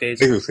 Nicolas Cage.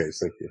 Nicolas Cage,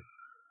 thank you.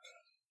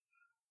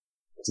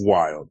 It's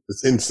wild.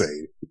 It's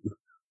insane.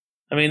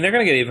 I mean, they're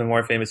going to get even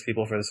more famous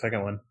people for the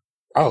second one.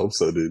 I hope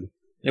so, dude.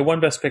 It won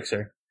Best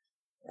Picture.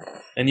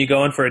 And you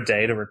go in for a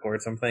day to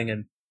record something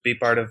and be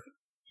part of,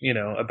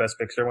 a Best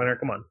Picture winner?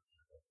 Come on.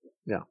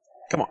 Yeah.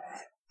 Come on.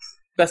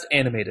 Best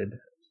Animated.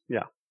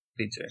 Yeah.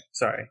 Feature.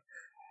 Sorry.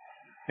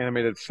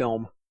 Animated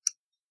film.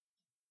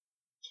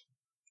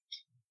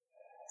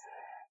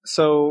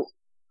 So,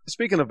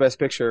 speaking of Best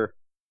Picture,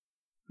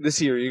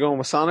 this year, you going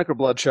with Sonic or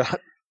Bloodshot?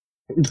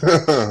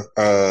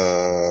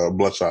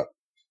 Bloodshot.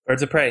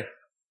 Birds of Prey.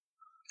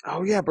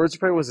 Oh, yeah, Birds of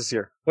Prey was this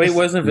year. Wait,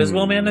 was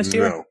Invisible Man this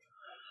year? No.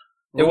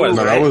 It was,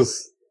 no, right? that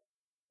was...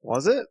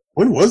 Was it?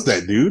 When was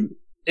that, dude?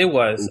 It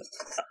was.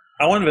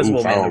 I want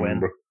Invisible Man to win.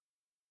 Remember.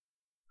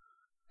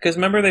 Because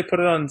remember they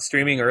put it on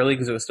streaming early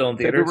because it was still in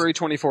theaters? February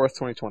 24th,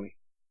 2020.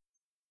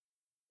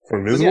 For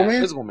Invisible Man?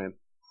 Invisible Man.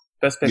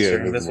 Best Picture,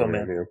 Yeah, Invisible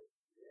Man. Yeah.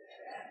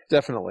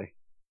 Definitely.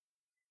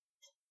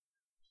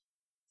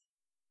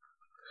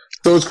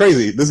 So it's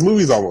crazy. This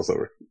movie's almost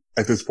over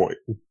at this point.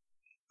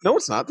 No,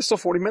 it's not. There's still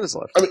 40 minutes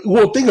left. I mean,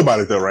 well, think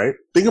about it though, right?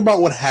 Think about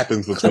what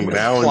happens between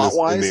now and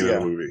the end yeah.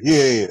 of the movie.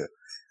 Yeah.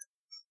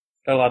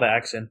 Got a lot of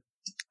action.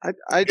 I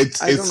It's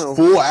don't know.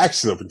 full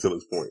action up until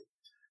this point.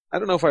 I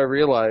don't know if I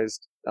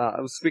realized.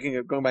 I was speaking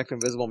of going back to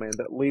Invisible Man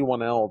that Lee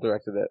Whannell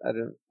directed it. I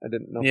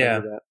didn't know if I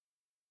knew that.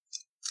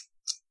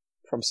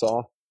 From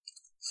Saw.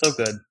 So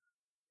good.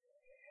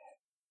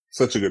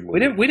 Such a good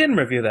movie. We didn't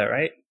review that,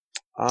 right?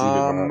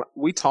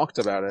 We talked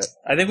about it.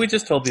 I think we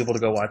just told people to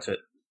go watch it.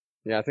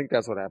 Yeah, I think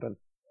that's what happened.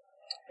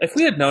 If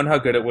we had known how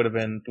good it would have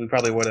been, we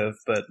probably would have.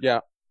 But yeah,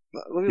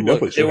 let me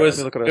look. It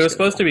was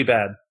supposed to be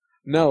bad.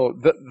 No,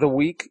 the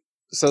week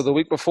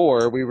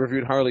before we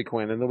reviewed Harley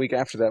Quinn, and the week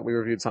after that we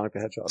reviewed Sonic the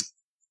Hedgehog.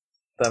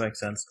 That makes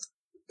sense.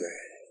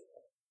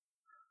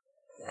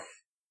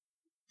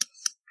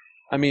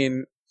 I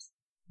mean,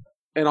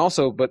 and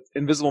also, but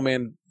Invisible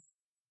Man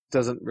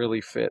doesn't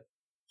really fit.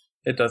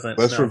 It doesn't.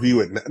 Let's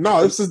review it.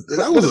 No,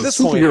 that was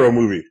a superhero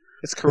movie.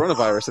 It's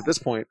coronavirus at this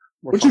point.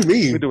 What you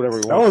mean? We do whatever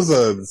we want. That was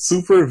a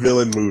super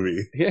villain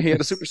movie. Yeah, he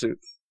had a super suit.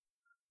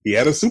 He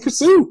had a super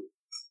suit.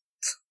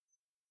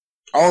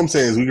 All I'm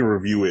saying is we can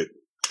review it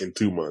in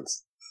 2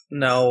 months.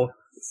 No,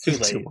 it's too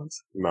late. 2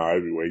 months. No,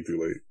 it'd be way too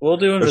late. We'll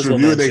do Invisible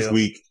Man. Let's review Man it next too.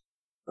 week.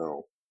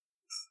 Oh.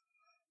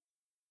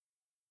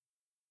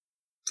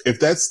 If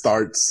that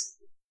starts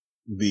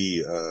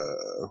the,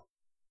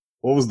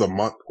 what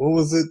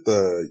was it?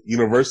 The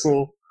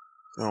Universal?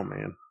 Oh,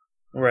 man.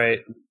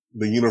 Right.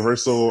 The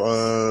Universal,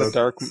 the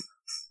Dark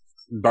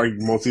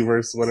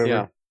Multiverse, whatever.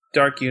 Yeah.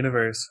 Dark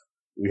Universe.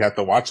 We have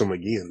to watch them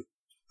again.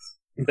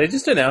 They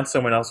just announced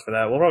someone else for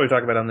that. We'll probably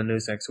talk about it on the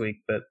news next week,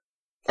 but.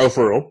 Oh,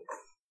 for real?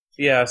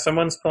 Yeah,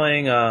 someone's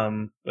playing,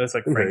 it's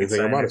like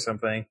Frankenstein or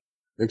something.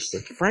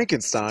 Interesting.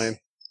 Frankenstein.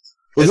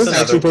 Was this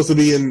actually supposed to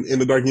be in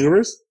the Dark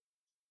Universe?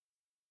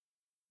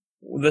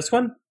 This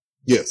one?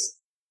 Yes.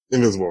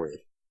 Invisible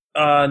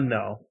Man.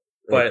 No.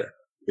 But. Okay.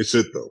 It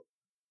should, though.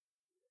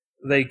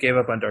 They gave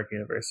up on Dark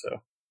Universe,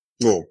 so.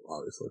 Well,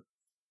 obviously.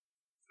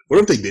 What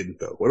if they didn't,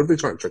 though? What if they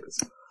try and trick us?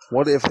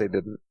 What if they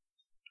didn't?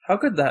 How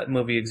could that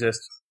movie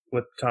exist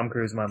with Tom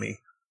Cruise mummy?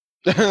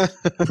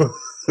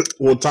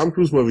 Well, Tom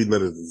Cruise movie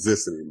doesn't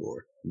exist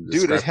anymore.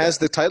 Dude, it has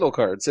the title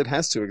cards. It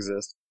has to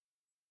exist.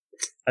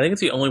 I think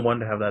it's the only one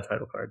to have that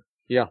title card.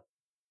 Yeah.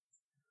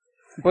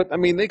 But I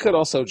mean, they could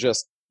also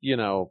just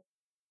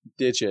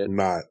ditch it.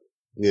 Not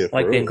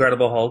like the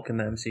Incredible Hulk in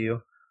the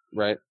MCU,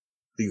 right?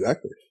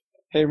 Exactly.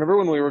 Hey, remember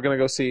when we were going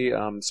to go see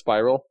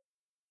Spiral,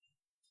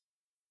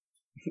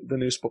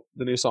 the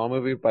new Saw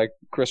movie by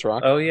Chris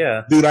Rock? Oh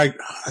yeah, dude, I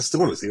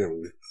still want to see that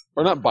movie.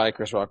 Or not by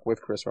Chris Rock,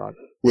 with Chris Rock.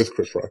 With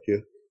Chris Rock, yeah.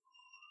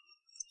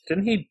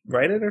 Didn't he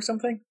write it or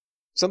something?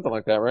 Something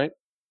like that, right?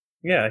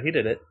 Yeah, he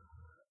did it.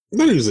 I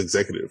thought he was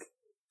executive.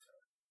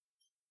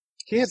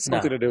 He had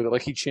something to do with it,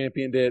 like he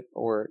championed it,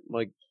 or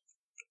like...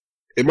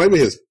 It might be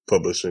his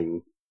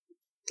publishing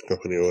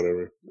company or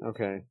whatever.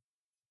 Okay.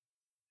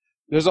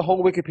 There's a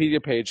whole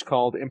Wikipedia page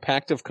called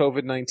Impact of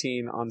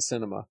COVID-19 on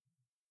Cinema.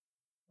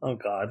 Oh,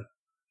 God.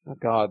 Oh,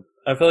 God.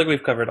 I feel like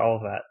we've covered all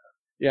of that.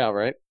 Yeah,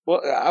 right?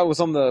 Well, I was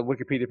on the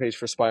Wikipedia page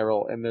for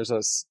Spiral, and there's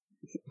a...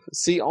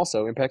 See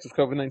also, Impact of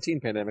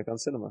COVID-19 Pandemic on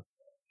Cinema.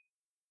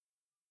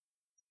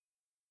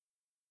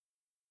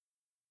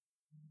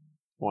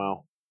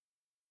 Wow.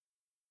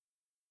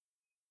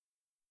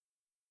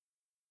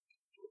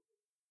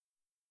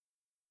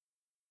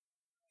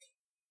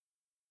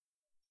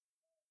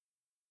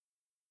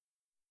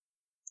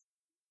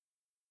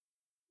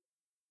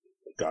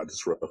 God,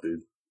 it's rough,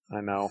 dude. I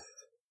know.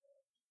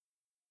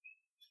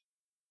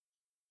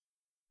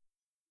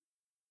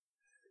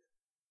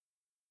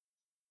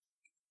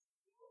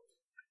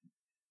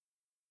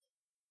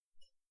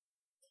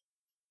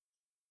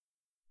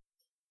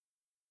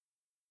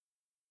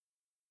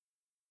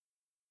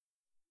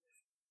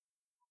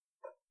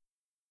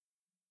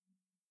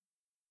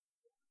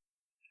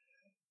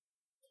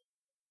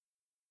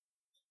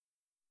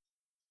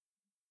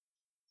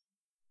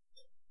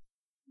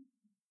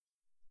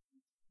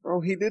 Oh,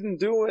 he didn't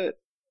do it.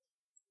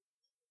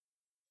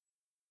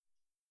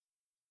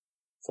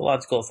 It's a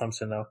logical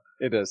assumption, though.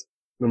 It is.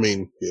 I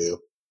mean, yeah.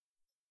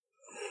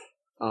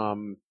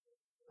 I'm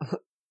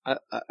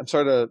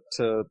sorry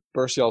to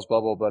burst y'all's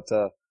bubble, but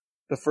the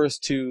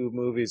first two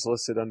movies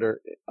listed under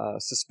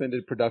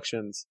suspended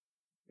productions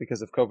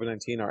because of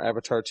COVID-19 are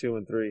Avatar 2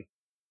 and 3.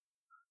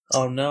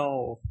 Oh,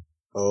 no.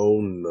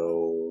 Oh,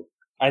 no.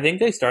 I think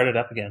they started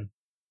up again.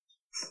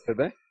 Did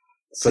they?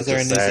 Because they're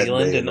in New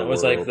Zealand, and it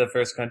was like the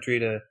first country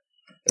to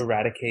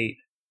eradicate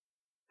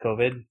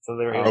COVID, so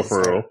they were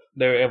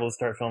able to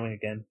start filming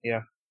again.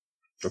 Yeah,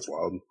 that's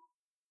wild.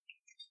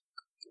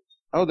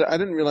 Oh, I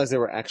didn't realize they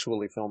were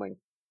actually filming.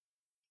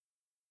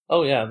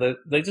 Oh yeah,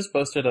 they just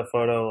posted a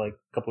photo like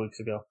a couple weeks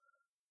ago.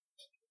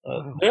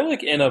 They're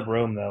like in a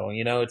room though.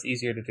 It's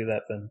easier to do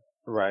that than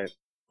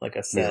like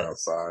a set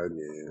outside.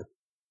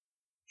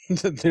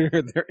 Yeah,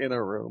 they're in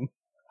a room.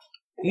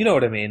 You know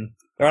what I mean?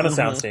 They're on a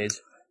soundstage.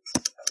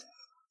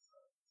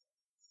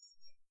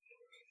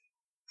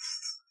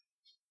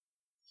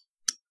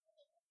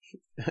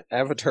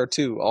 Avatar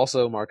 2,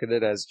 also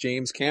marketed as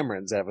James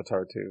Cameron's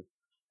Avatar 2,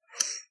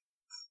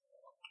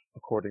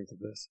 according to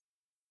this.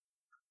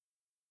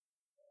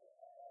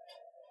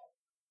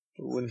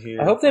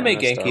 I hope they make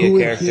Genki a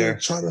character.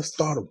 Trying to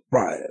start a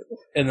riot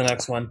in the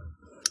next one.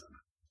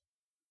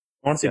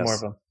 I want to see more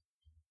of him.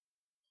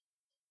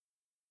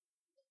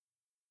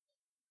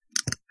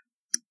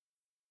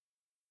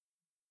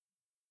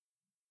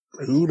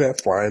 Who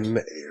that flying in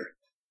the air?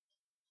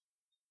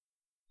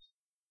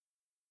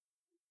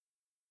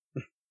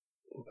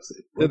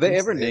 Did they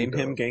ever name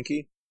him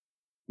Genki?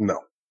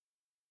 No.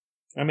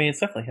 I mean, it's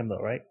definitely him,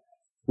 though, right?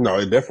 No,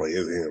 it definitely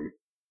is him.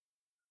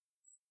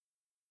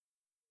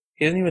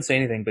 He doesn't even say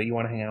anything, but you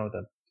want to hang out with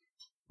him.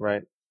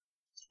 Right.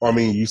 I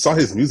mean, you saw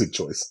his music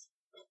choice.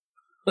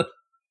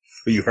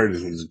 You heard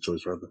his music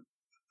choice, rather.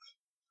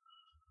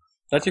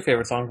 That's your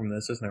favorite song from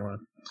this, isn't it,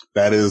 Ron?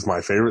 That is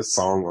my favorite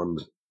song on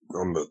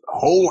the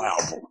whole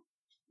album.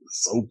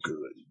 It's so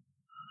good.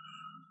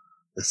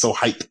 It's so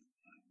hype.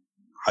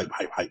 Hype,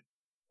 hype, hype.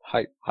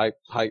 Hype, hype,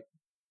 hype.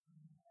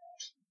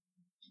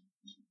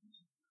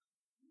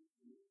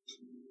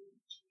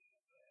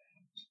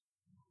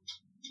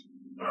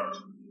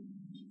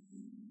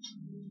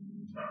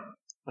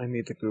 I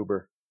need the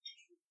goober.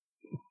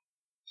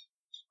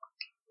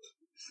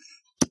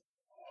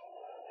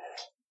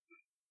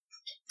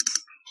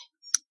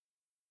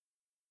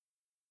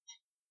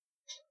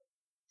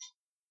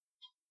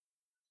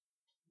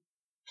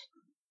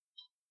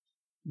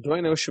 Do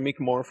I know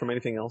Shamik Moore from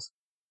anything else?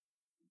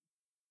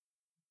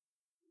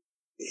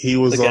 He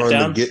was on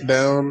the Get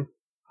Down.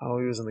 Oh,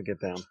 he was in the Get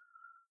Down.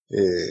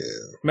 Yeah.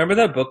 Remember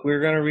that book we were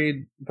going to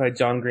read by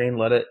John Green,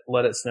 Let It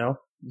Snow?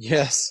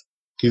 Yes.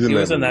 He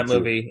was in that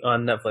movie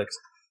on Netflix.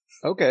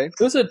 Okay. It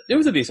was a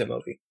decent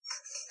movie.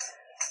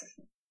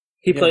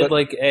 He played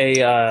like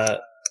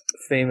a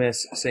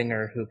famous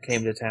singer who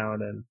came to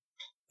town and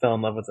fell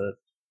in love with a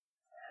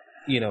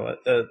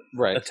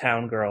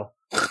town girl.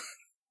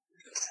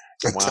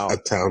 Wow. A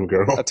town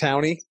girl. A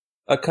townie?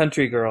 A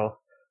country girl.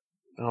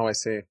 Oh, I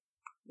see.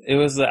 It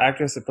was the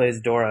actress that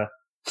plays Dora.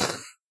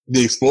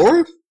 The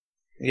Explorer?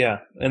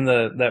 Yeah, in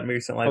that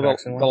recent live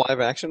action one. The live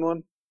action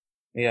one?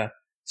 Yeah.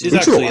 She's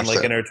actually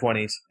in her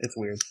 20s. It's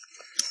weird.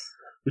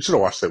 We should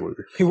have watched that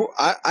movie.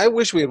 I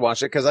wish we had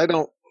watched it because I've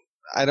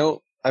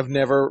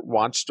never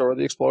watched Dora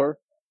the Explorer.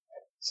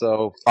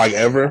 So like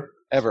ever.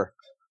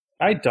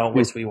 I don't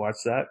wish we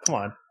watched that. Come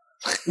on.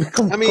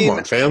 I mean, come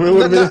on, fam. It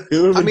would've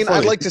been I mean, funny.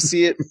 I'd like to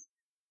see it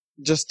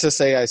just to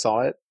say I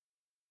saw it.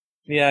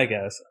 Yeah, I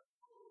guess.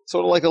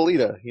 Sort of like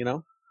Alita, you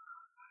know?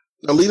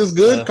 Alita's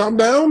good. Calm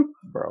down,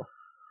 bro.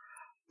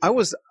 I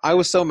was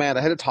so mad.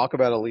 I had to talk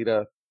about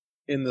Alita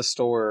in the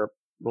store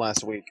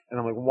last week, and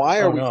I'm like, why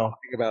are we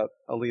talking about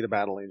Alita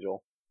Battle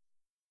Angel?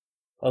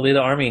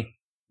 Alita Army,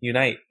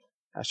 unite!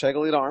 Hashtag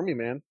Alita Army,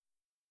 man.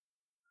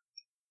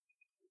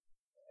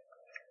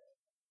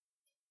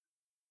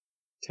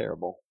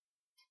 Terrible.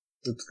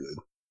 It's good.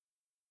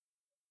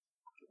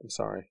 I'm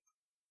sorry.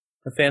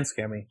 The fans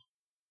scare me.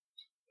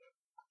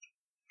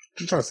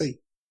 What you trying to say?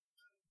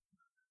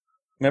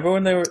 Remember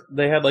when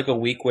they had like a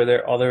week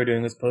where all they were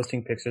doing was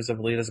posting pictures of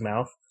Alita's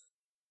mouth?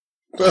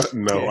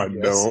 No, I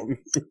don't.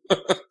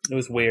 It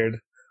was weird.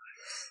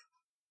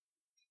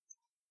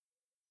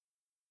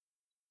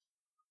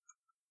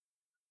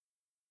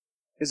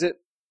 Is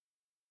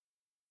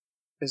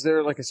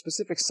there like a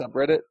specific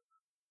subreddit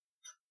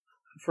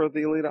for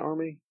the Alita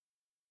Army?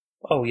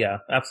 Oh yeah,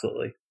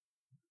 absolutely.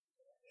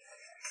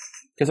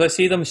 Because I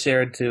see them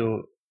shared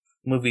to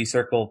Movie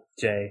Circle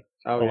J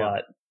a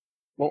lot.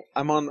 Well,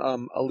 I'm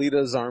on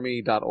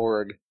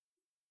alitasarmy.org,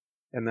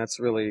 and that's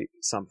really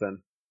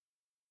something.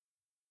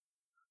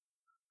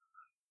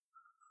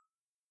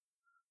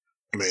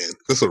 Man,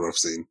 that's a rough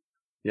scene.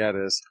 Yeah, it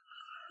is.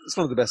 It's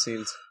one of the best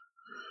scenes.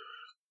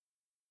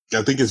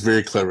 I think it's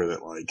very clever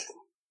that, like,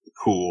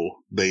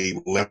 cool, they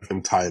left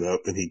him tied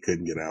up and he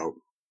couldn't get out.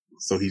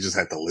 So he just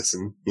had to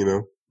listen, you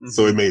know? Mm-hmm.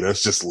 So it made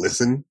us just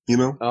listen, you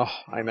know? Oh,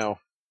 I know.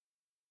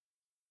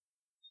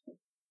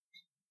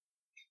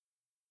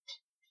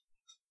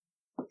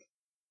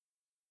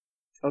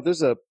 Oh,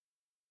 there's a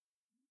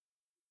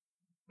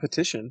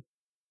petition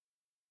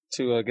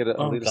to get an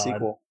Alita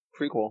sequel.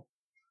 Prequel.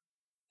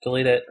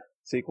 Delete it.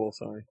 Sequel,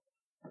 sorry.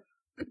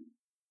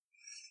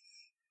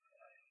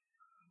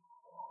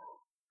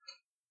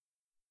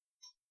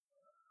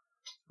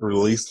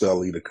 Release the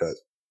Alita cut.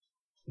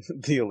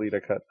 The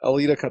Alita cut.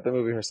 Alita cut the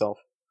movie herself.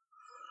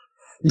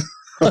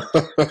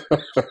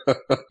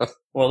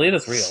 Well,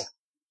 Alita's real.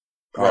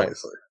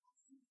 Obviously.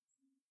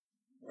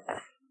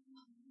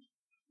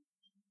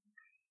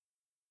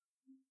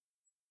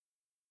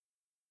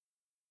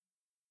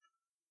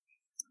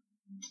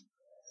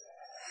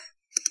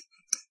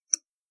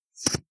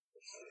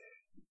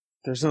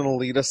 There's an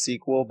Alita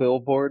sequel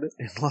billboard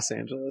in Los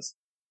Angeles.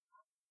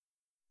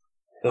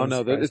 Oh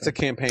no, it's a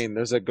campaign.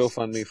 There's a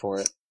GoFundMe for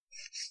it.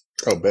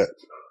 Oh, bet.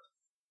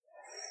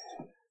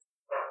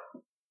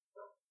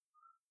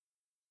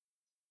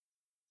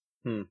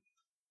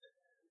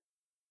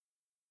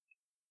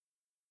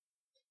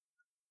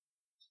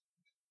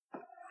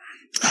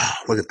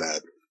 Look at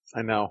that.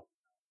 I know.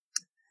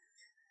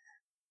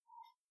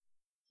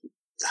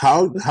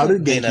 How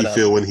did Genki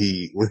feel when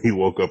he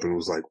woke up and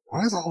was like,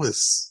 why is all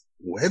this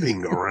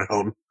webbing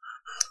around?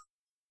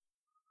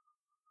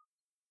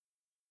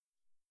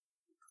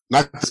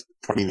 Not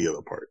funny the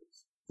other part.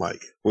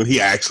 Like, when he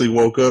actually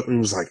woke up and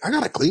was like, I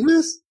gotta clean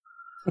this?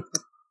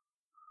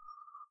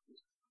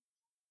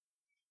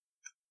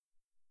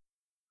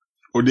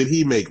 Or did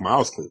he make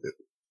Miles clean it?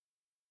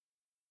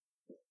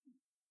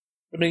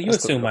 I mean, you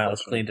assume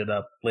Miles cleaned it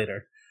up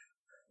later.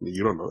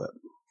 You don't know that.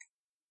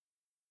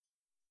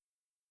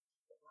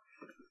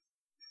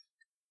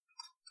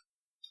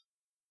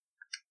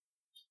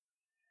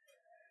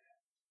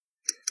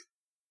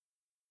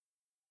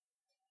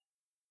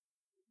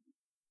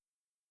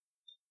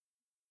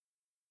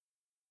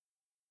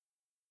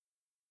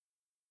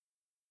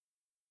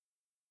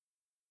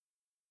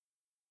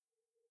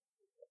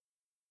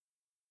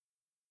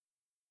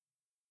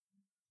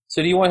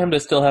 So do you want him to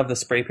still have the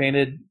spray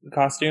painted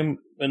costume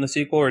in the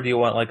sequel, or do you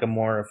want like a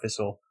more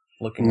official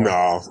looking one?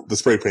 No, the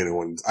spray painted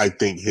one. I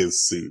think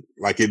his suit,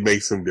 like, it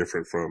makes him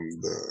different from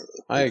the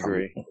I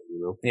agree. Comic,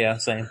 you know? Yeah,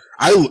 same.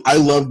 I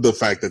love the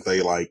fact that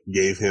they, like,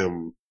 gave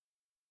him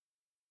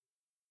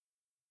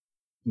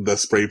the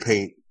spray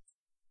paint,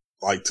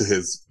 like, to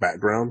his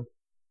background.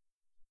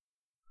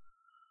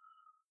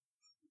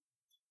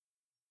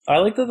 I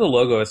like that the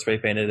logo is spray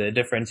painted. It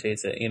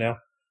differentiates it, you know?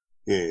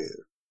 Yeah.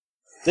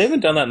 They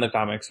haven't done that in the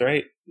comics,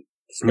 right?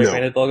 Spray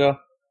painted logo?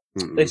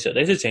 Mm-mm. They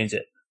should change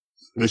it.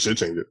 They should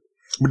change it.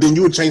 But then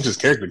you would change his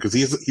character because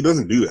he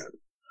doesn't do that.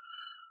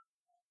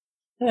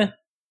 Yeah.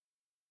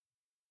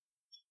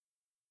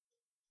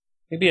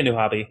 Maybe a new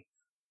hobby.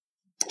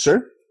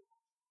 Sure.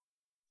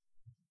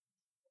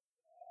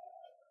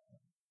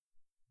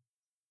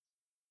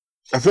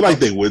 I feel like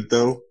they would,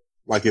 though.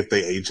 Like, if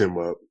they age him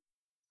up.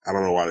 I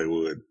don't know why they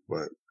would,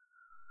 but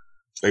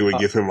they would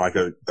give him, like,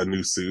 a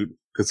new suit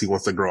because he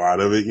wants to grow out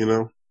of it, you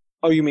know?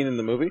 Oh, you mean in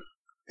the movie?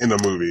 In the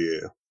movie,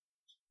 yeah.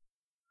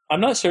 I'm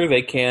not sure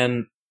they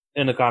can,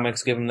 in the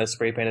comics, give him the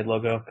spray painted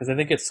logo because I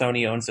think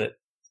Sony owns it.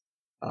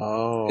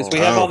 Oh. Because we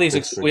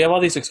have all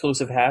these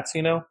exclusive hats,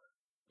 you know?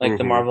 Like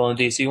the Marvel and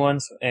DC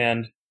ones,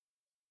 and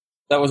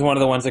that was one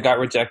of the ones that got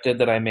rejected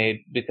that I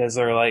made because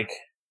they're like,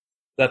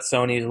 that's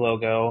Sony's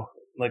logo.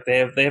 Like they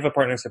have a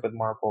partnership with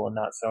Marvel and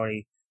not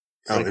Sony.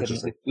 So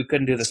we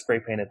couldn't do the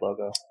spray painted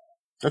logo.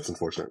 That's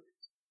unfortunate.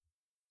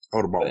 I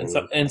would have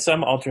bought in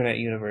some alternate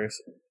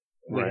universe,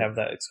 we have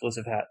that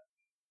exclusive hat.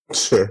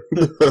 Sure.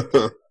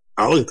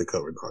 I like the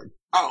cover dog.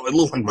 Oh, it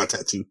looks like my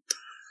tattoo.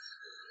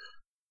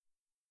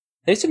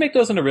 They should make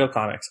those into real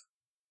comics.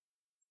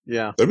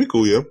 Yeah. That'd be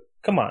cool, yeah.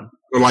 Come on.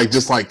 Or like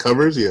just like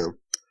covers, yeah.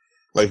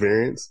 Like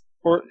variants.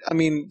 Or, I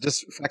mean,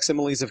 just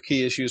facsimiles of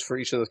key issues for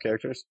each of those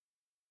characters.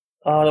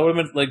 Oh, that would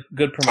have been like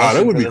good promotion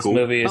that would for be this cool.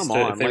 movie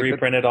if they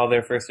reprinted all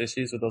their first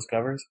issues with those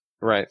covers.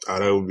 Right. Oh,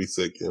 that would be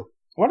sick, yeah.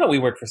 Why don't we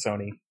work for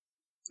Sony?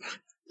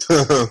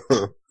 I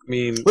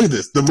mean, look at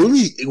this. The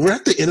movie, we're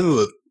at the end of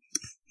the...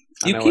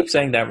 You keep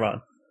saying that,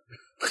 Ron.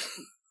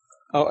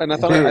 Oh, and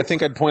I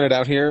think I'd pointed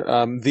out here,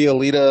 the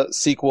Alita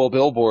sequel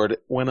billboard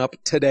went up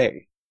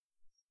today.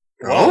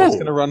 Oh. It's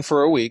going to run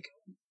for a week.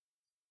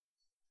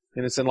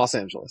 And it's in Los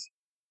Angeles.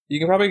 You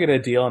can probably get a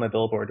deal on a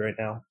billboard right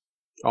now.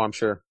 Oh, I'm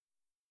sure.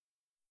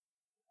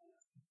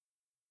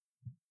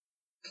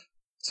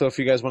 So if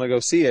you guys want to go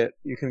see it,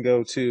 you can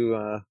go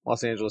to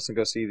Los Angeles and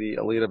go see the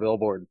Alita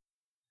billboard.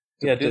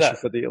 Yeah, do that.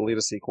 For the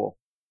Alita sequel.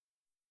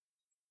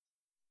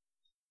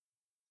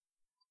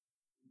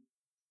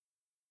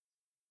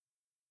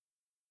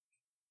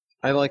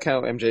 I like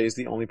how MJ is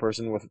the only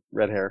person with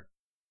red hair.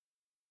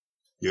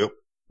 Yep.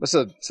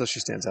 So she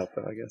stands out,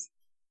 though, I guess.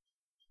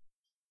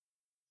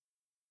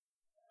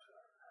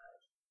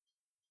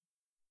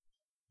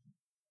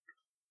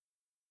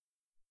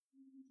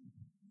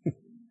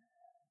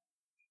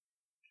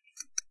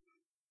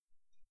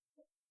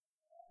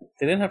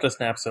 They didn't have to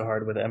snap so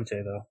hard with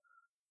MJ, though.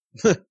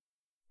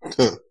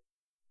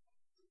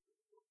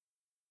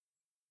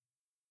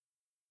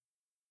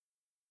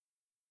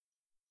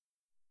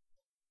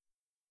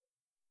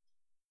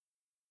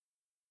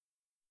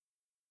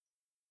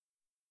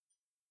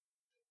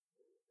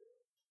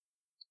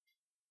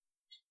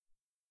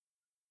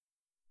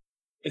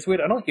 It's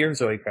weird. I don't hear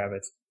Zoe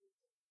Kravitz.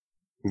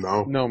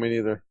 No. No, me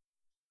neither.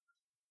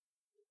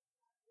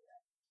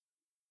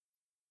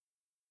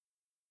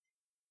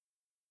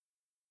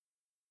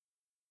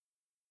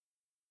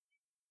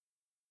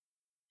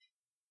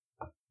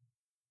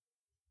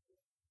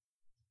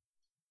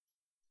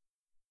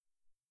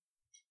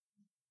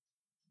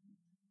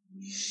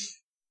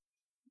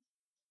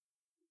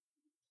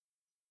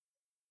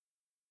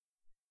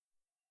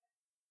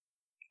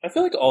 I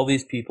feel like all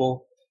these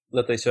people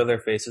that they show their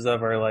faces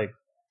of are like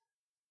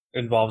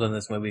involved in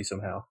this movie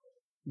somehow.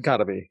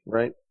 Gotta be,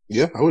 right?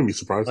 Yeah, I wouldn't be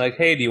surprised. Like,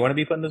 hey, do you want to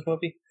be put in this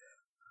movie?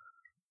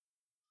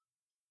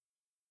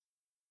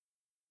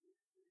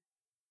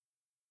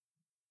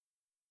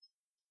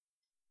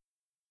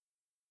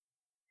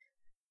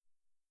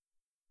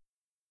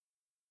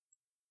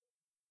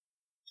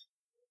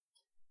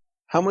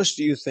 How much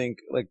do you think?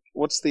 Like,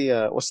 what's the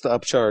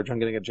upcharge on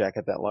getting a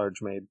jacket that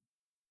large made?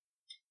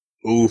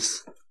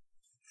 Oof.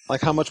 Like,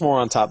 how much more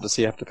on top does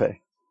he have to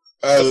pay?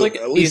 It's like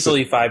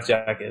easily 5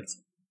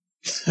 jackets.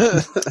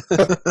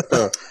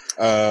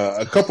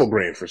 A couple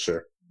grand for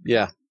sure.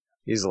 Yeah,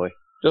 easily.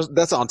 Just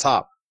that's on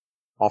top,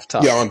 off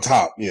top. Yeah, on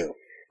top. Yeah.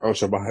 Oh,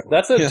 should I buy it?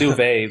 That's a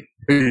duvet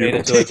made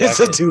into a jacket. It's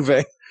a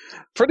duvet,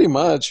 pretty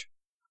much.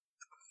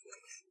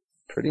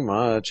 Pretty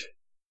much.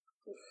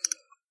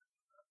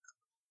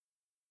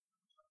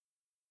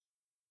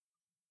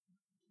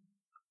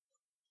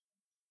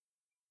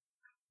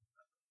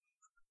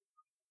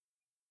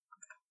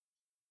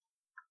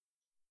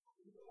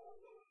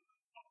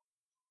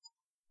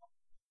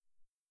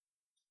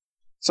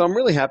 So I'm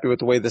really happy with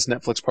the way this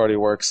Netflix party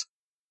works.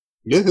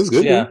 Yeah, it's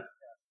good. Yeah. Dude.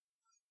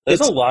 There's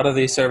a lot of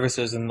these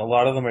services, and a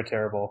lot of them are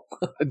terrible.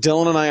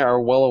 Dylan and I are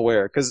well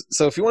aware.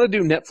 So if you want to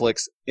do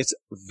Netflix, it's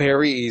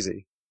very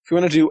easy. If you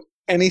want to do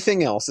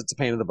anything else, it's a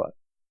pain in the butt.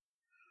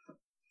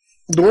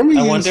 The one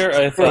I wonder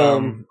if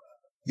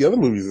the other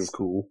movies is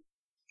cool.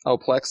 Oh,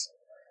 Plex?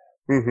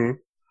 Mm-hmm.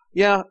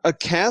 Yeah, a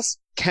cast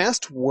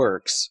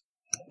works.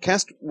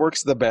 Cast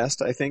works the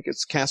best, I think.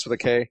 It's cast with a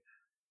K.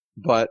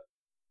 But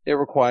it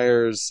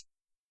requires...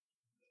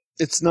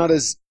 It's not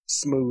as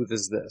smooth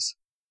as this.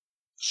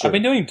 Sure. I've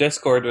been doing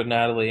Discord with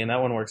Natalie, and that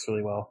one works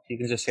really well. You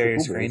can just share your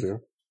screen.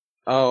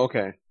 Oh,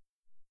 okay.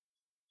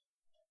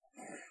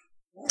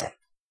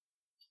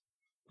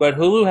 But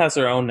Hulu has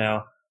their own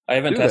now. I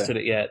haven't tested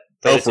it yet,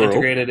 but it's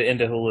integrated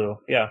into Hulu.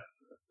 Yeah.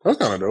 That's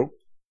kind of dope.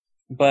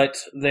 But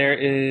there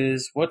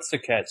is... What's the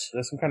catch?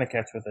 There's some kind of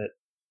catch with it.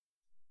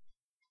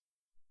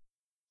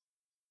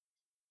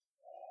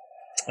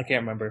 I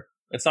can't remember.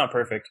 It's not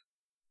perfect.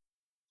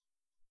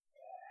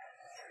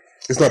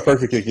 It's not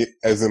perfect,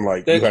 as in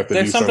like you have to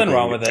do something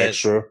wrong with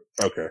extra.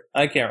 It. Okay.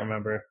 I can't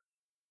remember.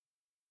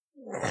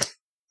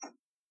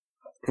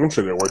 I'm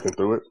sure they're working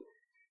through it.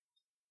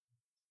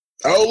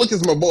 Oh, look,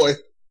 it's my boy.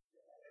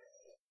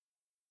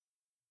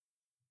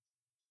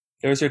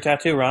 There's your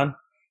tattoo, Ron.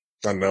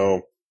 I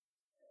know.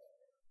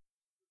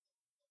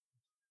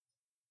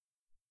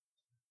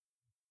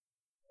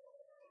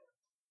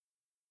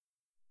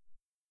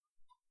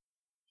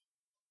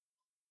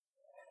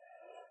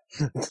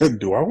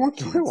 Do I want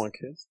kids? I want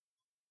kids.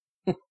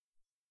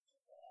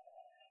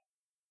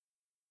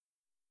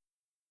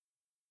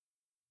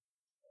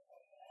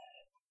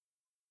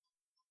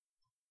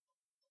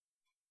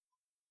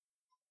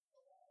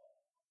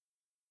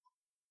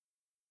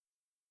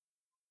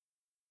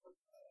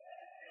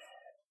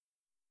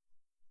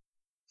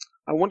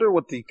 I wonder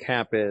what the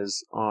cap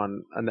is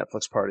on a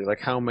Netflix party. Like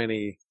how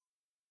many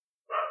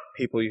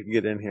people you can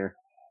get in here.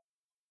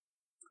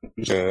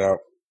 Check it out.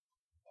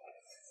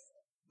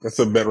 That's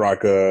a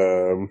Bedrock.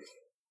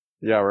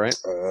 Yeah, right.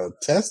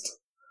 Test.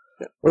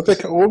 Yeah. What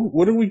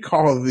do we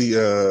call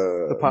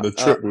the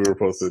trip we were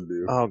supposed to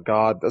do? Oh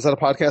God, is that a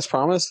podcast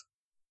promise?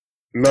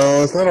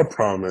 No, it's not a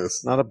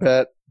promise. Not a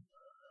bet.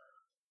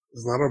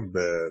 It's not a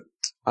bet.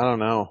 I don't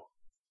know.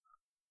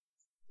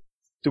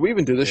 Do we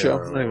even do this show?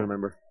 I don't even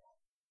remember.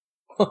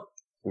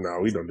 No,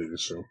 we don't do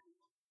this show.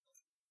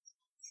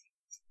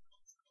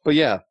 But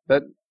yeah,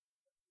 that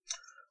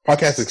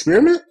podcast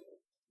experiment.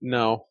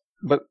 No,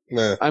 but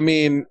nah. I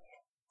mean,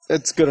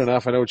 it's good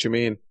enough. I know what you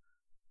mean.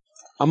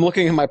 I'm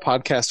looking in my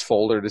podcast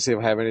folder to see if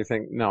I have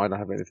anything. No, I don't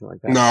have anything like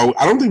that. No,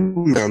 I don't think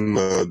we've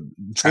done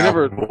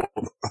travel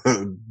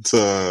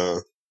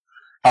to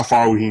how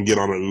far we can get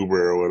on an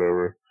Uber or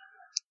whatever.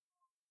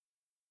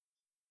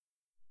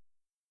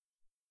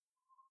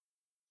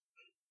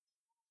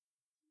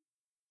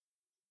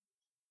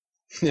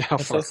 Yeah,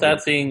 it's so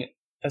sad seeing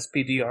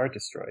SPDR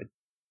destroyed.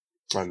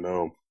 I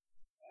know.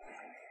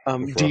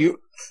 Do you?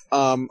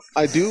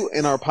 I do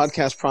in our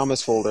podcast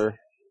promise folder.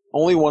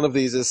 Only one of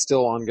these is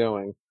still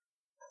ongoing.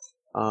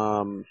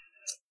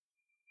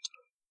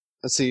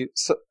 Let's see.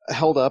 So,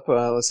 held up.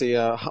 Let's see.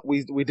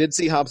 We did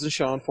see Hobbs and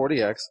Shaw on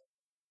 40X.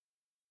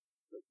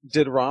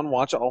 Did Ron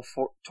watch all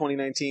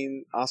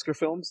 2019 Oscar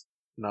films?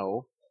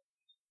 No.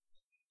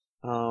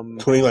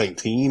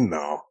 2019?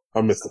 No. I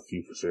missed a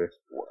few for sure.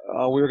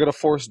 We were going to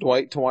force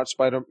Dwight to watch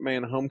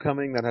Spider-Man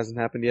Homecoming. That hasn't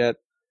happened yet.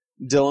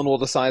 Dylan will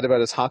decide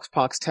about his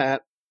Hoxpox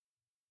tat.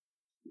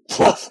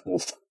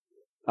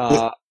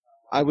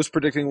 I was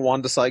predicting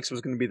Wanda Sykes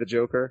was going to be the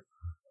Joker.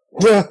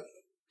 Yeah.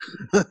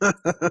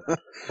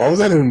 Why was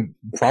that in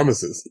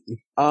promises?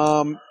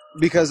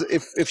 Because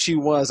if she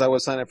was, I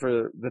would sign up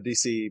for the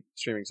DC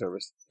streaming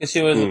service.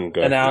 She was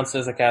announced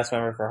as a cast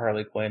member for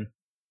Harley Quinn.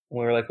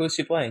 We were like, who's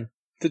she playing?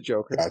 The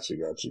Joker. Gotcha.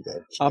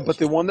 But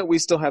the one that we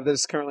still have that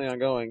is currently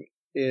ongoing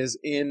is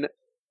in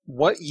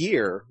what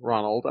year,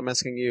 Ronald, I'm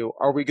asking you,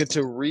 are we good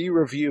to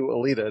re-review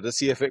Alita to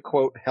see if it,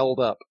 quote, held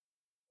up?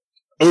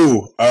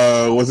 Oh,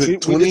 was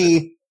it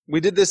 20?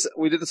 We did this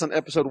on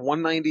episode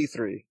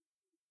 193.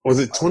 Was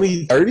it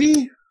 2030?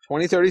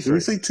 2033. Did we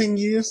say 10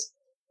 years?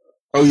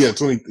 Oh, yeah,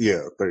 30.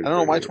 I don't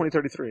know why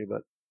 2033,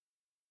 but.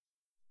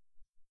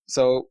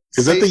 So.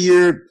 Is that the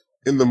year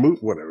in the movie?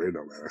 Whatever, it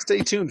don't matter. Stay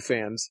tuned,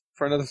 fans,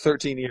 for another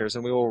 13 years,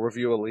 and we will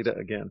review Alita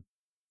again.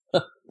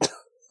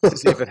 To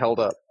see if it held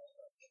up.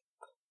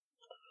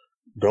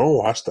 Don't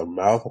wash the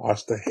mouth,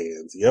 wash the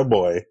hands. Yeah,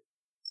 boy.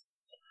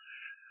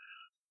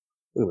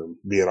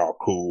 Being all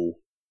cool.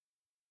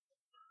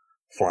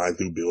 Flying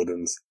through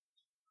buildings.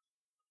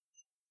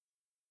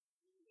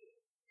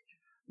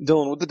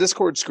 Dylan, with the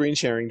Discord screen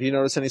sharing, do you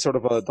notice any sort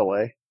of a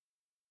delay?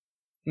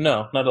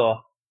 No, not at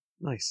all.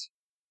 Nice.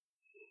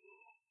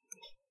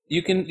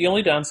 The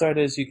only downside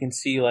is you can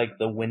see, like,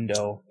 the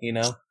window, you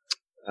know?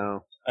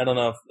 Oh. I don't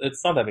know if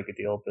it's not that big a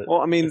deal, but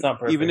well, I mean, it's not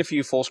perfect. Even if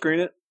you full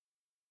screen it?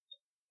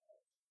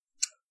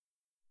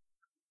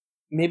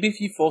 Maybe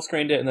if you full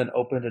screened it and then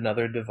opened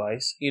another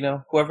device, you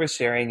know? Whoever's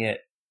sharing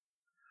it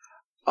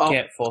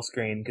can't full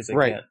screen because they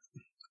can't.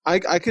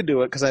 I could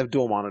do it because I have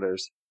dual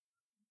monitors.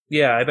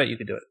 Yeah, I bet you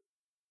could do it.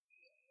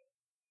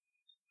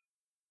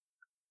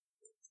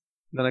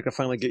 Then I could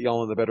finally get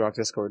y'all in the Bedrock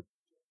Discord.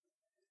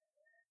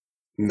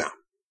 No.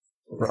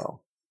 Bro.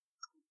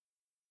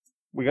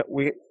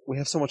 We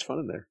have so much fun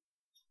in there.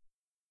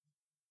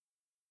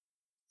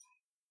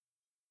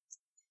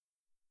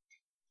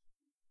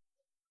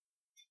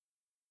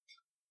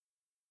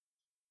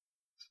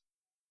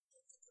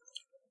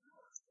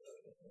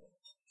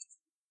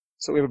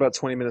 So we have about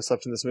 20 minutes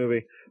left in this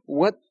movie.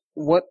 What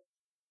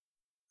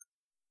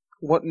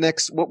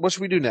next? What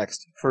should we do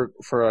next for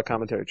a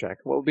commentary track?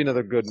 What would be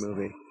another good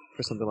movie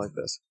for something like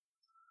this?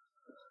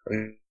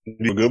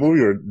 Do a good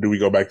movie, or do we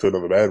go back to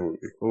another bad movie?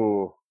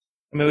 Ooh.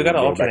 I mean, we got to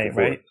alternate,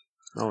 right?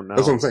 Oh no,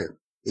 that's what I'm saying.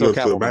 So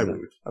Catwoman, a bad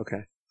movie. Okay.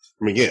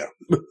 I mean, yeah.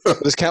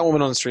 Is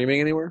Catwoman on streaming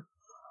anywhere?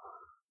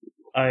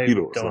 I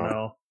don't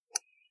know.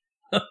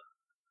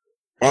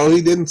 Oh,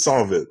 he didn't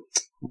solve it.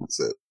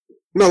 That's it.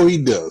 No,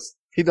 he does.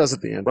 He does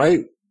at the end,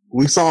 right?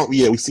 We see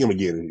him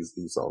again, and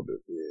he solved it.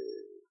 Yeah.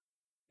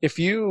 If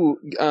you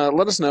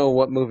let us know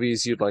what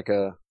movies you'd like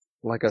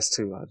us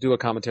to do a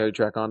commentary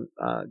track on,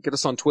 get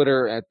us on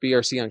Twitter at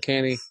BRC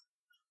Uncanny,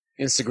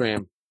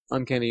 Instagram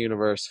Uncanny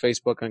Universe,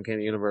 Facebook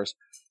Uncanny Universe,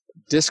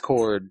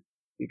 Discord.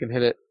 You can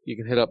hit it. You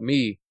can hit up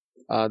me.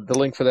 The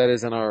link for that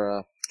is in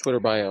our Twitter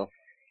bio.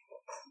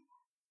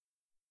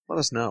 Let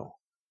us know.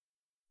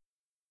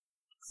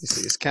 You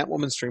see, is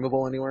Catwoman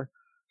streamable anywhere?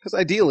 Because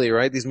ideally,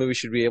 right, these movies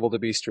should be able to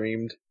be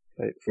streamed.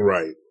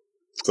 Right.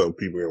 So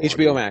people can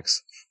HBO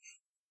Max.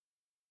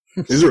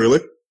 Is it really?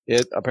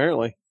 It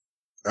apparently.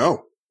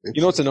 Oh. You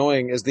know what's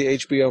annoying is the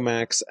HBO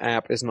Max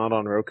app is not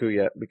on Roku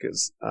yet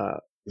because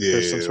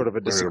there's some sort of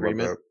a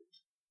disagreement.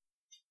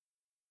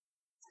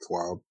 It's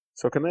wild.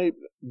 So can they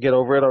get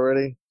over it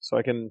already so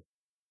I can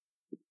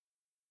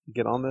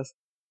get on this?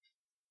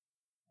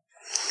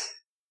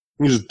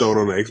 You just throw it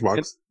on the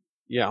Xbox.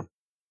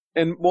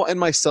 And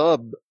my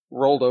sub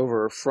rolled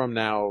over from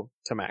now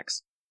to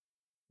max.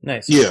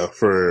 Nice. Yeah,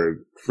 for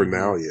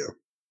now, yeah.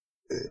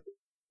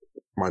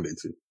 Mine did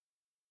too.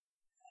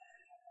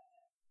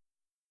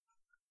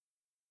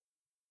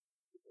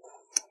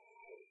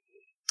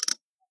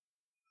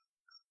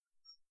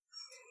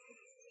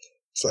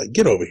 It's like,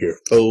 get over here,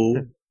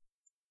 fool.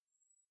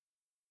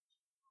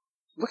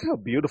 Look how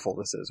beautiful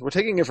this is. We're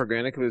taking it for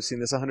granted because we've seen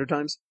this 100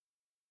 times.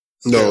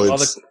 No, all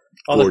it's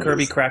the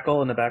Kirby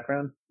crackle in the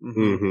background.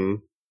 Mm-hmm.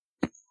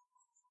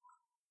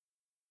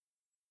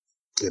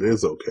 It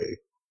is okay.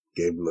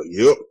 Gave him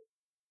yep.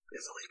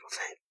 It's a leap of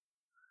faith.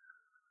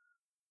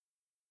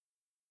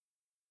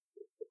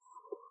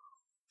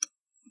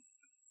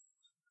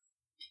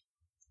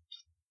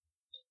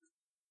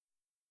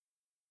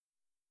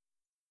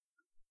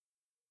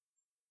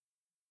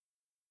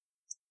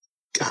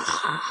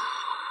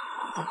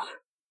 God.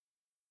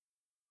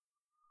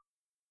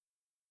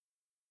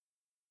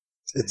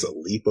 It's a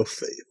leap of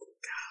faith.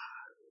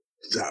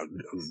 God.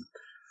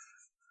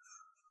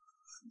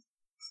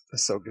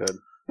 That's so good.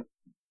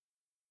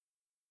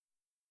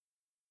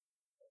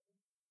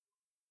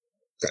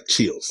 Got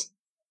chills.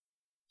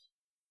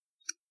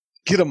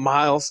 Get him,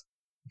 Miles.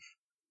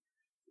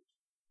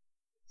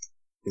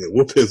 Yeah,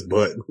 whoop his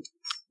butt.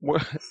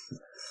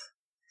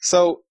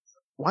 So,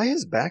 why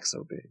is back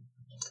so big?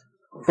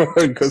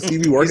 Because he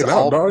be working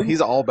out, dog.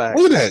 He's all back.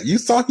 Look at that. You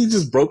saw he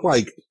just broke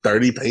like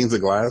 30 panes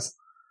of glass.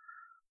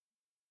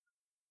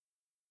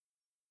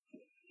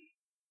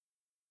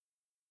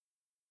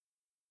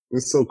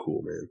 It's so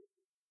cool, man.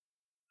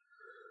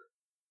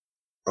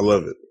 I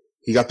love it.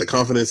 He got the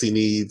confidence he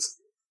needs.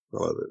 I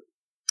love it.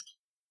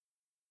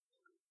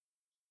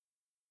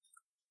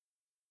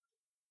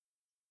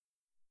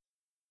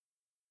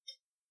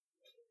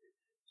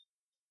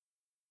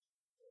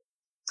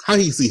 How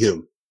he see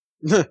him?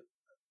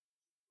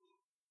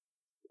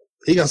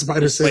 He got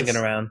spider sense. Swinging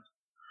around.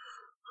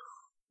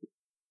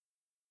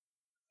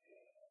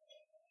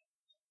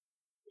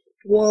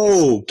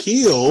 Whoa,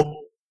 kill.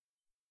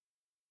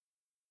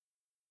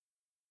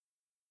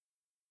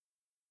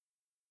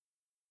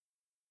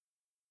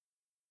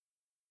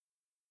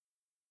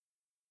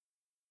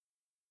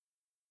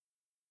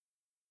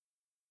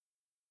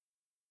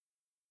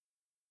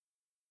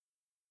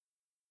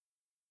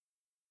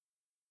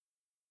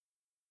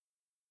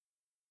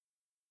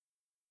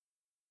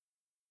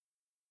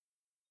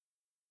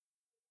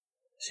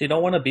 She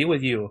don't want to be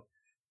with you.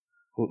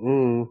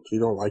 She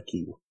don't like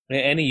you. In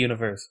any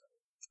universe.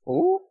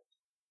 Ooh.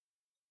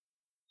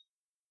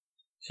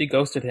 She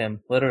ghosted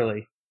him,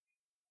 literally.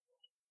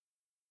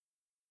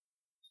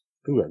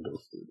 Who got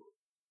ghosted?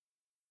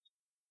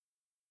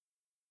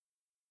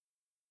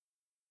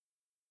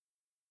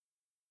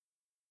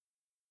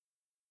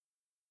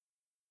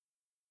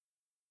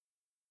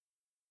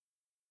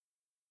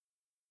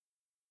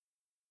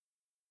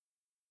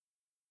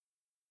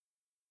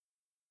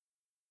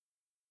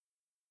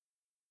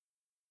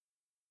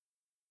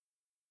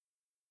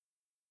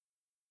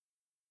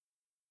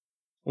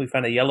 We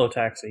found a yellow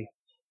taxi.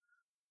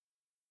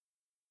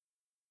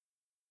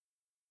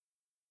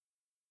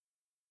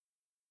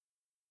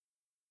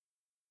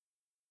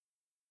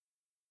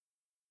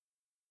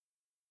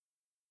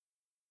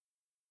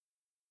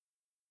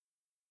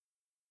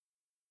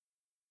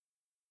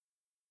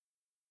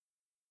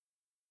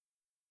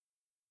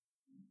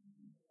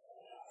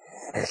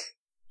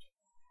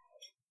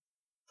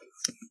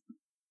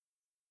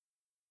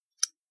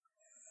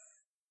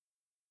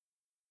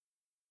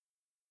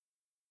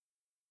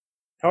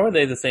 How are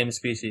they the same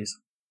species?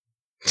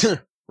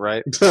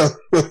 Right.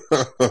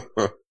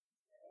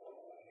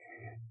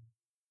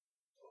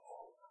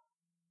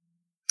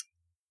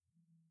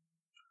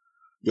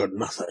 You're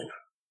nothing.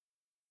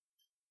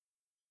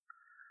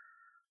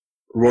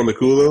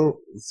 Rondaculo,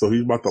 so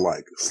he's about to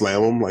like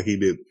slam him like he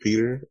did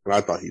Peter, and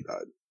I thought he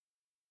died.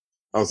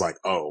 I was like,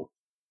 oh,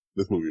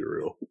 this movie is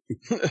real.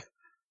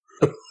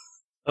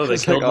 Oh, they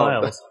killed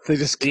Miles. They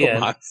just killed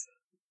Miles.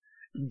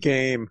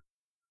 Game.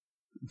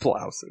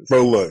 Blouses.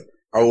 Bro, look,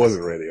 I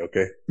wasn't ready,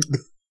 okay?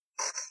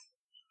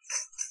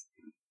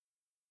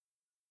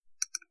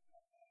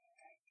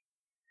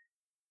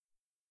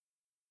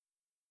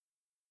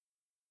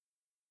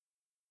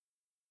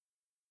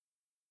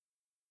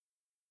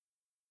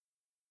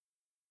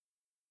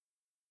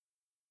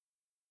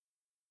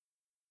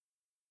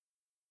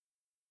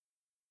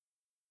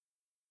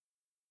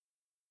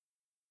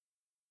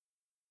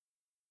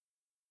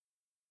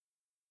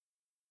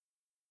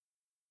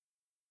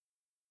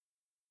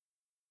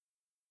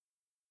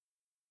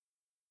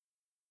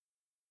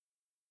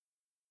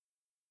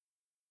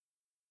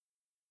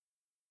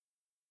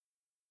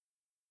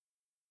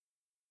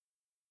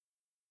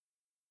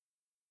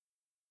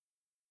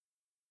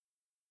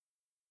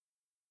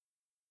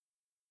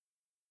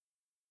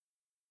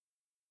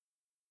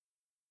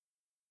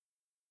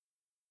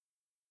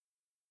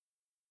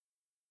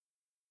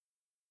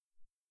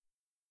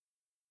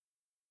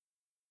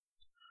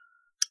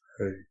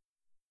 Hey.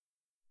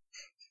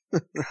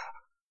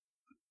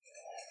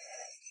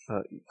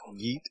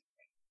 Yeet.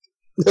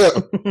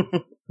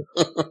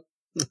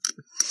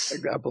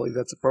 I believe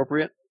that's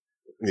appropriate.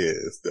 Yeah,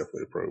 it's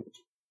definitely appropriate.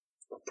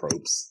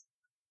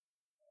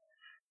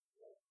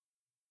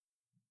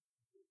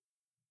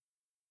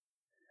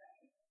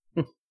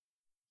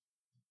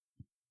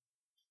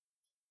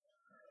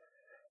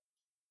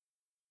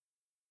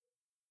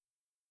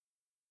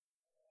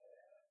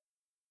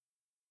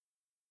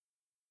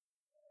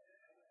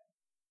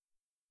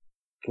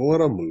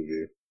 What a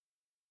movie.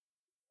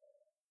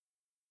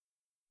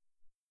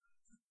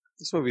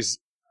 This movie's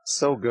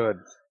so good.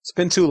 It's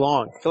been too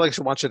long. I feel like I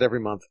should watch it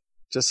every month.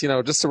 Just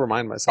to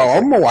remind myself. Oh,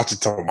 I'm going to watch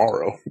it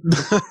tomorrow.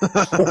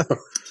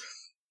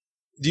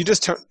 Do you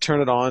just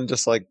turn it on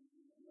just like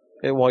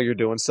while you're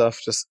doing stuff?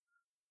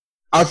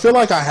 I feel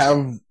like I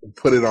have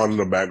put it on in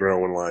the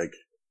background when like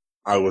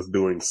I was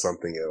doing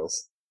something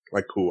else.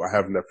 Like, cool, I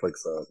have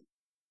Netflix up.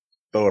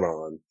 Throw it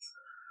on.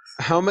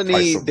 How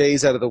many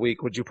days out of the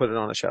week would you put it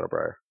on at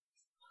Shadowbriar?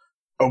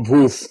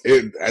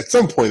 At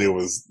some point, it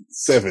was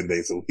 7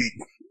 days a week.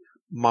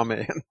 My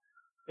man.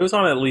 It was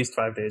on at least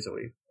 5 days a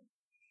week.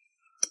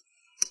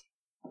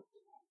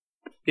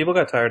 People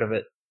got tired of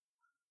it.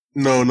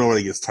 No,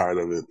 nobody gets tired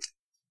of it.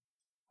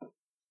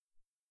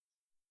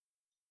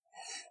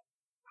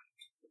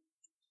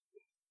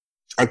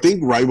 I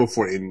think right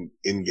before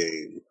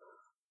Endgame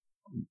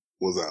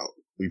was out,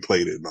 we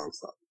played it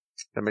nonstop.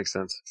 That makes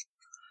sense.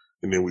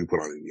 And then we put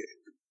on Endgame.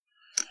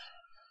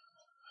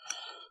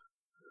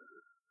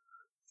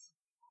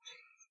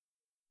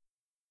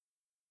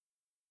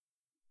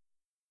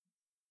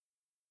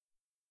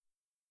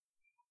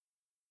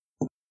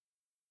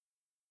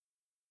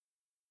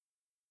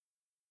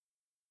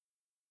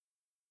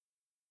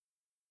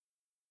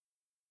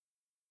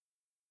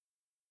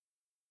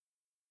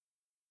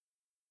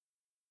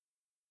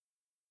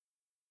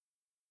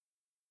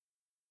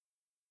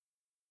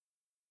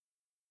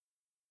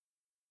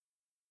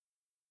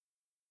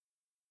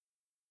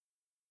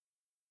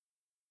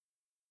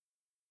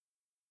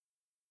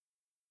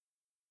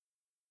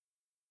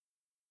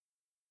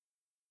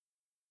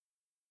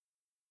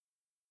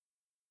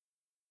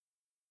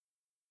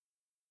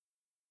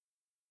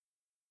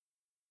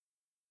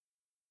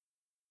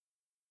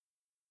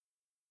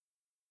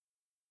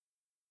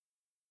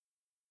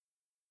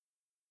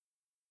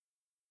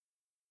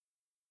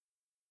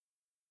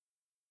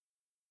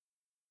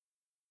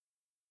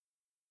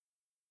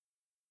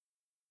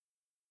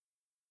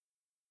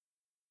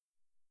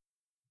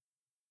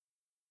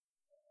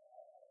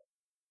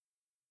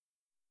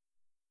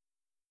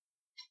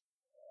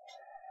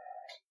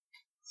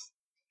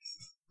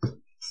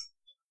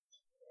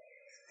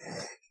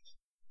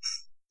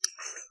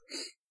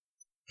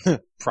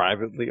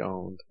 Privately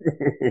owned.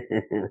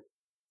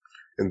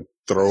 And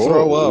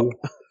throw up.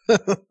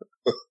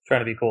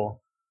 Trying to be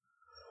cool.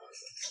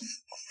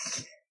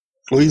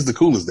 Well, he's the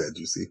coolest dad,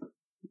 you see.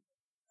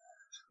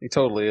 He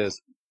totally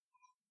is.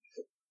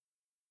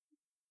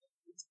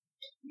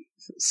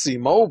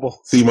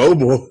 C-Mobile.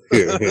 C-Mobile.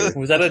 Yeah.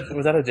 Was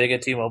that a dig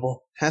at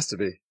T-Mobile? Has to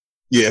be.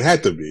 Yeah, it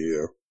had to be,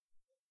 yeah.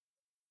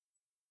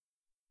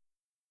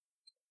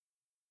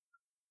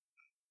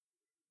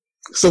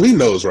 So he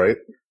knows, right?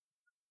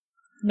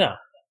 No.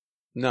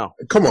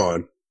 Come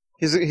on.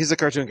 He's a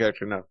cartoon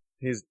character. No,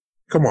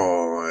 Come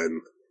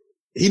on.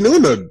 He knew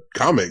in the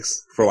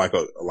comics for like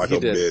a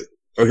bit,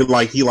 or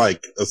he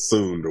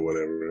assumed or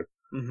whatever.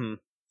 Mm-hmm.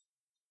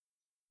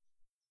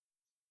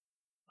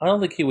 I don't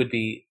think he would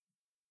be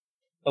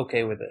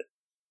okay with it.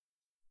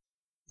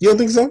 You don't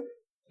think so?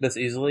 This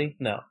easily?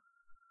 No.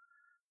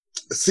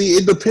 See,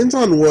 it depends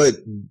on what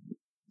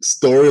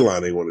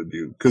storyline they want to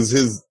do.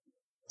 Because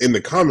in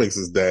the comics,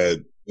 his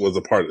dad was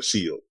a part of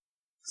S.H.I.E.L.D.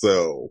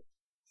 So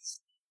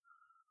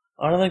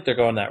I don't think they're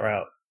going that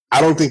route.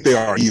 I don't think they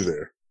are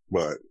either,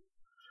 but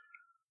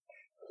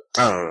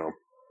I don't know.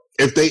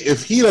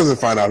 If he doesn't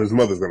find out, his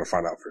mother's going to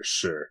find out for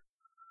sure.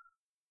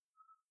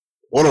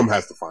 One of them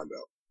has to find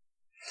out.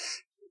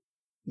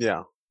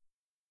 Yeah.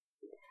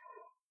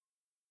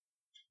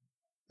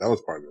 That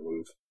was part of the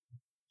move.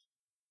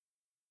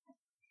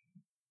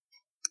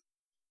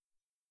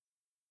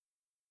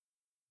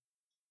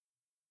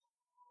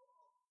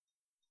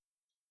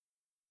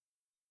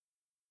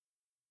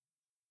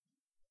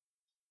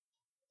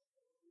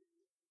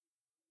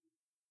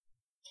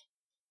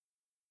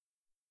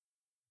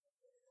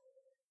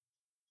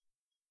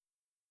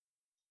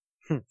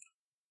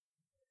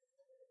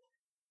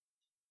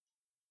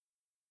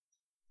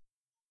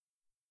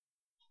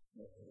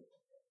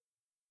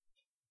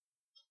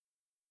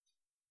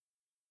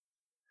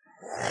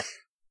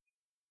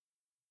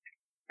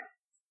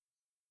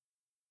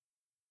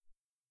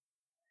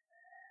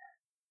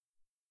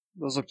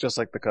 Those look just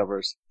like the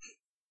covers.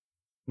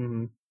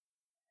 Mm-hmm.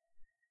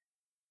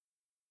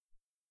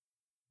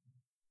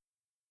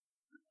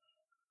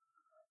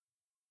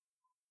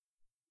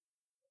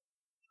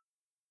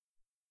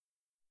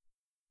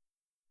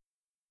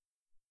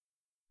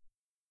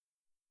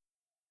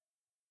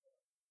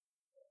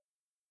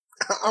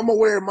 I'm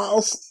aware,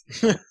 Miles.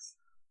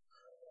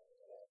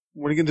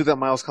 What are you gonna do that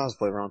Miles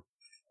cosplay, Ron?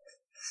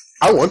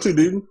 I want to,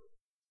 dude.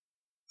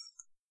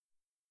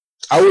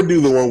 I would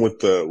do the one with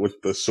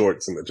the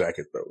shorts and the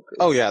jacket though.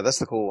 Oh yeah, that's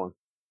the cool one.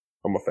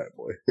 I'm a fat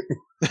boy.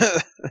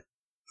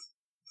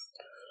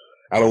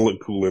 I don't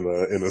look cool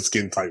in a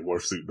skin tight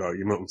morph suit, dog.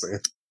 You know what I'm saying?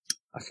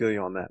 I feel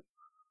you on that.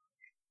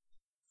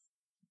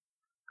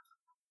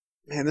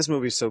 Man, this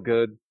movie's so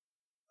good.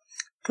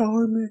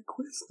 Calling me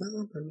quits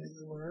now,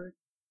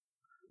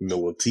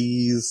 Noah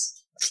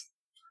Tease.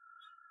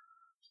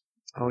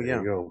 Oh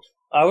yeah.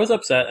 I was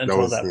upset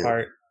until that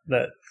part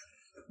that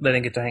they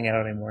didn't get to hang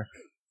out anymore.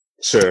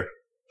 Sure.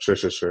 I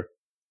was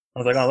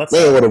like, oh, let's.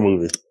 Man, what a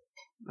movie!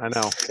 I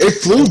know. It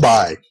flew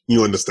by.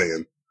 You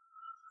understand?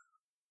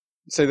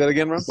 Say that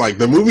again, Ron? Like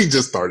the movie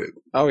just started.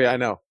 Oh yeah, I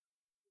know.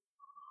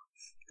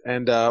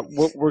 And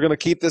we're gonna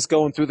keep this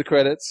going through the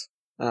credits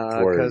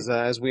because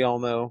as we all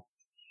know,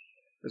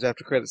 there's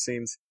after credit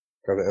scenes.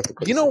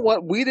 You know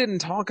what? We didn't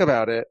talk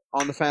about it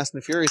on the Fast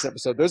and the Furious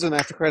episode. There's an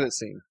after credit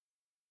scene.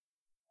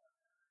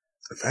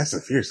 The Fast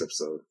and Furious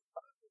episode.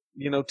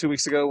 2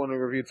 weeks ago when we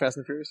reviewed Fast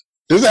and Furious.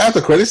 There's an after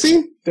credit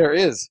scene? There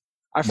is.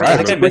 I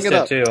forgot to bring it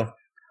up too.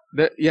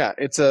 Yeah,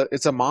 it's a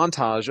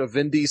montage of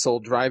Vin Diesel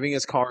driving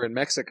his car in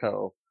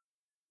Mexico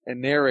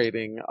and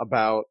narrating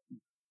about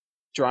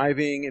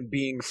driving and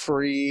being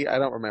free. I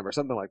don't remember,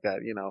 something like that.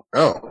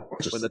 Oh,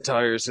 when the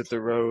tires hit the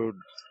road,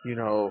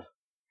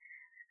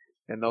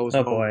 and those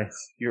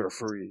moments, you're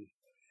free.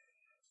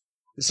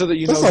 So that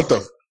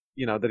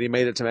that he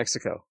made it to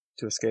Mexico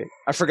to escape.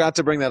 I forgot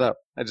to bring that up.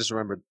 I just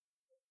remembered.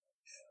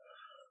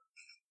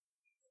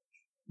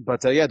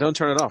 But yeah, don't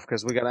turn it off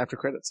because we got after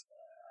credits.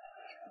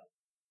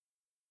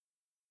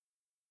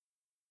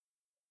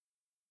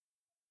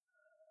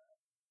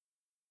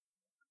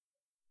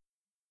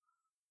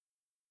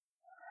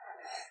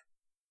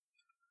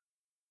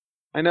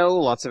 I know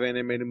lots of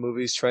animated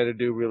movies try to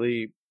do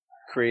really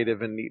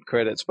creative and neat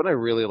credits, but I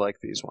really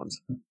like these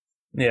ones.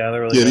 Yeah,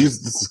 they're really good.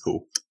 This is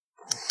cool.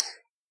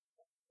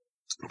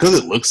 Because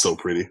it looks so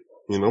pretty,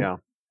 Yeah.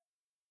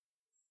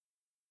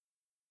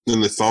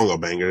 And the song a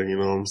banger, you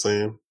know what I'm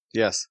saying?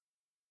 Yes.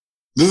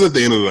 This is at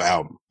the end of the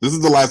album. This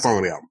is the last song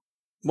on the album.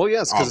 Well,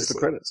 yes, because it's the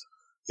credits.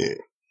 Yeah.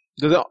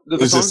 Do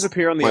the songs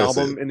appear on the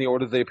album in the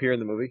order they appear in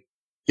the movie?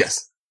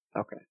 Yes.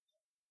 Okay.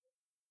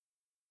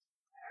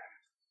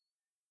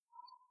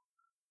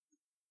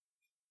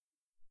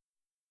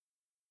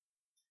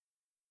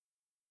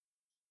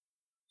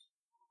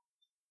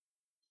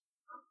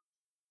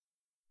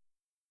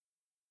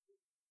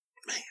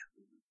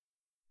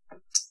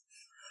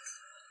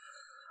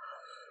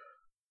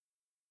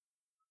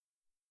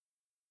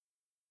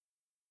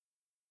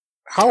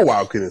 How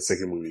wild can the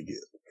second movie get?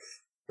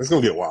 It's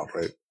gonna get wild,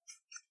 right?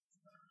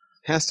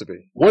 Has to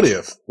be. What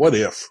if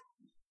the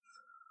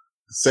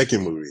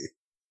second movie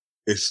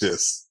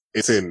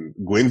it's in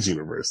Gwen's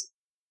universe?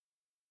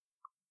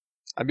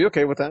 I'd be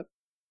okay with that.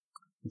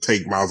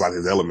 Take Miles out of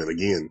his element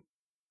again.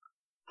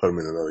 Put him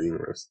in another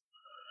universe.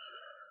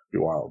 Be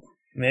wild.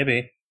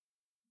 Maybe.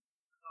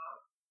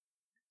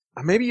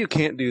 Maybe you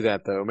can't do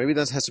that though. Maybe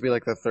that has to be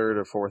like the third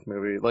or fourth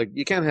movie. Like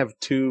you can't have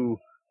two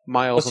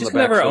Miles on the back. She's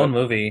gonna have her own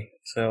movie,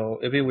 so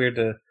it'd be weird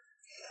to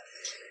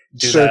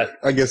do sure, that.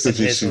 I guess if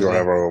she's gonna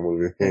have her own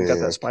movie. Yeah. Got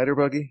that spider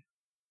buggy?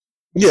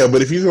 Yeah,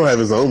 but if he's gonna have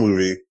his own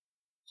movie,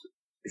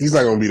 he's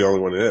not gonna be the only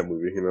one in that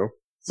movie,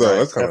 So right.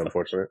 That's kind of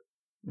unfortunate.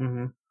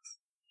 Mm-hmm.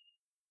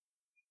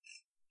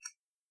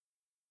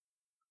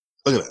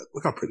 Look at that.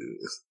 Look how pretty it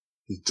is.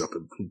 He's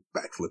jumping, he's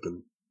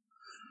backflipping.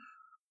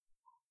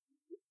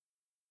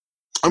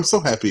 I'm so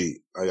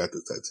happy I got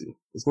this tattoo.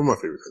 It's one of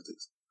my favorite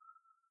tattoos.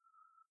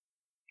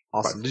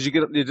 Awesome.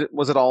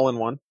 Was it all in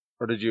one?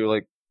 Or did you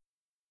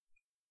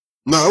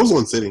No, it was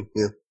one sitting,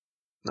 yeah.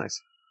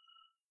 Nice.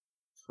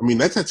 I mean,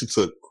 that tattoo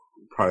took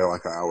probably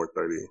like an hour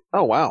 30.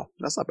 Oh, wow.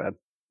 That's not bad.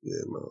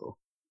 Yeah, no.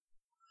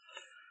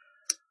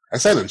 I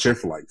sat in a chair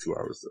for like 2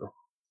 hours though.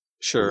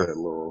 Sure. That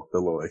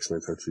little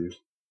X-Men tattoo.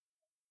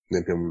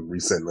 Then him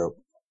resetting up.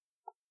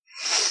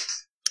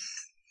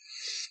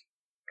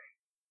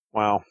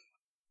 Wow.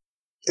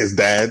 His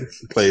dad,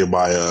 played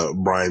by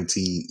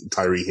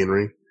Tyree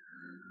Henry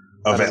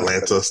of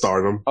Atlanta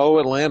stardom. Oh,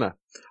 Atlanta.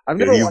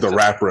 He's the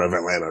rapper of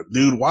Atlanta.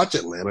 Dude, watch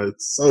Atlanta.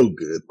 It's so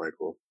good,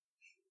 Michael.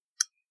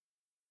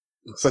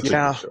 Such a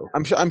good show.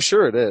 I'm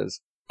sure it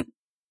is.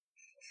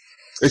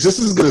 It's just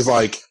as good as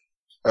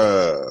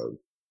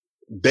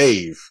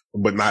Dave,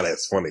 but not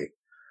as funny.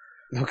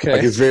 Okay.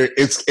 It's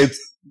comedic.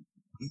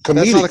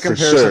 That's not a comparison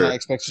for sure. I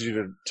expected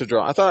you to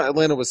draw. I thought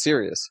Atlanta was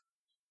serious.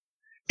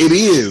 It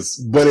is,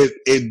 but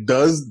it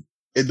does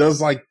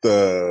like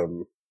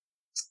the,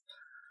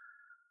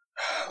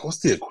 what's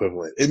the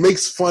equivalent? It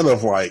makes fun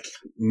of the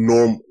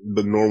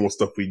normal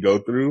stuff we go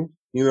through,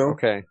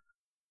 Okay.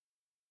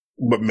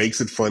 But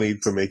makes it funny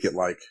to make it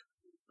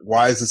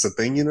why is this a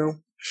thing,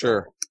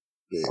 Sure.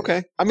 Yeah.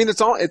 Okay. I mean,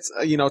 it's on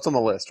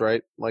the list,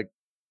 right? I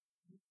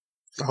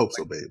hope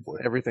so, babe, boy.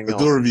 Everything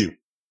Let's else. do a review.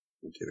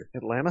 I'm kidding.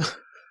 Atlanta?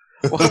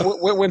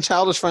 when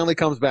Childish finally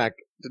comes back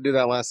to do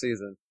that last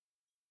season.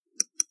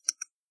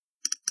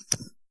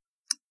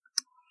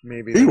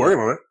 Maybe. He's working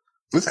on it.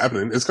 It's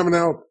happening. It's coming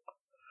out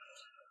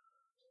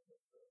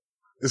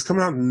It's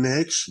coming out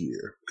next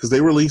year because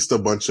they released a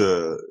bunch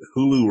of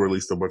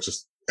released a bunch of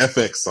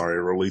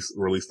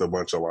released a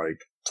bunch of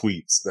like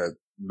tweets that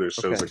their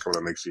shows are coming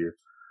out next year.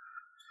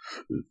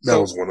 That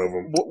was one of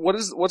them.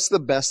 What's the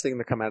best thing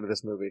to come out of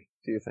this movie?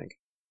 Do you think?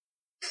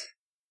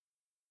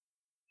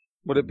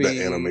 Would it be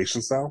the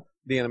animation style?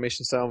 The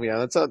animation style, yeah.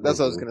 That's what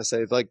I was gonna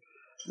say. Like,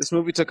 this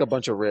movie took a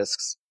bunch of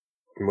risks.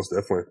 Most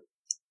definitely.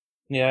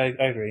 Yeah,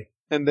 I agree.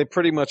 And they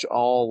pretty much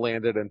all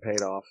landed and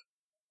paid off.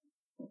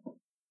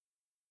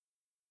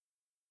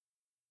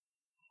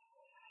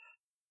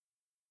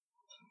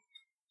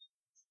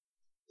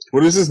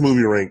 What does this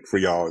movie rank for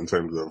y'all in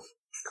terms of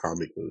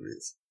comic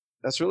movies?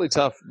 That's really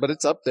tough, but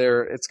it's up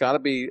there. It's gotta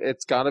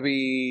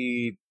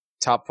be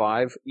top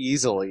 5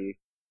 easily.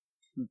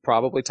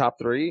 Probably top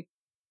 3.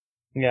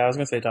 Yeah, I was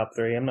gonna say top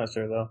 3. I'm not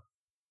sure though.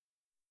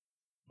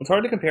 It's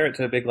hard to compare it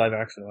to a big live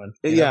action one.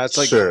 Yeah, it's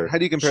like, how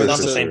do you compare this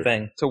to the same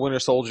thing to Winter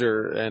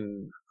Soldier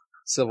and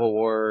Civil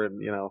War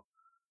and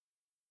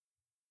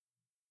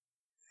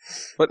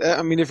But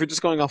I mean, if you're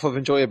just going off of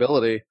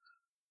enjoyability,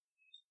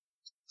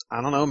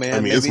 I don't know, man. I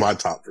mean, it's my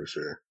top for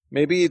sure.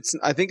 Maybe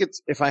I think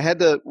it's, if I had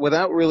to,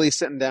 without really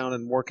sitting down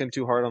and working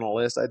too hard on a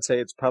list, I'd say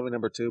it's probably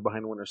number 2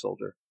 behind Winter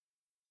Soldier.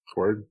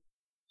 Word.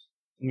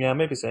 Yeah,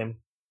 maybe same.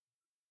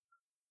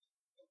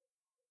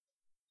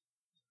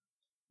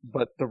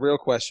 But the real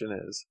question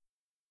is,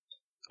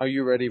 are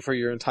you ready for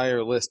your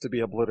entire list to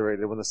be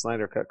obliterated when the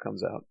Snyder Cut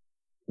comes out?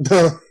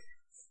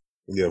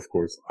 Yeah, of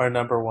course. Our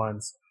number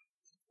ones.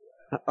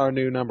 Our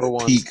new number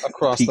ones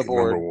across the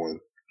board. Number 1.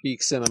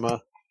 Peak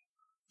cinema.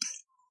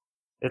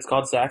 It's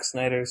called Zack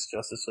Snyder's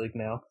Justice League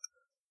now.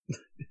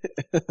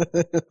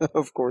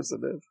 Of course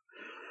it is.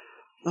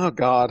 Oh,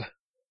 God.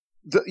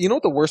 You know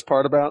what the worst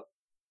part about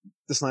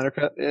the Snyder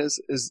Cut is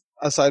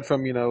aside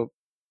from,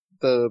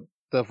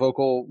 the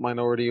vocal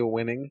minority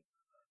winning,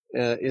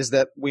 is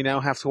that we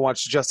now have to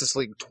watch Justice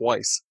League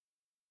twice.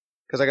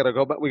 Because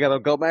we gotta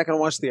go back and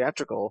watch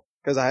theatrical,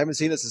 because I haven't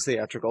seen it since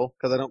theatrical,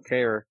 because I don't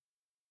care.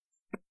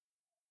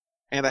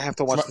 And I have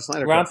to watch the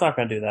Snyder Cut. Ron's not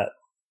gonna do that.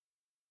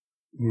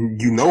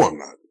 You know I'm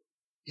not.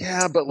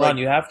 Yeah, but Ron,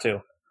 you have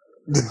to.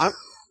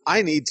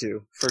 I need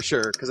to, for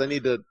sure, because I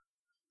need to.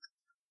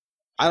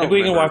 Maybe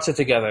we can watch it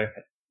together.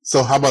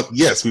 So how about,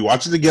 yes, we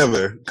watch it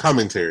together,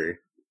 commentary.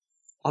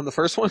 On the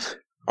first one?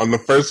 On the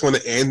first one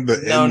and the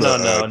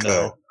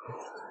No.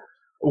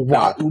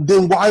 Why?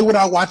 Then why would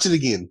I watch it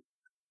again?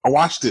 I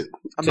watched it.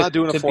 I'm not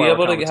doing a 4-hour to be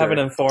able commentary. to have an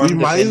informed We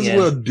might opinion. as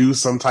well do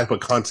some type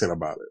of content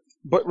about it.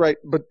 But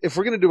if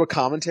we're going to do a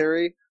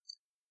commentary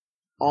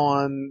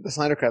on the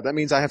Snyder Cut, that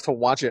means I have to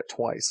watch it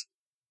twice.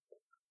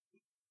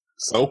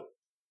 So?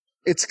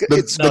 It's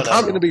going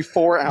to be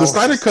 4 hours. The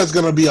Snyder Cut's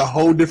going to be a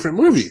whole different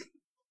movie.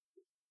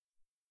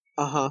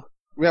 Uh-huh.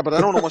 Yeah, but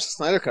I don't want to watch the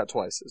Snyder Cut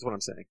twice, is what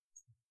I'm saying.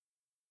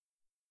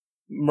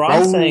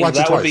 Ron's saying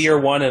that would be your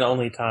one and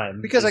only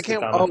time. Because I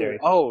can't.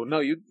 Oh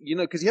no,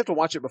 because you have to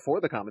watch it before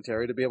the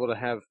commentary to be able to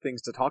have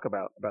things to talk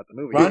about the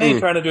movie. Ron ain't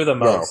trying to do the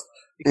most.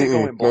 You can't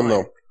go in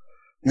blind.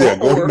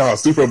 No. Yeah,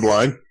 super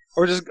blind.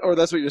 Or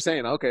that's what you're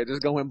saying. Okay,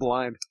 just go in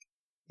blind.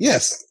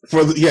 Yes,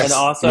 and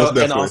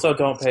also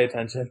don't pay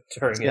attention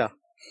during it. Yeah,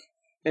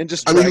 and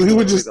just. We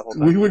would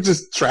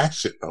just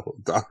trash it the whole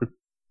time.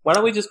 Why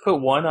don't we just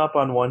put one up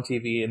on one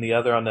TV and the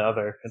other on the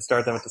other, and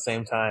start them at the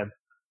same time,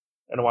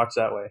 and watch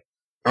that way?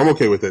 I'm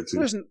okay with that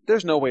too.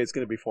 There's no way it's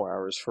going to be 4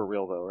 hours for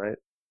real, though, right?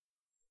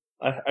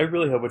 I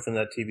really hope it's in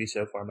that TV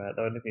show format.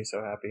 That would make me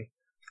so happy.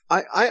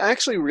 I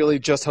actually really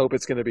just hope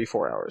it's going to be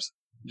 4 hours.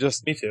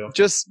 Me too.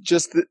 Just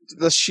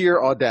the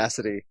sheer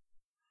audacity.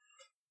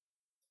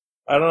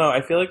 I don't know.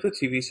 I feel like the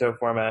TV show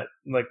format,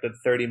 like the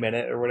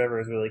 30-minute or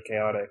whatever, is really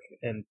chaotic,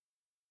 and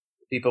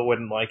people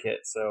wouldn't like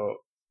it. So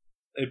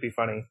it'd be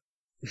funny.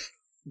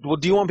 Well,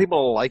 do you want people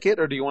to like it,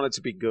 or do you want it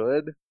to be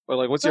good, or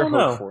like what's your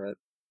hope for it?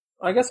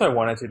 I guess I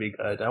want it to be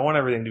good. I want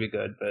everything to be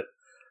good, but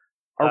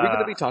are we going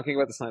to be talking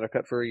about the Snyder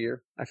Cut for a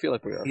year? I feel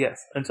like we are.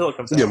 Yes, until it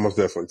comes out. Yeah, most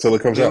definitely. Until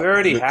it comes out. We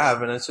already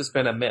have, and it's just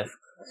been a myth.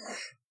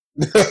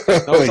 Yeah,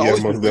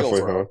 most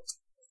definitely, huh?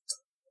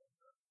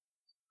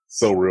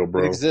 So real,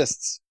 bro. It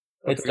exists.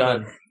 It's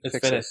done. It's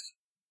finished.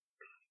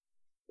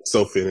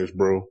 So finished,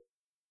 bro.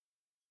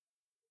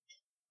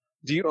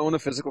 Do you own a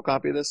physical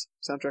copy of this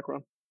soundtrack,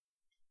 Ron?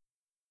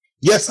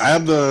 Yes, I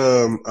have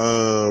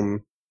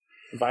the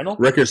vinyl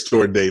Record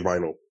Store Day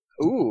vinyl.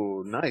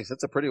 Ooh, nice.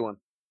 That's a pretty one.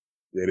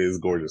 It is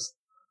gorgeous.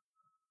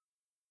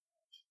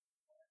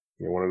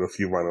 Yeah, one of the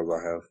few vinyls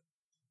I have.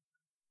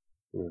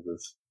 What is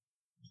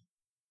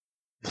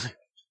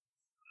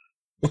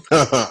this?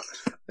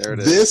 There it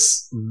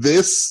is.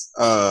 This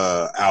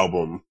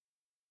album,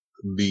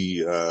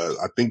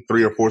 I think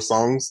 3 or 4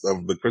 songs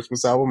of the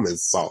Christmas album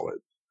is solid.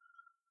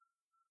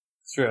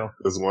 It's true.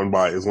 There's one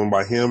by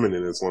him, and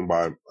then there's one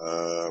by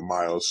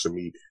Miles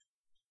Shamik,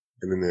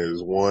 and then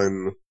there's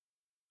one.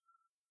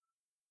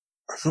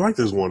 I feel like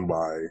there's one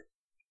by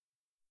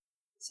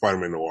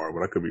Spider-Man Noir,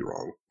 but I could be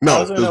wrong.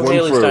 No, there's one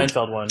Haley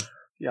Steinfeld one.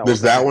 Yeah,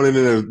 there's that one, and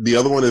then the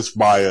other one is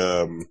by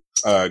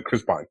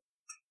Chris Pine.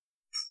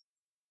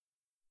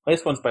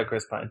 This one's by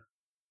Chris Pine.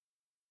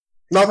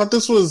 No, I thought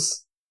this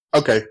was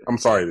Okay, I'm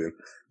sorry then.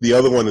 The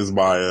other one is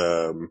by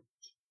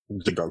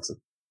Jake Johnson.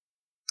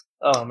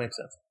 Oh, makes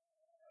sense.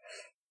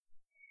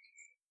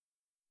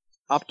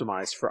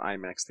 Optimized for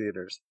IMAX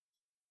theaters.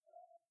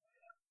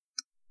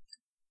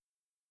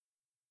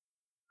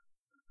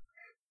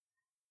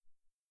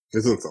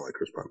 This doesn't sound like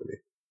Chris Pine to me,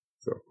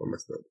 so I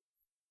messed up.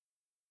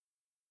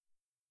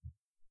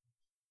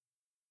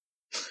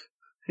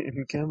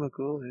 In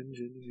chemical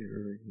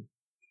engineering.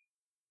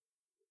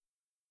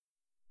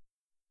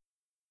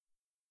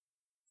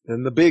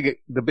 And the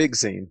big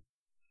scene.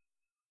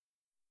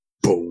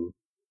 Boom.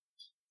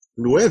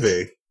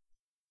 Nueve.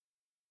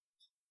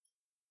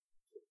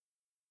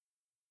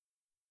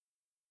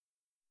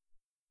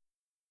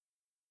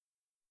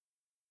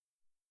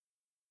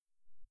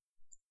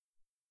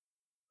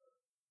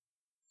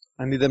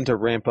 I need them to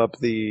ramp up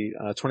the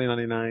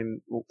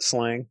 2099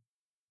 slang.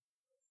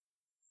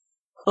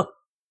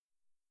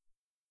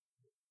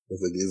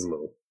 It's a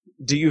gizmo.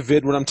 Do you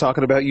vid what I'm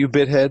talking about, you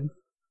bithead?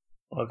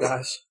 Oh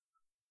gosh.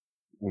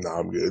 Nah,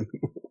 I'm good.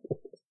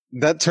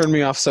 That turned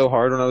me off so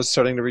hard when I was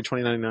starting to read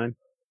 2099.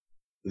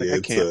 Like, yeah, I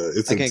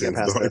can't get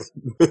past this.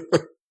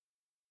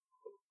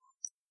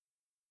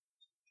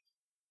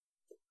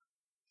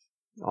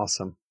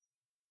 Awesome.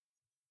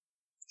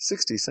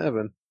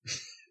 67.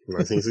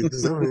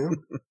 1967,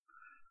 yeah.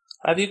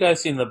 Have you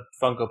guys seen the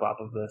Funko Pop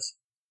of this?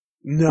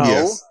 No.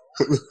 Yes.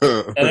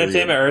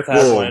 Entertainment Earth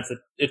has one.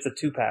 It's a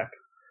 2-pack.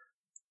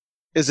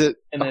 Is it?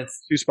 And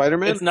it's 2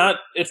 Spider-Man? It's not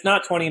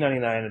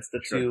 2099. It's the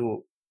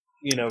two,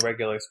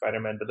 regular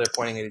Spider-Man, but they're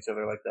pointing at each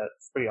other like that.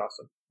 It's pretty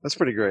awesome. That's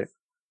pretty great.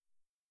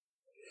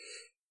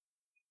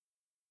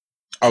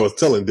 I was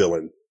telling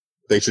Dylan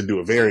they should do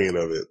a variant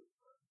of it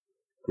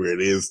where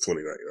it is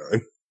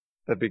 2099.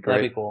 That'd be great.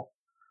 That'd be cool.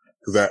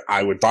 Because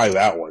I would buy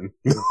that one.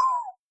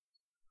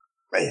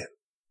 Man.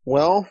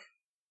 Well,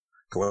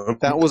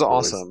 that was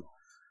awesome.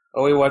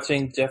 Are we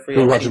watching Jeffrey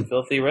Epstein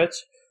Filthy Rich?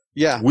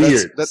 Yeah.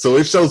 Weird. So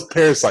it shows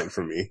Parasite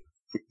for me.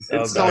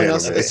 It's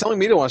telling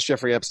me to watch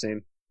Jeffrey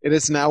Epstein. It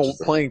is now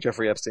playing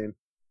Jeffrey Epstein.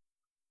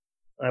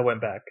 I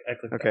went back.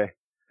 Okay.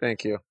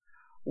 Thank you.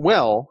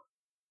 Well,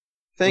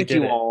 thank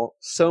you all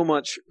so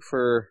much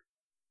for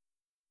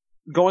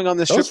going on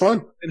this trip. That was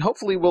fun. And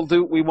hopefully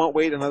we won't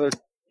wait another,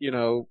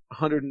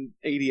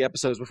 180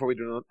 episodes before we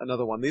do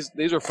another one.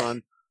 These are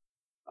fun.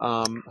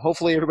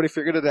 Hopefully everybody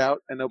figured it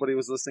out and nobody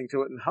was listening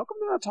to it. And how come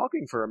they're not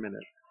talking for a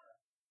minute?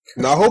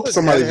 Now I hope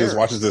somebody just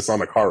watches this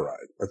on a car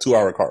ride, a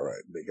 2-hour car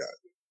ride they got.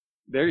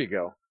 There you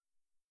go.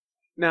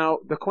 Now,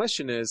 the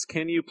question is,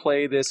 can you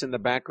play this in the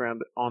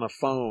background on a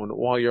phone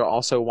while you're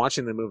also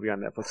watching the movie on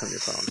Netflix on your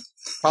phone?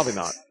 Probably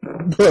not.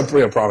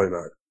 Yeah, probably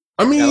not.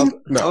 I mean,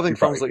 I don't think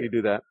phones let you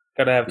do that.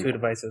 Gotta have 2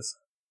 devices.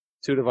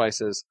 2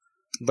 devices.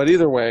 But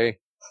either way,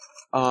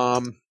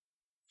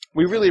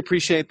 we really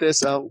appreciate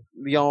this.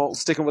 Y'all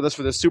sticking with us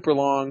for this super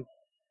long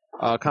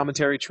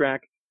commentary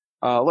track.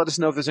 Let us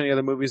know if there's any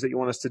other movies that you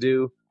want us to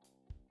do.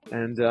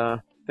 And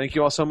thank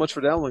you all so much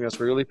for downloading us.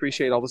 We really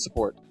appreciate all the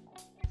support.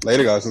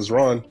 Later, guys. This is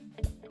Ron.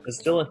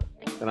 It's Dylan.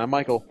 And I'm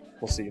Michael.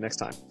 We'll see you next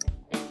time.